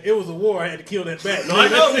 Hey man, it was a war. I had to kill that bat. No, I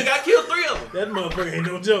know, nigga. I killed 3 of them. That motherfucker ain't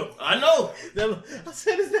no joke. I know. I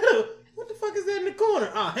said, is that a... What the fuck is that in the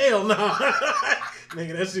corner? Oh, hell no.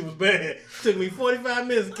 Nigga, that shit was bad. Took me 45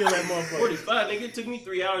 minutes to kill that motherfucker. 45, nigga. It took me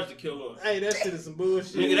 3 hours to kill one. Hey, that shit is some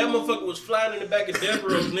bullshit. Nigga, that motherfucker was flying in the back of Death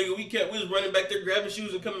Row, nigga. We was running back there, grabbing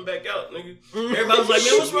shoes and coming back out, nigga. Everybody was like,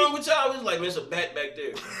 man, what's wrong with y'all? We was like, man, it's a bat back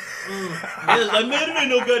there. They was like, man, there ain't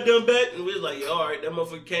no goddamn bat. And we was like, yeah, all right. That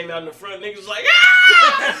motherfucker came out in the front. Niggas was like, ah!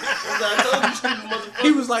 I told you, stupid motherfucker.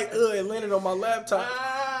 He was like, it landed on my laptop.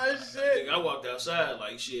 Ah, shit. Nigga, I walked outside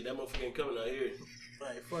like, shit, that motherfucker ain't coming out here.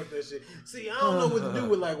 Like, fuck that shit. See, I don't know what to do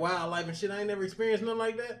with like wildlife and shit. I ain't never experienced nothing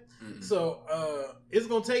like that. So, it's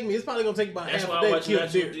probably gonna take about That's half why a I day to watch kill a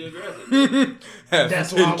National deer. Geographic.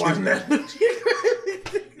 That's why I watch National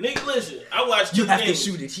Geographic. Nigga, listen, I watched 2 You have to things.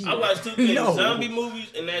 shoot it here. I watched 2 things: No. zombie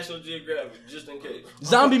movies and National Geographic, just in case.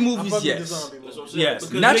 Zombie I movies, fuck with the yes. zombie That's movies. what I'm saying. Yes.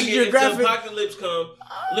 Because National nigga, Geographic- if the apocalypse come,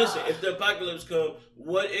 listen, if the apocalypse come,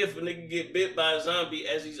 what if a nigga get bit by a zombie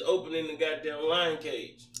as he's opening the goddamn lion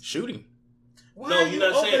cage? Shooting. Why No, are you're you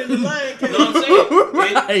not saying. opening the lion cage? No, I'm saying.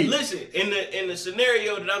 Right. Listen, in the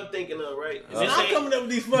scenario that I'm thinking of, right? and this I'm ain't- coming up with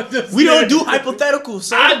these fucked up We don't do scenarios. hypotheticals,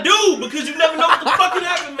 sir. I do, because you never know what the fuck can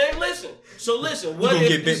happen, man. Listen. So listen, what gonna if,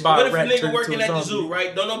 get bit by what a if rat, a turn nigga into working a at the zombie. zoo,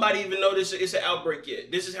 right? Don't nobody even know this it's an outbreak yet.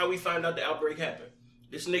 This is how we find out the outbreak happened.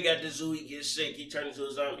 This nigga at the zoo, he gets sick, he turns into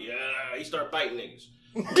a zombie. He start biting niggas.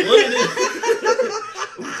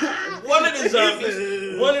 One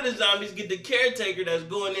of the zombies get the caretaker that's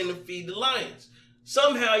going in to feed the lions.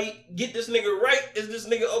 Somehow he get this nigga right as this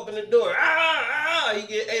nigga open the door. He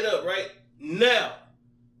get ate up, right? Now,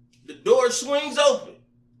 the door swings open.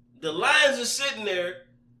 The lions are sitting there.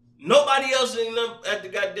 Nobody else ain't at the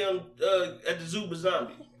goddamn at the zoo but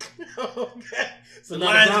zombie. Okay. So The now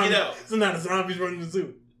lions zombies, get out. So now the zombies running the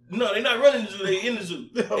zoo. No, they're not running the zoo. They in the zoo.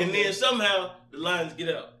 Okay. And then somehow the lions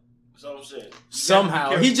get out. That's all I'm saying.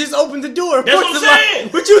 Somehow. He just opened the door. That's what I'm saying.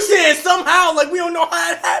 But you saying somehow, like we don't know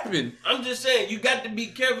how it happened. I'm just saying, you got to be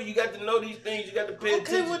careful. You got to know these things. You got to pay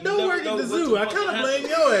attention. Okay, well, don't work at the zoo. I kind of blame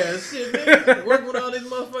your ass. Shit, nigga. Work with all these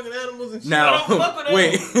motherfucking animals and shit. Now,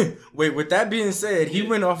 wait. With that being said, he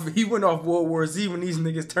went off World War Z when these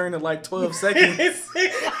niggas turned in like 12 seconds.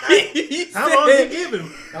 How long did he give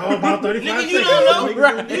him? Oh, about 35 Nigga, seconds. you don't know.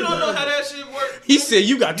 Right. You don't know how that shit works. He said,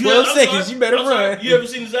 you got 12 seconds. You better run. You ever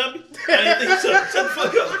seen a zombie? I didn't think so. Shut the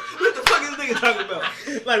fuck up. What the fuck is this nigga talking about?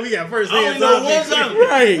 Like, we got first I hand only know one zombie.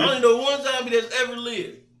 Right. I only know one zombie that's ever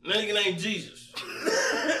lived. That nigga named Jesus.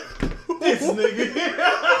 This nigga.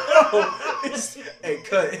 Hey,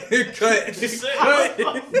 cut. Just saying.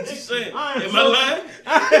 Am I lying?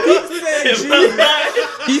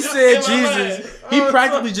 He said Jesus. He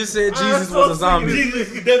practically just said Jesus was a zombie.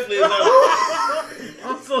 Jesus is definitely a zombie.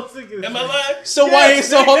 I'm so sick of this. Am I lying? So why ain't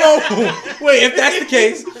hold on? Wait, if that's the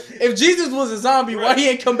case, if Jesus was a zombie, why he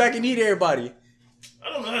ain't come back and eat everybody? I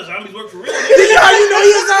don't know how zombies work for real. Then how you know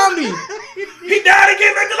he a zombie? He died and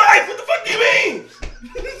came back to life. What the fuck do you mean?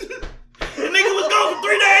 The nigga was gone for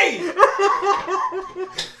 3 days.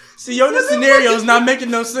 See, yo, this scenario is not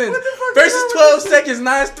making no sense. Versus 12 seconds,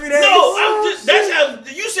 now it's 3 days. No, that's how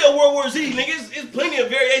you said World War Z, nigga. It's plenty of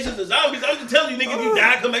variations of zombies. I'm just telling you, nigga, if you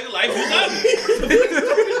die, come back to life, you're a zombie.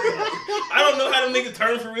 I don't know how them niggas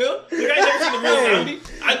turn for real. Nigga, I ain't never seen a real zombie.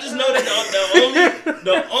 I just know that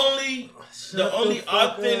the only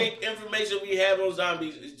authentic information we have on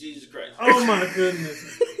zombies is Jesus Christ. Oh my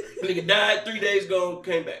goodness. Nigga died 3 days ago,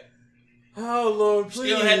 came back. Oh Lord,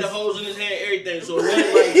 please. Still had the holes in his hand, everything. So it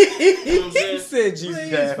wasn't like, you know what I'm saying? He said Jesus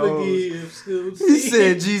had hoes. He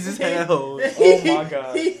said Jesus had hoes. Oh my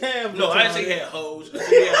God. No, I didn't say he had hoes. I said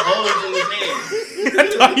he had holes in his hand. I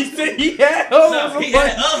thought he said he had hoes. No, he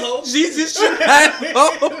had a hoe. Jesus should have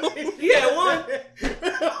hoes. He had one.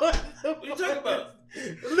 What you talking about?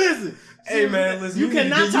 Listen. Hey man, listen. You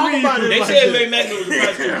cannot talk about it. They said Mary Magdalene was a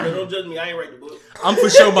prostitute, but don't judge me. I ain't write the book. I'm for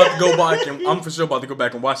sure about to go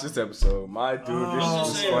back and watch this episode. My dude, this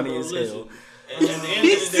is saying, funny bro, as listen. hell. And at the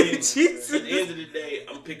end of the day,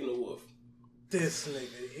 I'm picking a wolf. This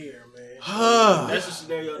nigga here, man. That's the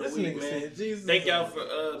scenario of the week, man. Thank y'all for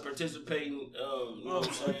participating. You know what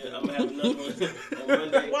I'm saying? I'm gonna have another one on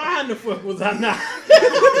Monday. Why in the fuck was I not?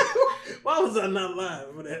 Why was I not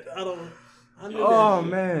live for that? I knew Oh that.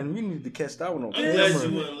 man, you need to catch that one on I'm glad camera.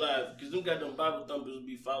 you weren't live because them goddamn Bible thumpers will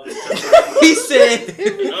be following. He said.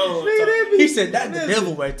 Nigga, He said that's the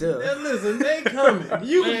devil right there. Listen, they coming.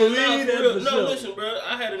 You can believe that for No, sure. listen, bro.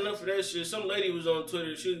 I had enough of that shit. Some lady was on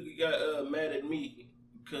Twitter. She got mad at me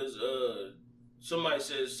because somebody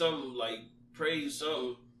said something like praise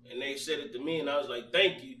something, and they said it to me, and I was like,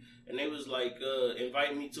 thank you. And they was like,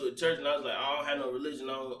 invite me to a church, and I was like, I don't have no religion.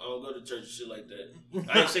 I don't go to church and shit like that.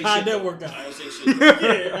 I didn't say shit. How'd that work out? I didn't say shit.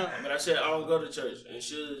 Yeah. But I said I don't go to church, and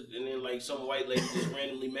then like some white lady just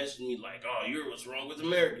randomly messaged me like, oh, you're what's wrong with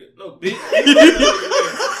America? No, bitch.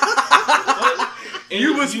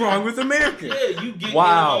 You was wrong with America. Yeah, you get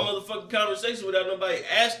Wow. in a motherfucking conversation without nobody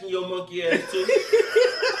asking your monkey ass to. Who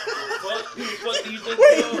the fuck do you think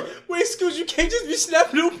you are? Wait, excuse you can't just be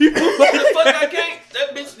snapping on people. Why the fuck I can't?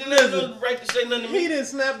 That bitch didn't have no right to say nothing to He me. didn't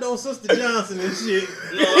snapped on Sister Johnson and shit.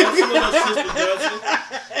 No, I don't know Sister Johnson.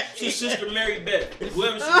 She's Sister Mary Beth.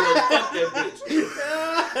 Whoever she was, fuck that bitch.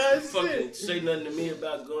 Fucking say nothing to me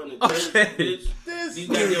about going to church, Okay. bitch. These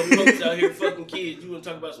goddamn folks out here fucking kids. You want to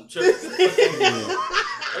talk about some church?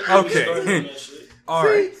 Okay. All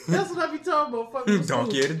right. That's what I be talking about. Fucking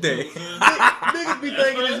Donkey of the day. Niggas be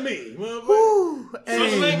thinking it's me. Motherfucker.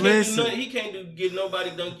 Hey, listen. He can't get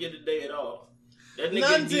nobody donkey of the day at all. That Not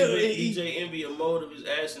nigga until give he- DJ Envy a mold of his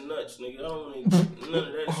ass and nuts, nigga. I don't want none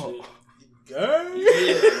of that shit. Girl.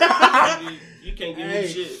 Yeah, you can't give Hey, me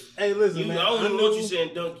shit. hey, listen, man. I don't even know what you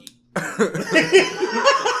saying, donkey.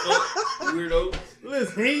 Weirdo.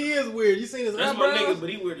 Listen, he is weird. You seen his That's my eyebrows? nigga, but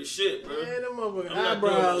he weird as shit, bro. Man, them motherfucking I'm not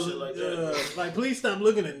doing eyebrows. shit like that. Like, please stop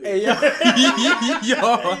looking at me. Hey, y'all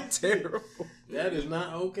are terrible. That is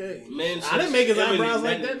not okay. Man, I didn't make his Emily eyebrows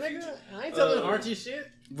like Madden. that, nigga. I ain't telling Archie shit.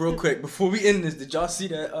 Real quick, before we end this, did y'all see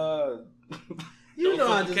that? You Don't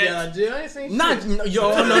know I fucking just catch. got out of jail. I ain't seen Not shit.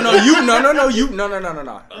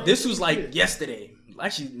 no. This was like yesterday.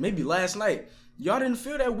 Actually, maybe last night. Y'all didn't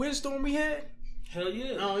feel that windstorm we had? Hell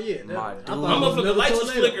yeah. Oh, yeah. My I dude. thought My it was motherfucking another lights was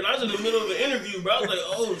tornado. flickering. I was in the middle of an interview, bro. I was like,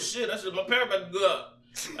 oh shit. I said, my power about to go out.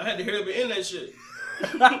 I had to hurry up and end that shit.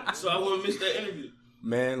 So I wouldn't miss that interview.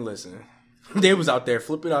 Man, listen. They was out there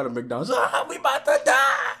flipping out of McDonald's. Ah, we about to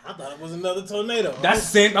die. I thought it was another tornado. That's the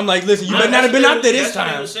same. I'm like, listen, you better not have been out there this time.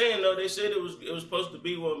 That's what they were saying though. They said it was supposed to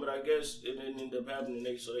be one, but I guess it didn't end up happening.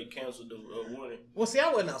 So they canceled the warning. Well, see,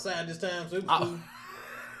 I wasn't outside this time, so it was cool.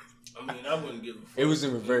 I mean, I wouldn't give a fuck. It was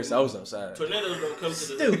in reverse. I was outside. Tornadoes don't come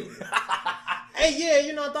to the hood. Hey, yeah,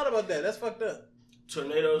 you know, I thought about that. That's fucked up.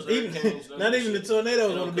 Tornadoes, hurricanes. Not even the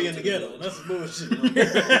tornadoes want to be in the ghetto. That's bullshit.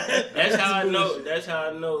 That's how I know. That's how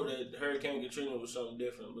I know that Hurricane Katrina was something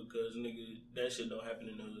different because nigga, that shit don't happen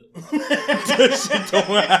in the hood. That shit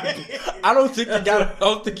don't happen. I don't think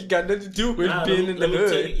it got nothing to do with being in the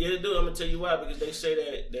hood. Yeah, it do. I'm gonna tell you why because they say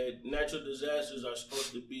that natural disasters are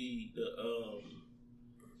supposed to be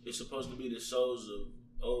it's supposed to be the souls of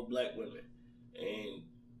old black women and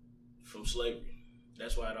from slavery.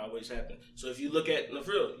 That's why it always happened. So if you look at, no,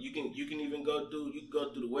 for real, you can even go through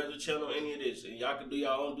the Weather Channel, any of this, and y'all can do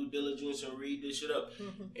your own due diligence and read this shit up.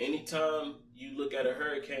 Mm-hmm. Anytime you look at a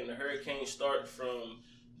hurricane, the hurricane starts from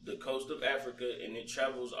the coast of Africa and it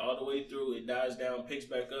travels all the way through. It dies down, picks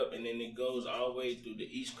back up, and then it goes all the way through the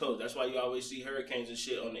East Coast. That's why you always see hurricanes and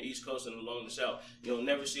shit on the East Coast and along the South. You'll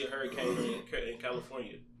never see a hurricane in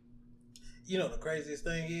California. You know the craziest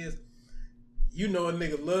thing is, you know a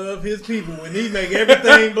nigga love his people when he make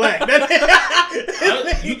everything black. Listen,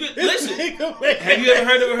 have you ever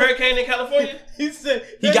heard of a hurricane in California? He said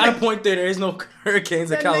he got a point there. There is no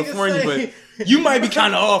hurricanes in California, but you might be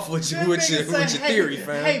kind of off with your theory,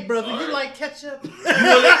 fam. Hey, brother, you like ketchup? You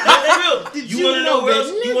want to know where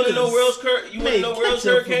else? You want to know where else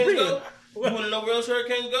hurricanes go? You want to know where else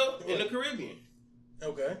hurricanes go? In the Caribbean.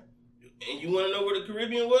 Okay. And you want to know where the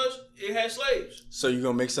Caribbean was? It had slaves. So you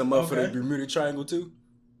gonna make something up for the Bermuda Triangle too?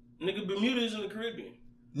 Nigga, Bermuda is in the Caribbean.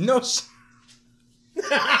 No.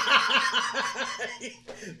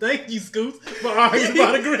 Thank you, Scoots, for arguing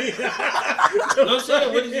about agreeing. No,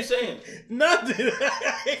 saying. What is you saying? Nothing.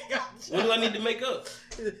 What do I need to make up?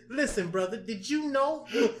 Listen, brother, did you know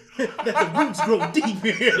that the roots grow deep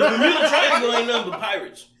here? The Bermuda Triangle ain't nothing but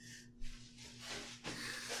pirates.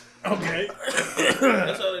 Okay.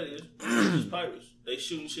 That's all it is. It's pirates. They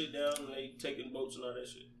shooting shit down and they taking boats and all that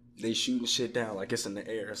shit. They shooting shit down like it's in the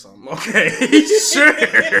air or something. Okay. Sure.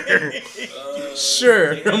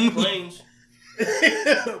 Sure. They have planes.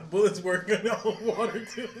 Bullets working on water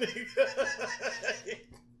too, nigga.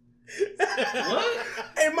 What?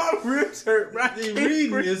 Hey, my ribs hurt. Right?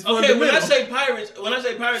 Reading is okay, when I say pirates,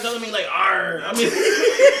 I don't mean like arr. I mean,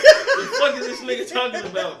 the fuck is this nigga talking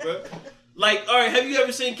about, bro? Like, all right, have you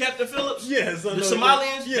ever seen Captain Phillips? Yes. The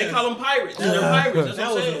Somalians, they call them pirates. They're pirates. That's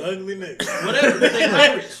what I'm saying. That was an ugly nigga. Whatever, they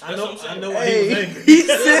pirates. That's I know why hey, he was angry.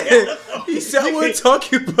 He said, I wasn't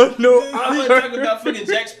talking about no. I wasn't talking about fucking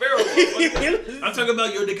Jack Sparrow. I'm talking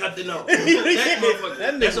about Yo de Capitano. That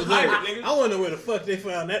motherfucker. That's a pirate, nigga. I wonder where the fuck they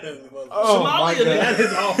found that ugly motherfucker. Oh, my God. That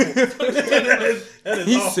is awful. that is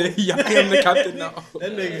he awful. said, I am the Capitano.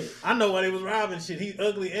 That nigga, I know why they was robbing shit. He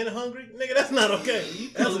ugly and hungry. Nigga, that's not okay.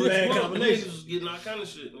 That's a bad combination. Niggas was getting all kind of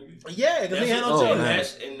shit, nigga. Yeah, because he had no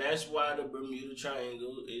choice. And that's why the Bermuda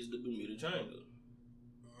Triangle is the Bermuda Triangle.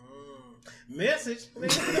 Message? Nigga,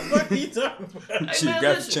 what the fuck are you talking about? Hey, man,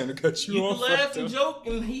 listen, to cut you off. You can laugh and joke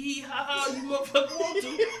and hee ha ha you motherfucker want to.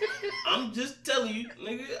 I'm just telling you,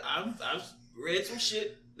 nigga, I've read some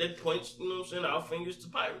shit that points, you know what I'm saying, our fingers to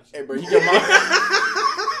pirates. Hey, bro, you got my...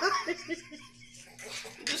 I'm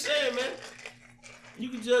just saying, man. You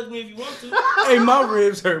can judge me if you want to. Hey, my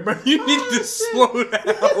ribs hurt, bro. You need to slow down.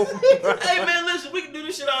 Hey, man, listen, we can do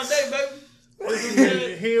this shit all day, baby.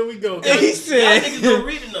 Here we go. And he said, y'all niggas don't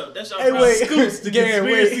read enough. That's our problem. Wait, Scoots, the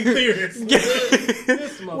conspiracy theorist.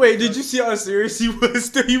 Wait, did you see how serious he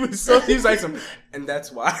was? He was like some, and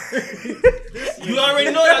that's why. You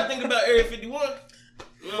already know what I think about Area 51.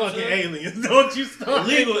 You know fucking aliens. Don't you start.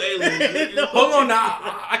 Illegal aliens. Hold on now.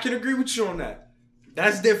 I can agree with you on that.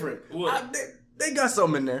 That's different. What? They got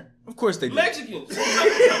something in there. Of course they do. Mexicans.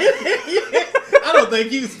 I don't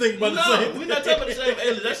think you think about the same. We're not talking about the same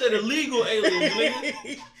aliens. I said illegal aliens, nigga.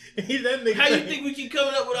 That nigga how you think we keep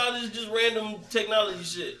coming up with all this just random technology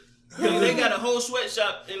shit? They got a whole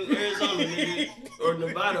sweatshop in Arizona, nigga, or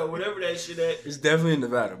Nevada, or whatever that shit at. It's definitely in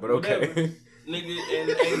Nevada, but okay. Whatever. Nigga, and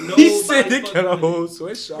ain't nobody he said they got a whole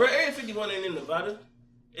sweatshop. Bro, Area 51 ain't in Nevada.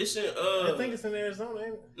 It's in I think it's in Arizona,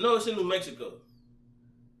 ain't it? No, it's in New Mexico.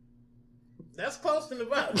 That's close to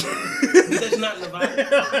Nevada. That's not Nevada.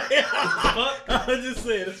 Fuck. I was just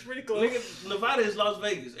saying, it's pretty close. Nigga, Nevada is Las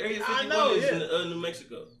Vegas. Area 51 is in New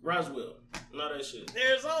Mexico. Roswell. And all that shit.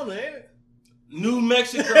 Arizona, ain't it? New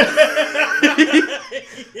Mexico.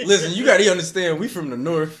 Listen, you gotta understand, we from the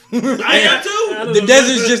north. I am too. The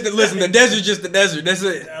desert's just the desert. That's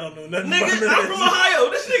it. I don't know nothing nigga, about I'm from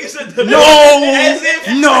Ohio. This nigga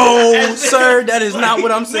No, sir, that is not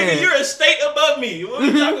what I'm saying. Nigga, you're a state above me. What are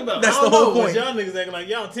you talking about? That's the whole point. Y'all niggas acting like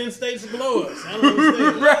y'all 10 states below us. I don't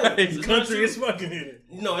understand. Right. The country is fucking in it.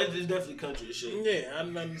 No, it's definitely country as shit. Yeah, I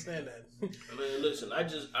don't understand that. Man, listen, I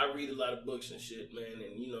read a lot of books and shit, man,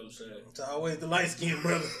 and you know what I'm saying. It's always the light skinned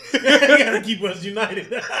brother. You gotta keep us united.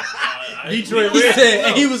 Detroit Red.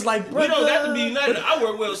 And he was like, we don't have to be united. I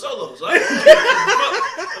work well solo, so I don't give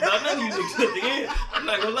a fuck about none of you niggas at the end. I'm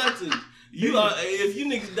not gonna lie to you. You are, if you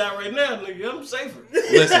niggas die right now, nigga, I'm safer.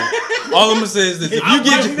 Listen, all I'm gonna say is this: if you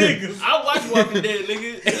get niggas, I watch Walking Dead,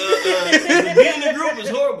 nigga. Being in the group is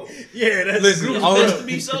horrible. Yeah, that's listen. It's All best to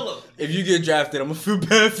be solo. if you get drafted, I'm gonna feel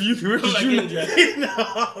bad for you. I'm not getting drafted.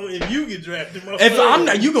 no, if you get drafted, If I'm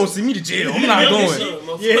not, you gonna see me to jail. I'm not going.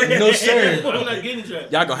 Yeah. No sir. I'm not getting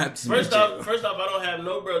drafted. Y'all gonna have to see me to First jail. off, I don't have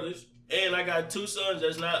no brothers, and I got 2 sons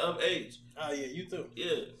that's not of age. Oh yeah, you too.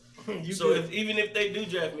 Yeah. You So good. even if they do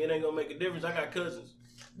draft me, it ain't gonna make a difference. I got cousins.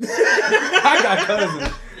 I got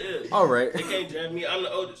cousins. Yeah. All right. They can't draft me. I'm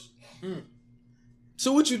the oldest.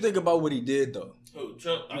 So what you think about what he did though? Who,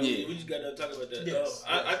 Trump? Yeah. We just got to talk about that. Yes.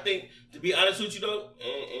 I think, to be honest with you though,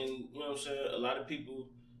 and you know what I'm saying, a lot of people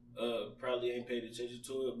probably ain't paid attention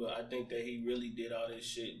to it, but I think that he really did all this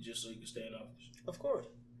shit just so he could stay in office. Of course.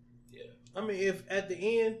 Yeah. I mean, if at the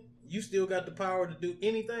end you still got the power to do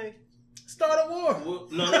anything, start a war. Well,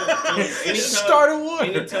 no. Anytime, Start a war.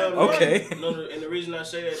 Anytime. Okay. No, and the reason I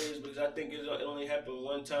say that is because I think it only happened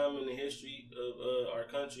one time in the history of our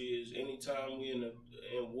country. Is anytime we in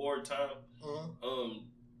wartime,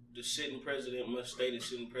 the sitting president must stay the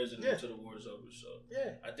sitting president until the war is over. So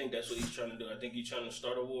Yeah. I think that's what he's trying to do. I think he's trying to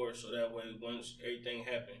start a war so that way once everything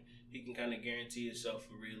happened, he can kind of guarantee himself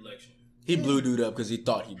for re-election. He blew dude up because he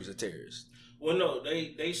thought he was a terrorist. Well, no,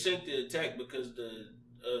 they sent the attack because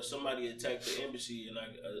somebody attacked the embassy, and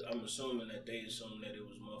I'm assuming that they assumed that it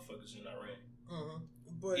was motherfuckers in Iran,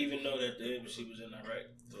 But even though that the embassy was in Iraq.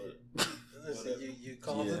 But listen, you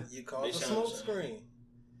called Yeah. it you called They a sound smoke the same. screen.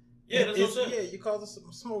 yeah, that's what I'm saying. Yeah, you called it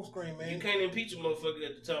a smoke screen, man. You can't impeach a motherfucker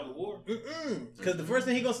at the time of war. Because the first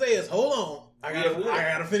thing he gonna say is, "Hold on, I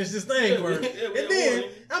gotta finish this thing Yeah, first, yeah, we and at then war.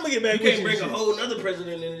 I'm gonna get back You with can't you." bring a and whole other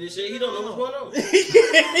president into this shit. He don't know what's going on.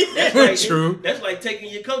 shit. That's like, True. That's like taking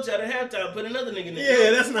your coach out at halftime, put another nigga in there.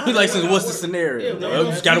 Yeah, that's not. He's like, that's so not what's the how it scenario? Yeah, no, Well,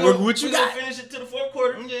 no, just gotta we work gonna- with what you we gonna got. finish it to the fourth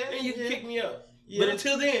quarter, Yeah, and you can yeah. kick me out. Yeah. But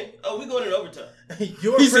until then, we going in overtime. works.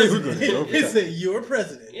 Your He said president. we're gonna go He overtime. said your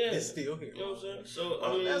president Yeah. is still here. You know what I'm saying? So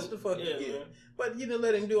Oh, I mean, that's the fucking yeah, yeah. man. But you didn't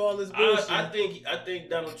let him do all this bullshit. I think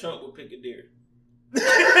Donald Trump will pick a deer.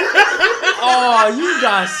 Oh, you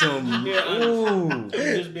got some. Yeah, Ooh. I'm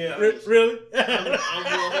just being honest. Really? I'm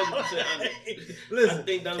 100% honest. I Listen,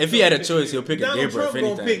 think Donald If he Trump had a will choice, pick he'll pick a deer, Donald bro. If Trump gonna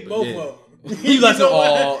anything, pick but both yeah. of them. He like, You know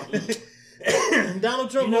oh, what? Donald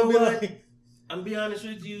Trump You know gonna be what? like, I'm be honest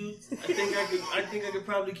with you. I think I could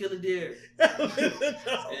probably kill a deer.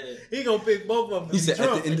 he gonna pick both of them. He said,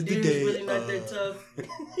 Trump. at the end A of the deer's day, really not that tough.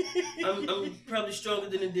 I'm probably stronger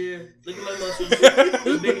than a deer. Look at my muscles.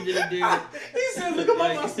 I'm bigger than a deer. He said, "Look at my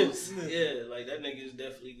Like, muscles." Yeah, like that nigga is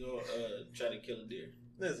definitely gonna try to kill a deer.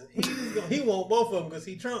 Listen, he want both of them because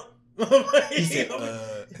he Trump. he said, like,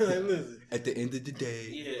 listen, at the end of the day,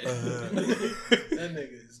 Yeah. that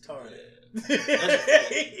nigga is tardy.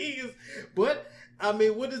 But I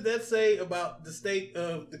mean, what does that say about the state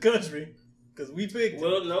of the country? Because we picked.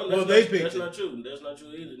 Well, no, Well, that's, they not, picked that's it. not true. That's not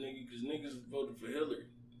true either, nigga. Because niggas voted for Hillary.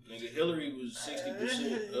 Nigga, Hillary was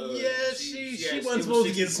 60%. Yeah, she had- wasn't it supposed was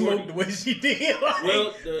to get 60-40. smoked the way she did. Like,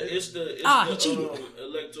 Well, it's the he cheated.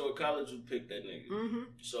 electoral college who picked that nigga. Mhm.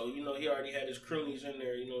 So you know he already had his cronies in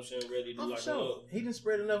there. You know what I'm saying, ready to Oh, lock for him sure. up. He didn't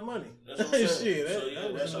spread enough money. That's what I'm saying. Shit, so yeah,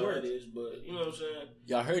 that that's wasn't all worth it it. is. But you know what I'm saying,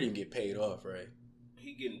 y'all heard him get paid off, right?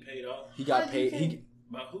 he getting paid off He got How you paid. He can't-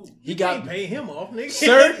 by who? he You got can't pay him off, nigga.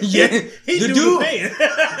 Sir, yeah, he the do dude- the paying.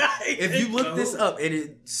 If you look this up,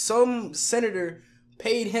 some senator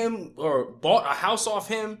paid him or bought a house off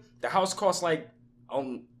him. The house cost like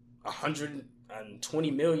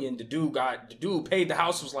 $120 million. The dude paid the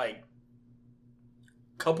house was like a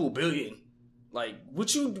couple billion. Like,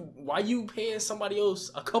 why you paying somebody else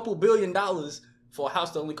a couple $1 billion for a house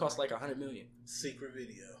that only costs like $100 million? Secret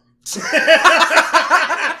video.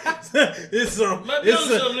 It's some. Might be on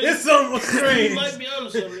something, nigga. It's something You strange. might be on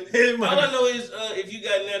something. It might All I be. know is if you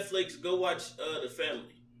got Netflix, go watch The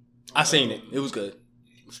Family. I seen it. It was good.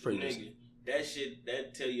 It was pretty good. Nigga,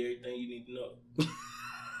 that tell you everything you need to know.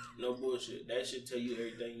 No bullshit. That shit tell you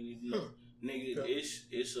everything you need to know. Nigga, Okay.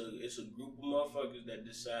 it's a group of motherfuckers that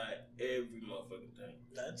decide every motherfucking thing.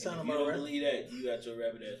 That And sound if you about don't right. believe that, you got your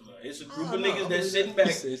rabbit ass mind. It's a group Oh, of no, niggas I that's believe sitting that.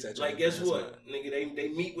 back. It's that Like, your guess rabbit what? ass Nigga, they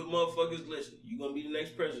meet with motherfuckers. Listen, you gonna be the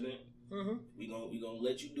next president. Mm-hmm. We gonna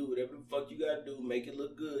let you do whatever the fuck you gotta do, make it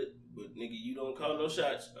look good. But nigga, you don't call no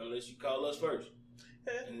shots unless you call us first.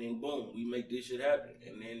 And then boom, we make this shit happen.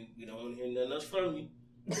 And then we don't want to hear nothing else from you.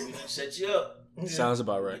 We done set you up. Sounds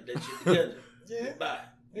about right. Get that shit together. Yeah. Goodbye.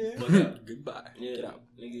 Yeah. Goodbye. Yeah. Get out.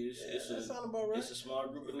 Nigga, That sound about right. it's a small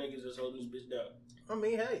group of niggas that's holding this bitch down. I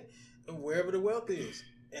mean, hey, wherever the wealth is,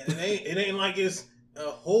 and it ain't like it's a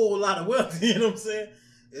whole lot of wealth. You know what I'm saying?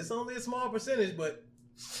 It's only a small percentage, but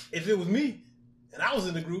if it was me and I was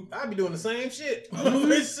in the group, I'd be doing the same shit. I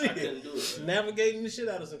couldn't do it, man. Navigating the shit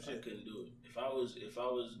out of some I shit. couldn't do it. If I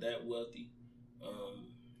was that wealthy,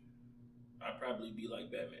 I'd probably be like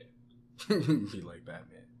Batman. Be like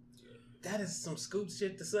Batman. That is some scoop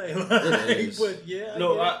shit to say. But yeah.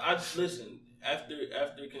 I listen. After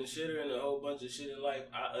considering a whole bunch of shit in life,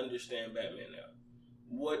 I understand Batman now.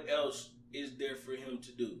 What else is there for him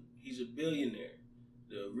to do? He's a billionaire,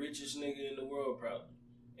 the richest nigga in the world probably,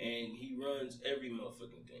 and he runs every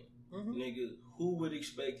motherfucking thing. Mm-hmm. Nigga, who would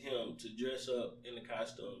expect him to dress up in a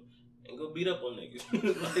costume and go beat up on niggas?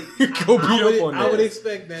 I would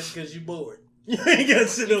expect that because you bored. You ain't got to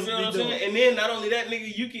sit up and be doing. And then not only that,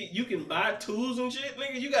 nigga, you can buy tools and shit,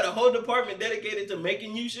 nigga. You got a whole department dedicated to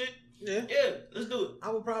making you shit. Yeah, let's do it. I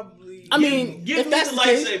would probably. I mean, give if me that's the the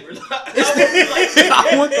case,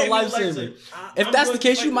 I want the lightsaber. If that's the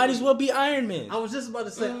case, you might as well be Iron Man. I was just about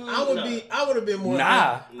to say I would have been more.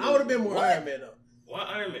 I would have been more Iron Man though. Why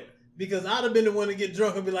Iron Man? Because I'd have been the one to get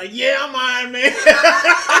drunk and be like, "Yeah, I'm Iron Man."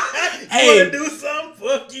 Hey, wanna do something?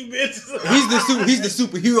 Fuck you, bitches. He's the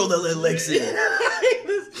superhero that let Lex in.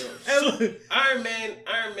 Iron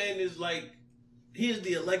Man is like he is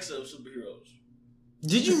the Alexa of superheroes.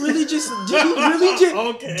 Did you really just?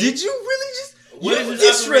 Okay. Did you really just? What is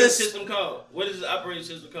his operating system called? What is his operating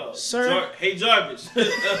system called? Sir? Hey Jarvis.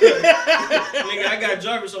 Nigga, I got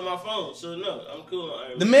Jarvis on my phone, so no, I'm cool on Iron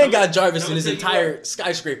Man. The man got Jarvis in his entire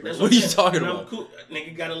skyscraper. What are you talking about? I'm cool.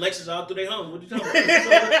 Nigga got Alexis all through their home. What are you talking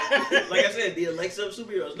about? Like I said, the Alexa of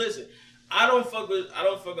superheroes. Listen, I don't fuck with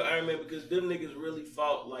Iron Man because them niggas really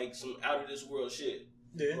fought like some out of this world shit.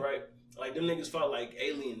 Yeah. Right? Like them niggas fought like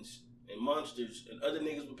aliens and monsters and other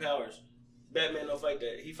niggas with powers. Batman don't fight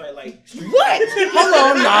that. He fight like street criminals. Hold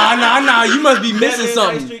on, nah. You must be missing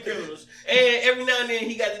something. Street criminals. And every now and then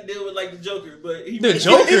he got to deal with like the Joker, but the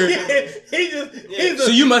Joker.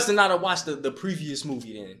 So you must have not have watched the previous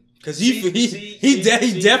movie then, because he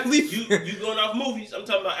definitely. You going off movies? I'm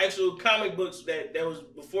talking about actual comic books that was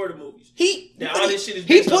before the movies. All this shit is.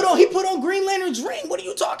 He put on Green Lantern's ring. What are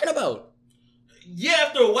you talking about? Yeah,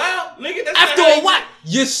 after a while, nigga. That's after a while,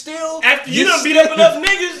 you still after you done beat up enough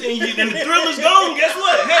niggas and the thriller's gone. Guess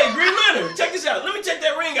what? Hey, Green Lantern, check this out. Let me check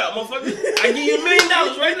that ring out, motherfucker. I give you $1 million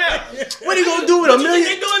right now. What are you gonna do with $1 million?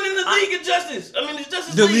 They doing in the League of Justice. I mean, it's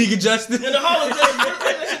Justice the League of Justice. And the Hall of Justice.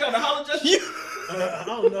 That shit called the Hall of Justice. I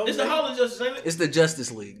don't know. It's the Hall of Justice, ain't it? It's the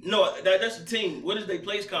Justice League. No, that's the team. What is their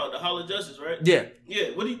place called? The Hall of Justice, right? Yeah. Yeah.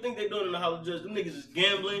 What do you think they doing in the Hall of Justice? Them niggas is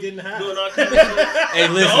gambling, getting high, doing all kinds of shit. Hey,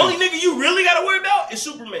 listen. The only nigga you really gotta worry about is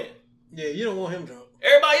Superman. Yeah, you don't want him drunk.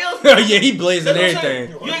 Everybody else. Yeah, he blazing everything.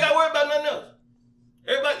 You ain't gotta worry about nothing else.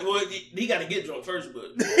 Everybody, well, he gotta get drunk first, but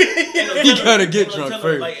he gotta get drunk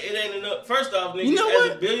first. Like it ain't enough. First off, nigga, you know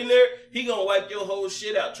as a billionaire, he gonna wipe your whole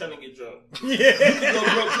shit out trying to get drunk. Yeah, you can go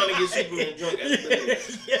broke trying to get Superman drunk. As a billionaire.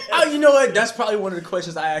 Oh, you know what? That's probably one of the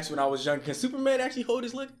questions I asked when I was young. Can Superman actually hold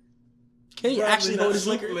his liquor? Can he actually hold his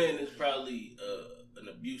liquor? Superman is probably an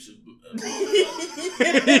abusive.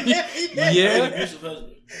 Yeah, an abusive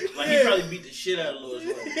husband. Like he probably beat the shit out of Lois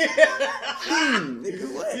Lane.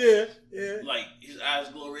 Nigga, what? Yeah. Like his eyes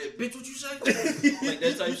glow red. Bitch, what you say? Like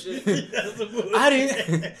that type shit. I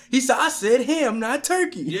didn't. He said, I said ham, not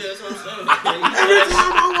turkey. Yeah, that's what I'm saying. Every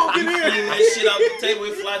time I walk in here, that shit off the table,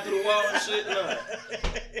 it fly through the wall and shit. Nah.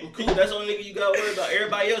 I'm cool. That's the only nigga you gotta worry about.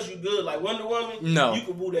 Everybody else, you good. Like Wonder Woman, no, you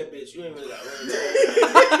can woo that bitch. You ain't really gotta worry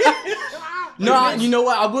about. No, you know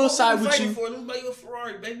what? I will side with you. Let me buy you a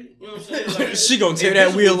Ferrari, baby. You know what I'm saying? Like, she gonna tear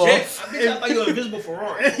that wheel off. I bet I buy you an invisible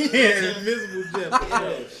Ferrari. Yeah, invisible jet.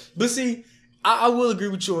 Yeah. But see, I will agree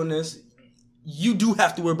with you on this. You do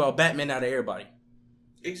have to worry about Batman out of everybody.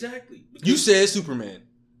 Exactly. You said Superman.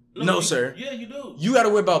 No, sir. Yeah, you do. You got to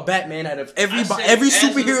worry about Batman out of everybody, every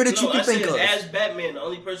superhero that you can think of. As Batman, the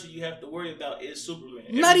only person you have to worry about is Superman.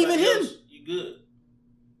 Not even him. You good.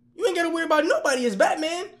 You ain't got to worry about nobody as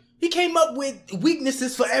Batman. He came up with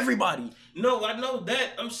weaknesses for everybody. No, I know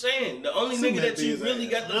that. I'm saying the only nigga that you really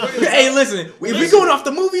got to worry about. Hey, listen. If we going off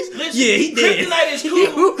the movies, yeah, he did. Kryptonite is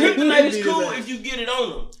cool. Kryptonite is cool if you get it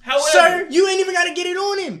on him. However, sir, you ain't even got to get it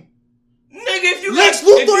on him. Nigga, if you Lex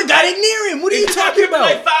Luthor got it near him. What are you talking about?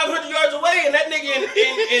 Like 500 yards away, and that nigga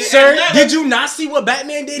and Sir, Atlanta, did you not see what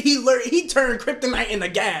Batman did? He turned kryptonite into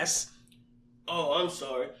gas. Oh, I'm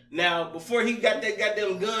sorry. Now, before he got that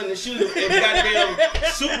goddamn gun and shoot him, and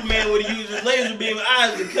goddamn Superman would have used his laser beam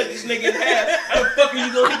eyes to cut this nigga in half. How the fuck are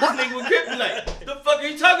you gonna hit this nigga with kryptonite? The fuck are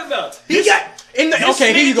you talking about? He got in the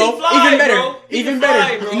okay. Here you go. Fly, even better. bro. Even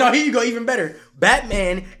better. Fly, no, here you go. Even better.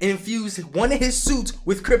 Batman infused one of his suits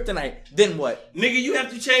with kryptonite. Then what? Nigga, you have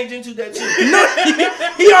to change into that suit.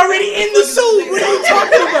 No, he already in the suit. What are you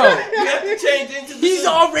talking about? You have to change into the suit. He's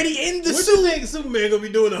already in the What suit. you think Superman gonna be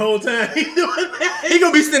doing the whole time? He doing that? He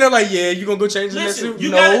gonna be standing there like, yeah, you gonna go change in that Listen, suit?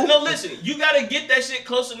 you gotta get that shit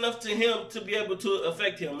close enough to him to be able to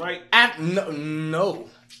affect him, right? No.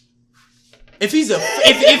 If he's if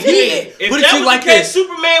he if put it that to you was like the case, this,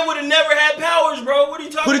 Superman would have never had powers, bro. What are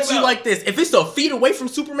you talking put about? it to you like this: if it's a feet away from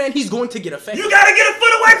Superman, he's going to get affected. You gotta get a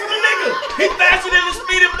foot away from the nigga. He's faster than a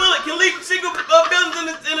speeding bullet. Can leap single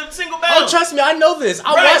buildings in a single bound. Oh, trust me, I know this.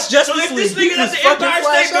 I watched Justice So if League. this He nigga was at the fucking Empire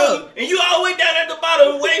flash State up. Building and you all the way down at the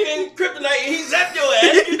bottom waving kryptonite and he zapped your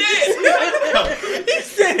ass, you dead. He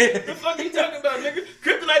said, The fuck are you talking about, nigga?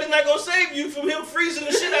 Kryptonite is not gonna save you from him freezing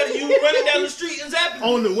the shit out of you running down the street and zapping you.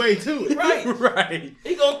 On the way to it. Right. right.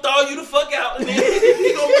 He gonna thaw you the fuck out and then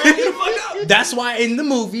he gonna burn you the fuck out. That's why in the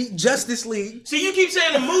movie Justice League, See, you keep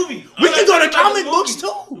saying the movie. we I'm can not go to talking about comic the books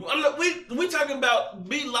movie. too. I'm not, we talking about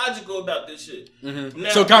be logical about this shit. Now,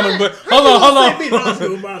 So comic book. Hold Be on.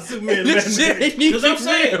 logical about Superman. This shit ain't even because I'm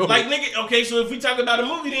saying, real. like, nigga, okay, so if we talk about a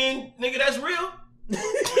movie, then, nigga, that's real.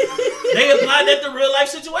 They applied that to real life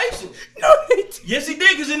situations. No, Yes, he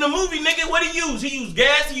did, because in the movie, nigga, what he used? He used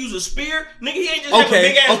gas, he used a spear. Nigga, he ain't just have a Okay,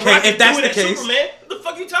 big ass okay, rocket if that's threw it the at case. Superman. What the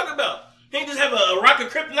fuck you talking about? He ain't just have a rocket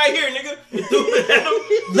kryptonite here, nigga, and threw it at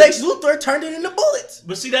him. Lex Luthor turned it into bullets.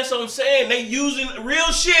 But see, that's what I'm saying. They using real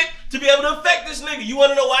shit to be able to affect this nigga. You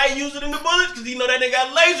want to know why he using it in the bullets? Because he know that they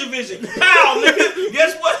got laser vision. Pow, nigga.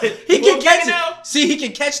 Guess what? He You can gonna catch get it. now? See, he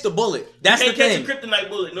can catch the bullet. That's the Can't thing. catch a kryptonite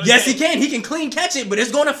bullet. No, Yes, he can't. can. He can clean catch it, but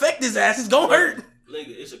it's gonna affect his ass. It's gonna hurt. Nigga,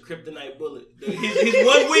 it's a kryptonite bullet. His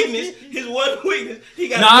one weakness. He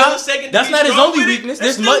got a Nah, millisecond. to that's be not his strong only with it. weakness.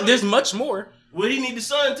 That's There's stupid. much more. Well, he need the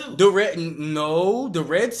sun too. The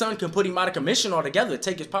red sun can put him out of commission altogether.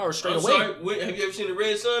 Take his power straight I'm away. sorry. Wait, have you ever seen the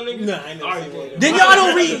red sun, nigga? Nah, I never All right, seen well, that. Then y'all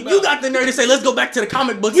don't read. You got the nerve to say, "Let's go back to the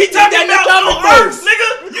comic books." We talking That in the about comic on books. Earth,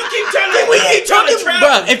 nigga. You keep trying to. We ain't trying to talking,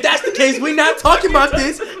 trap. bro. If that's the case, we not talking about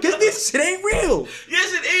this because this shit ain't real.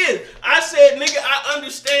 Yes, it is. I said, nigga, I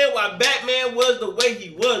understand why Batman was the way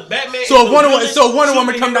he was. Batman. So is if a Wonder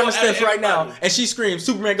Woman superhero come down the out of steps right now everybody. and she screams,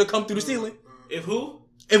 Superman gonna come through the ceiling. If who?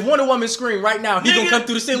 If Wonder Woman scream right now, he Nigga, gonna come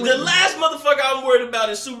through the ceiling. The last motherfucker I'm worried about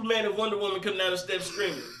is Superman if Wonder Woman come down the steps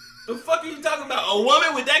screaming. The fuck are you talking about? A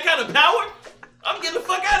woman with that kind of power? I'm getting the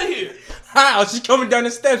fuck out of here. How? She coming down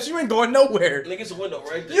the steps. You ain't going nowhere. Nigga, it's a window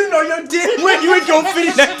right there. You know your damn well you ain't gonna fit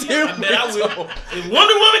in that damn I bet I will. window. If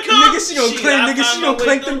Wonder Woman come, Nigga, she gonna shit, clank. I'll Nigga, find she my gonna way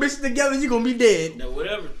clank through. them bitches together. You gonna be dead. Now,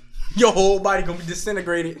 whatever. Your whole body gonna be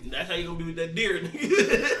disintegrated. That's how you gonna be with that deer.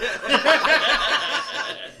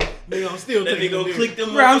 Nigga, I'm still That taking nigga gonna the click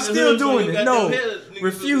them. Bro, I'm motherfuckers still hoods on doing your it. goddamn No, head, nigga,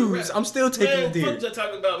 refuse. rap. I'm still taking Man, the deer. fuck you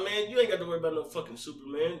talking about, man. You ain't got to worry about no fucking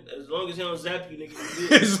Superman. As long as he don't zap you, nigga, you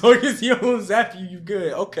good. As long as he don't zap you, you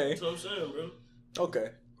good. Okay. That's what I'm saying, bro. Okay.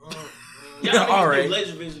 Y'all niggas All think right.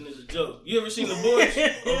 laser vision is a joke. You ever seen The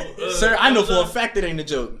Boys? Sir, I know for a Amazon? fact it ain't a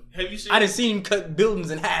joke. Have you seen? I done seen him cut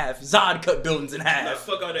buildings in half. Zod cut buildings in Nah, half.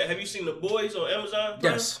 fuck all that. Have you seen The Boys on Amazon?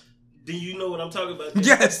 Prime? Yes. Do you know what I'm talking about? then?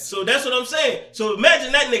 Yes. So that's what I'm saying. So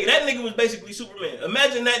imagine that nigga. That nigga was basically Superman.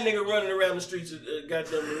 Imagine that nigga running around the streets of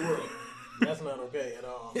goddamn the world. That's not okay at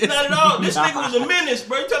all. Not at all. This nigga was a menace,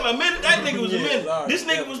 bro. You talking about menace? That nigga was a Yeah, menace. sorry. This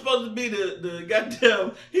nigga was supposed to be the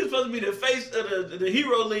goddamn. He was supposed to be the face of the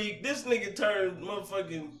Hero League. This nigga turned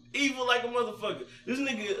motherfucking evil like a motherfucker. This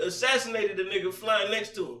nigga assassinated the nigga flying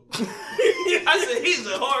next to him. I said he's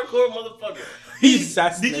a hardcore motherfucker. He Did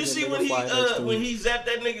assassinated you see the when nigga he flying next to when him. he zapped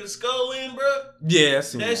that nigga's skull in, bro? Yeah, I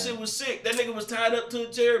seen That that. shit was sick. That nigga was tied up to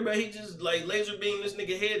a chair, but he just like laser beamed this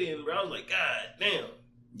nigga head in, bro. I was like, God damn.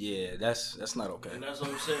 Yeah, that's not okay. And that's what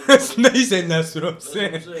I'm saying. He said that's what I'm That's what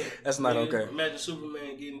I'm saying. saying. That's not Nigga, okay. Imagine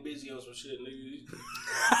Superman getting busy on some shit, nigga.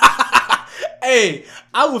 Hey,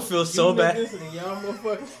 I would feel so You bad. Listen, y'all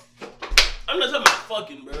motherfuckers. I'm not talking about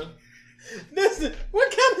fucking, bro. Listen, what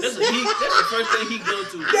kind of That's shit? that's the first thing he go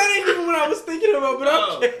to. That ain't even what I was thinking about, but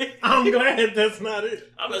Oh. okay. I'm glad that's not it.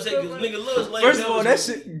 I'm gonna say because nigga loves like First of all, that was-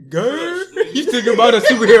 shit, girl. You thinking about a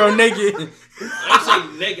superhero naked? I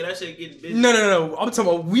say naked. I say getting busy. No. I'm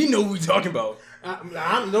talking about. We know what we talking about.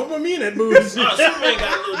 I don't put me in that movie. Oh, Superman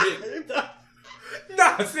got a little dick.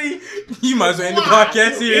 Nah, see, you might as well end the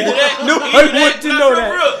podcast here. Nobody Either that- wants to know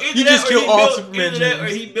that. Either You that just or killed he all built- Superman Either that or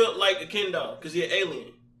dreams. he built like a Ken doll because he an alien.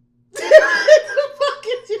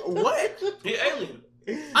 What? He an alien.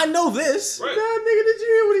 I know this. Right. Nah, nigga, did you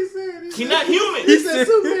hear what he said? He not human. He said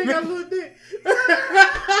Superman got a little dick.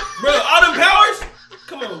 Bro, all them powers?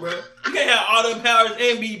 Come on, bro. You can't have all them powers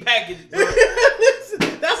and be packaged, bro.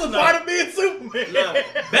 That's a part of being Superman. Nah.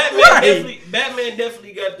 Batman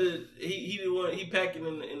definitely got the he the one he packing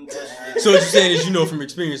in the So what you saying is you know from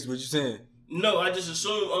experience what you saying. No, I just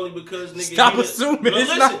assume only because nigga. Stop assuming. No, It's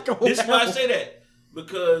listen. not going This is why I on. say that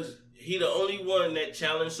because he the only one that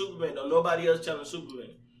challenged Superman. Though nobody else challenged Superman.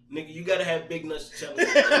 Nigga, you gotta have big nuts to challenge.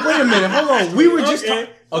 Wait a minute, hold on. We were just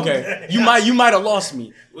talking. Okay, you might have lost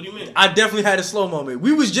me. What do you mean? I definitely had a slow moment.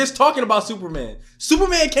 We was just talking about Superman.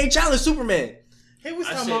 Superman can't challenge Superman. He was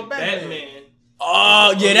I talking said about Batman. Batman.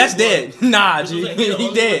 Oh yeah, that's dead. Nah, G, He the only he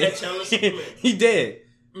one dead. that challenged Superman. He dead.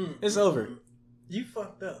 It's over. You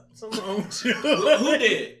fucked up. Something wrong with you. Who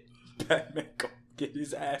did? Batman go get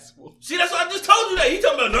his ass whooped. See, that's what I just told you that. He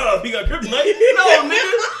talking about, nah, he got kryptonite. No,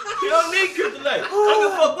 nigga. You don't need kryptonite. I don't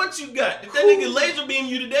give a fuck what you got. If that nigga laser beam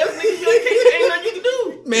you to death, nigga, ain't nothing you can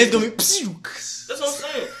do. Man's gonna be. That's what I'm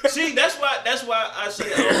saying. See, that's why I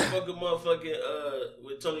say I don't fuck a motherfucking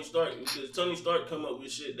with Tony Stark, because Tony Stark come up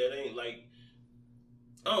with shit that ain't like,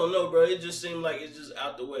 I don't know, bro. It just seemed like it's just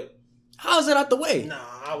out the way. How's it out the way? Nah,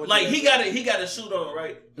 I would. Like he got a suit on,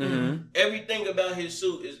 right? Mm-hmm. Everything about his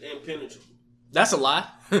suit is impenetrable. That's a lie.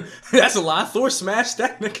 That's a lie. Thor smashed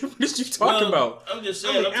that nigga. What are you talking about? I'm just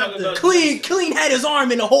saying. I'm talking about Clean had his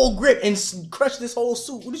arm in a whole grip and crushed this whole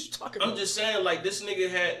suit. What are you talking about? I'm just saying, like this nigga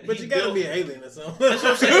had. But you gotta be an alien or something. That's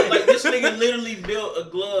what I'm saying. Like this nigga literally built a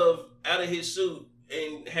glove out of his suit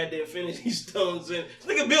and had the Infinity Stones in.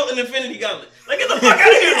 This nigga built an Infinity Gauntlet. Like get the fuck out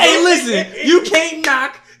of here. Hey, bro. listen, you can't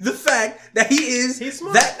knock the fact that he's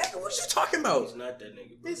smart. that nigga. What you talking about? He's not that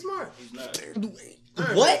nigga. Bro. He's smart. He's not.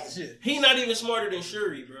 What? Shit. He not even smarter than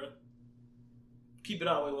Shuri, bro. Keep it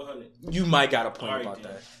all the way 100. You might got a point Alright, about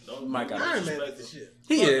then. that. Don't My God. Iron Man disrespect is the him. shit.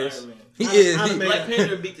 He Fuck is. Iron Man. He I- is. I He- made- Black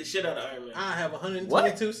Panther beat the shit out of Iron Man. I have 122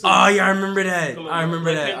 what? suits. Oh yeah, I remember that. Come on, I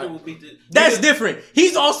remember Black that. Panther will beat the. That's Nigga, different.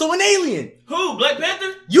 He's also an alien. Who? Black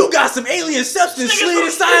Panther? You got some alien substance Nigga slid from-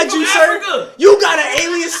 inside from you, sir. Africa. You got an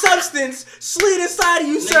alien substance slid inside of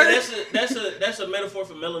you, sir. Nigga, that's a metaphor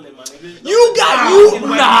for melanin, my nigga. You got Don't you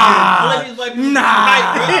let nah these white people nah.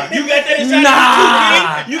 hype, bro. You got that inside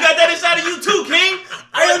Nah. of you too, King. You got that inside of you too, King.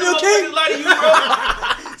 I am your king. Lie to you,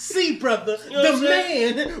 bro. See, brother, know what I'm the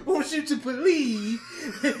man wants you to believe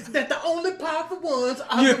that the only powerful ones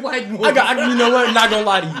are You- the white ones. you know what? Not gonna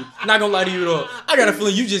lie to you. Not gonna lie to you at all. I got a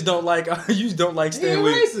feeling you just don't like. You just don't like He staying ain't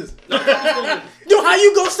with. racist. Yo, how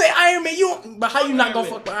you gonna say Iron Man? But how you not gonna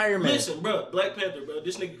fuck with Iron Man? Listen, bro, Black Panther, bro.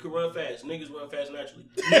 This nigga can run fast. Niggas run fast naturally.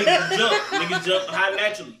 Niggas jump high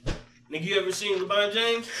naturally. Nigga, you ever seen LeBron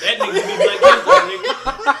James? That nigga be Black Panther,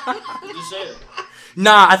 nigga. I'm just saying.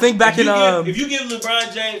 Nah, I think back in If you give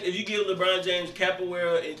LeBron James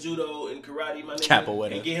capoeira and judo and karate, my nigga,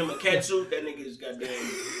 Capoeira. and get him a cat suit, that nigga is goddamn.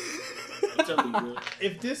 I'm telling you, bro.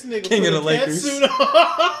 If this nigga King put of the a cat Lakers. suit on,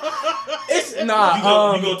 it's You nah.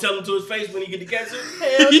 gonna tell him to his face when he get the cat suit?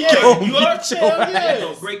 hell He yeah. gonna You are? beat your Hell ass. yeah. He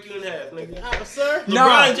gonna break you in half, nigga. Sir? Nah.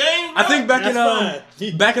 LeBron James, bro? I think back That's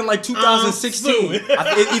in back in like 2016, suing.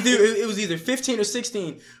 it was either 15 or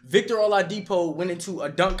 16. Victor Oladipo went into a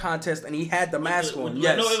dunk contest and he had the mask on.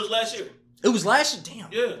 Yes, No, it was last year. it was last year.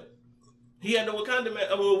 Damn, Yeah. He had the Wakanda mask.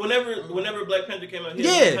 Well, whenever Black Panther came out, he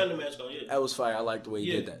Yeah. had the Wakanda mask on. Yeah. that was fire. I like the way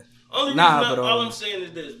he Yeah. did that. Only Nah, reason but, all I'm saying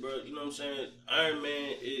is this, bro. You know what I'm saying? Iron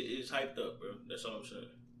Man is hyped up, bro. That's all I'm saying.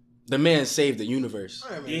 The man saved the universe.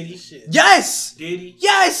 Iron Man Did is he? the shit. Yes, Did he?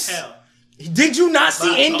 yes. How? Did you not see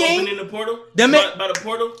Endgame? Opening the portal? The man- by the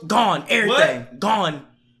portal? Gone. Everything gone.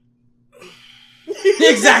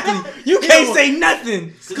 Exactly. You can't say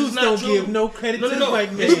nothing. Scoots not don't true. give no credit to the No.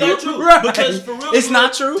 white man. It's not true. Right. Because for real, It's for real,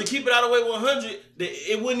 not true. To keep it out of the way 100,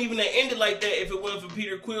 it wouldn't even have ended like that if it wasn't for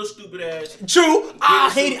Peter Quill's stupid ass. True. I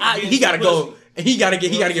hate it. Getting He gotta some go. pussy. He gotta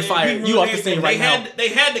get. He gotta You get know what I'm fired. saying? You off the Everything. scene right now. They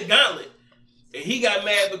had the gauntlet, and he got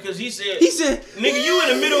mad because he said, "Nigga, you in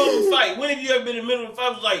the middle of a fight. When have you ever been in the middle of a fight?" I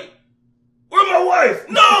was like, "Where's my wife?"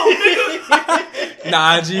 No, nigga.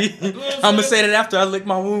 Nah, G. what I'm I'm gonna saying? say that after I lick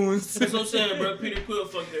my wounds. That's what I'm saying, bro. Peter Quill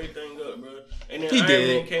fucked everything up, bro. And then He Iron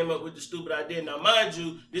did. Man came up with the stupid idea. Now, mind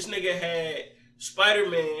you, this nigga had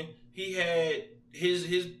Spider-Man. He had his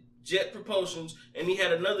jet propulsions, and he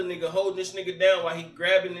had another nigga holding this nigga down while he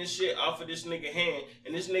grabbing this shit off of this nigga hand.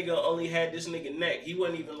 And this nigga only had this nigga neck. He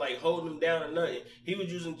wasn't even like holding him down or nothing. He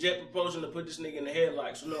was using jet propulsion to put this nigga in the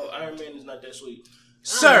headlock. So no, Iron Man is not that sweet.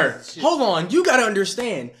 Sir, hold on. You gotta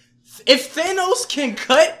understand. If Thanos can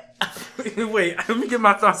cut... Wait, let me get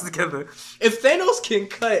my thoughts together. If Thanos can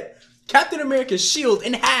cut Captain America's shield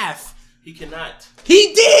in half... He cannot.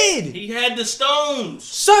 He did! He had the stones.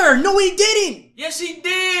 Sir, no he didn't! Yes, he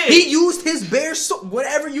did. He used his bare sword,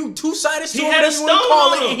 whatever you, two-sided sword, had a whatever you want to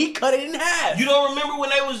call stone it, on and he cut it in half. You don't remember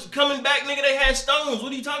when they was coming back, nigga, they had stones.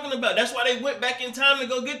 What are you talking about? That's why they went back in time to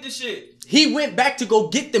go get this shit. He went back to go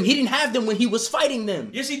get them. He didn't have them when he was fighting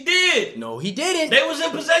them. Yes, he did. No, he didn't. They was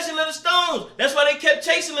in possession of the stones. That's why they kept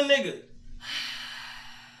chasing the nigga.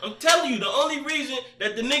 I'm telling you, the only reason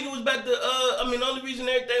that the nigga was about to, the only reason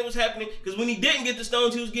everything was happening, because when he didn't get the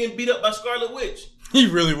stones, he was getting beat up by Scarlet Witch. He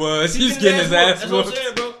really was. He was getting his ass That's whooped. what I'm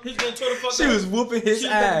saying, bro. He was getting tore the fuck She out. was whooping his she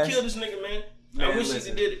was ass. about to kill this nigga, man. I wish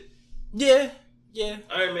he did it. Yeah.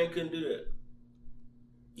 Iron Man couldn't do that.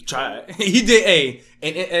 He tried. He did,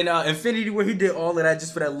 and Infinity War, he did all of that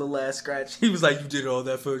just for that little ass scratch. He was like, you did all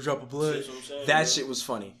that for a drop of blood. That's what I'm saying, That bro. shit was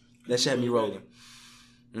funny. That shit had me rolling.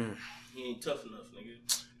 He ain't tough enough,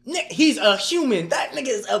 nigga. Nick, he's a human. That nigga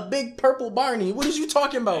is a big purple Barney. What is you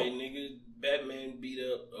talking about? Hey, nigga, Batman beat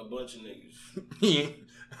up a bunch of niggas.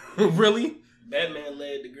 Really? Batman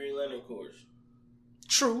led the Green Lantern Corps.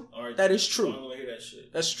 True. Right, That is I true. don't want to hear that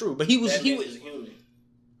shit. That's true. But he was Batman is human.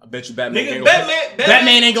 I bet you Batman. Nigga, ain't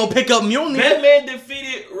Batman ain't gonna pick up Mjolnir. Batman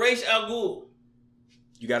defeated Ra's al Ghul.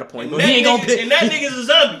 You got a point. And, But he ain't gonna pick. and that nigga's a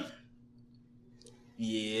zombie.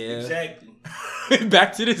 Yeah. Exactly.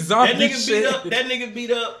 Back to the zombie That nigga shit. That nigga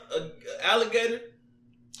beat up an alligator.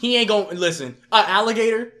 He ain't gonna listen.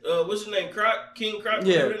 Alligator. What's his name? Croc? King Croc?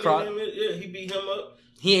 Yeah, whatever that Croc. name is. Yeah, he beat him up.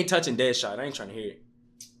 He ain't touching Deadshot. I ain't trying to hear it.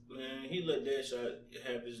 Man, he let Deadshot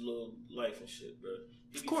have his little life and shit, bro.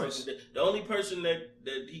 He Of be course. fucking the only person that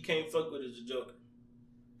he can't fuck with is the Joker.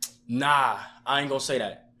 Nah, I ain't gonna say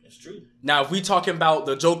that. That's true. Now, if we talking about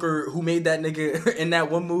the Joker who made that nigga in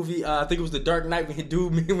that one movie, I think it was The Dark Knight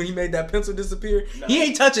when he made that pencil disappear, Nah, he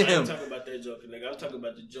ain't touching I him. ain't talking about that Joker, nigga. I'm talking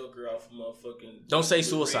about the Joker off motherfucking. Don't say the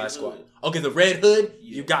Suicide Red Squad. Hood. Okay, the Red Hood,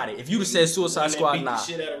 Yeah. you got it. If you'd have said Suicide When they Squad, beat nah. the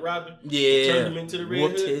shit out of Robin. Yeah, Turned him into the Red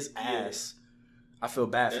whooped Hood. his Yeah. ass. I feel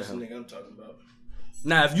bad That's for the him. nigga I'm talking about.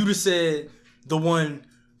 Now, if you'd have said the one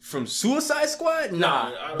from Suicide Squad, nah.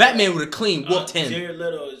 I don't- Batman would have clean whooped him. Jared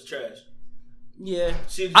Leto is trash. Yeah.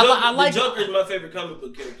 See, the I Joker, like the Joker is my favorite comic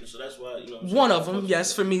book character, so that's why, you know. one of them,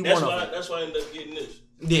 yes, for me, That's one why, of them. That's why I ended up getting this.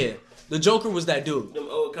 Yeah. The Joker was that dude. Them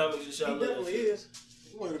old comics and shit. I He love definitely that shit. is.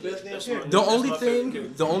 He's one of the best damn That's characters. The That's only my favorite thing,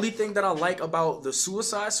 character. the only thing that I like about the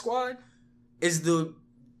Suicide Squad is the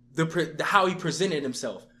how he presented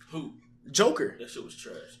himself. Who? Joker. That shit was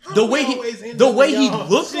trash. The way he y'all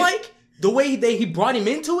looked shit. like, the way he brought him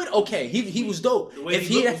into it. Okay, he was dope. The way If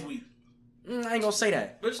he looked was weak. I ain't gonna say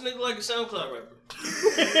that. But this nigga like a SoundCloud rapper.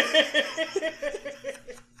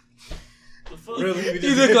 The fuck? Really?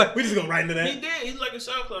 He look like- We just gonna write into that. He did. He's like a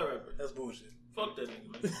SoundCloud rapper. That's bullshit. Fuck that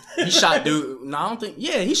nigga, man. He shot dude. No, I don't think.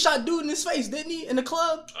 Yeah, he shot dude in his face, didn't he? In the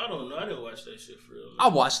club. I don't know. I didn't watch that shit for real. Man. I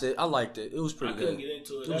watched it. I liked it. It was I pretty couldn't good. get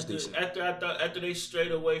into it. It was decent. After they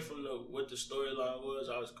strayed away from what the storyline was,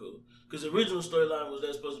 I was cool. Because the original storyline was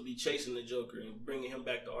they're supposed to be chasing the Joker and bringing him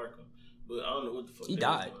back to Arkham. But I don't know what the fuck. He they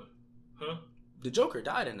was died. doing. Huh? The Joker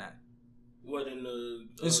died in that. What in the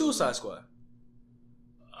In Suicide Squad.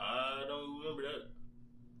 I don't remember that.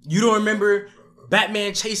 You don't remember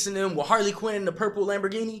Batman chasing him with Harley Quinn in the purple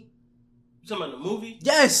Lamborghini? You talking about the movie?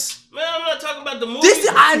 Yes. Man, I'm not talking about the movie.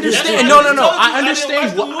 I understand. That's No, why no, no. told you I understand I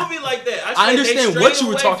didn't watch what- the movie like that. I said understand they what strayed you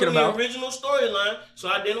were away talking from about. The original storyline, so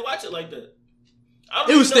I didn't watch it like that. I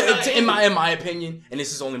don't It was even know still, how it in my opinion, and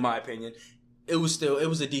this is only my opinion, it was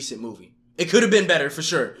a decent movie. It could have been better for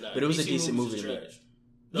sure, Nah, but it was a DC decent movies movie is to me.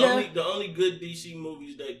 trash. Yeah. The only good DC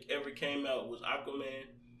movies that ever came out was Aquaman.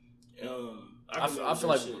 I Aquaman feel was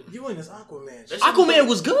like- some shit. You in this Aquaman That shit. shit Aquaman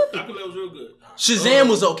was good. Aquaman was real good. Shazam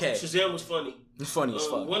was okay. Shazam was funny. Funny as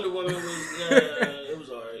fuck. Wonder Woman was it was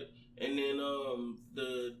alright. And then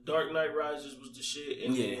the Dark Knight Rises was the shit.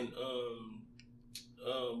 And Yeah. then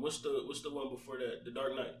what's the one before that? The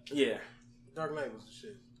Dark Knight. Yeah. Dark Knight was the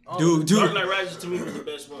shit. Dude, Dark Knight Rises to me was the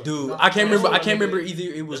best one. Dude, I can't remember. I can't remember That's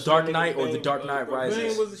either. It was that's Dark what Knight or Bane, the Dark Knight Bane Rises.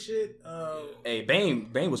 Bane was the shit. Hey,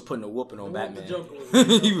 Bane was putting a whooping on The one with Batman. the Joker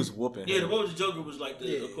was- He was whooping. Yeah, the him. one with the Joker was like the,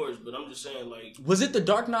 Yeah. of course, but I'm just saying like. Was it the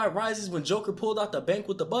Dark Knight Rises when Joker pulled out the bank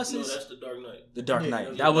with the No, buses? that's the Dark Knight. The Dark Yeah, Knight.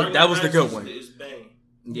 yeah, That was the good Rises one. Is Bane.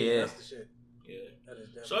 Yeah. That's the shit. Yeah. That is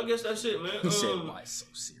definitely. So I guess that's it, man. He said, "Why so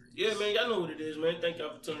serious?" Yeah, man, y'all know what it is, man. Thank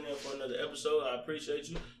y'all for tuning in for another episode. I appreciate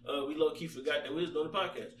you. We low key forgot that we was doing the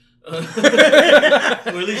podcast.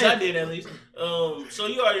 Or at least I did, at least. So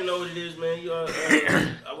you already know what it is, man.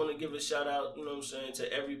 I want to give a shout out, you know what I'm saying,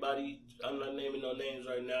 to everybody. I'm not naming no names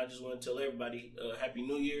right now. I just want to tell everybody Happy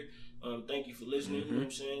New Year. Thank you for listening. You know what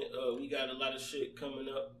I'm saying? We got a lot of shit coming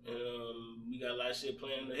up, and we got a lot of shit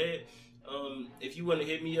planned ahead. If you want to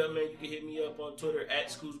hit me up, man, you can hit me up on Twitter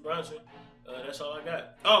at Scoots Bronson. That's all I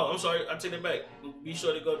got. Oh, I'm sorry. I take it back. Be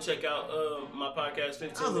sure to go check out my podcast,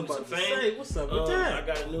 15 Minutes of Fame. What's up with that? I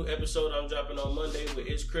got a new episode I'm dropping on Monday with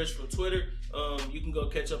It's Chris from Twitter. You can go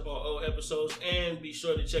catch up on old episodes and be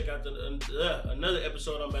sure to check out another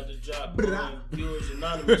episode I'm about to drop on Viewers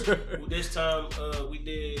Anonymous. This time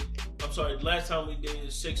last time we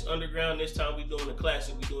did 6 Underground. This time we doing the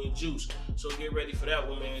classic. We doing Juice. So get ready for that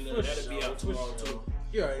one, man. That'll be out tomorrow too.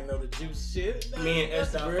 You already know the Juice shit. Me and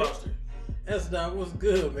S. Foster. S-Dot, what's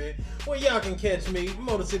good, man? Well, y'all can catch me,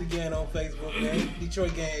 Motor City Gang on Facebook, man.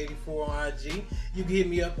 Detroit Gang 84 on IG. You can hit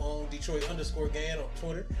me up on Detroit_Gang on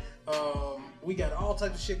Twitter. We got all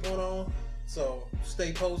types of shit going on, so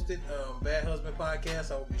stay posted. Bad Husband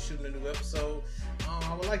Podcast, I will be shooting a new episode.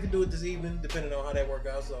 I would like to do it this evening, depending on how that works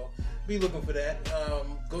out, so be looking for that.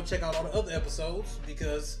 Go check out all the other episodes,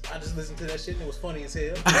 because I just listened to that shit and it was funny as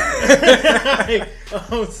hell.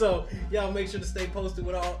 So y'all make sure to stay posted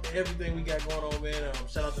with everything we got going on, man.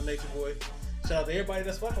 Shout out to Nature Boy. Shout out to everybody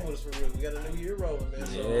that's fucking with us for real. We got a new year rolling, man.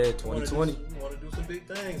 So yeah, 2020. We want to do some big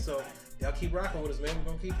things, so y'all keep rocking with us, man.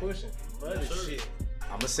 We're gonna keep pushing. Love this shit.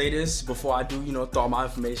 I'm gonna say this before I do, throw my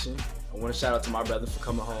information. I want to shout out to my brother for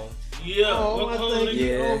coming home. Yeah, welcome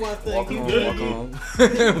home. Welcome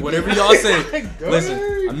home. Whatever y'all say.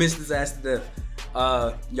 Listen, I missed his ass to death.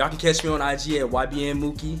 Y'all can catch me on IG at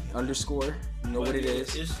YBNMookie_. You know what it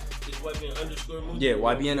is. It's YBN_Mookie. Yeah,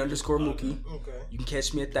 YBN_Mookie. Okay. You can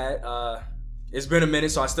catch me at that. It's been a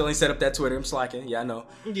minute, so I still ain't set up that Twitter. I'm slacking. Yeah, I know.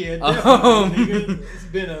 Yeah, definitely, nigga. It's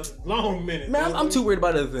been a long minute. Man, I'm too worried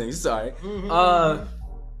about other things. It's all right.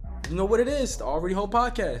 You know what it is, the Already Home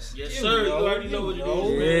Podcast. Yes, sir. You already know what it is,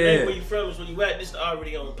 man. Hey, where you from is where you at. This is the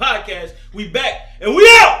Already Home Podcast. We back, and we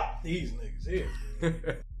out! These niggas here.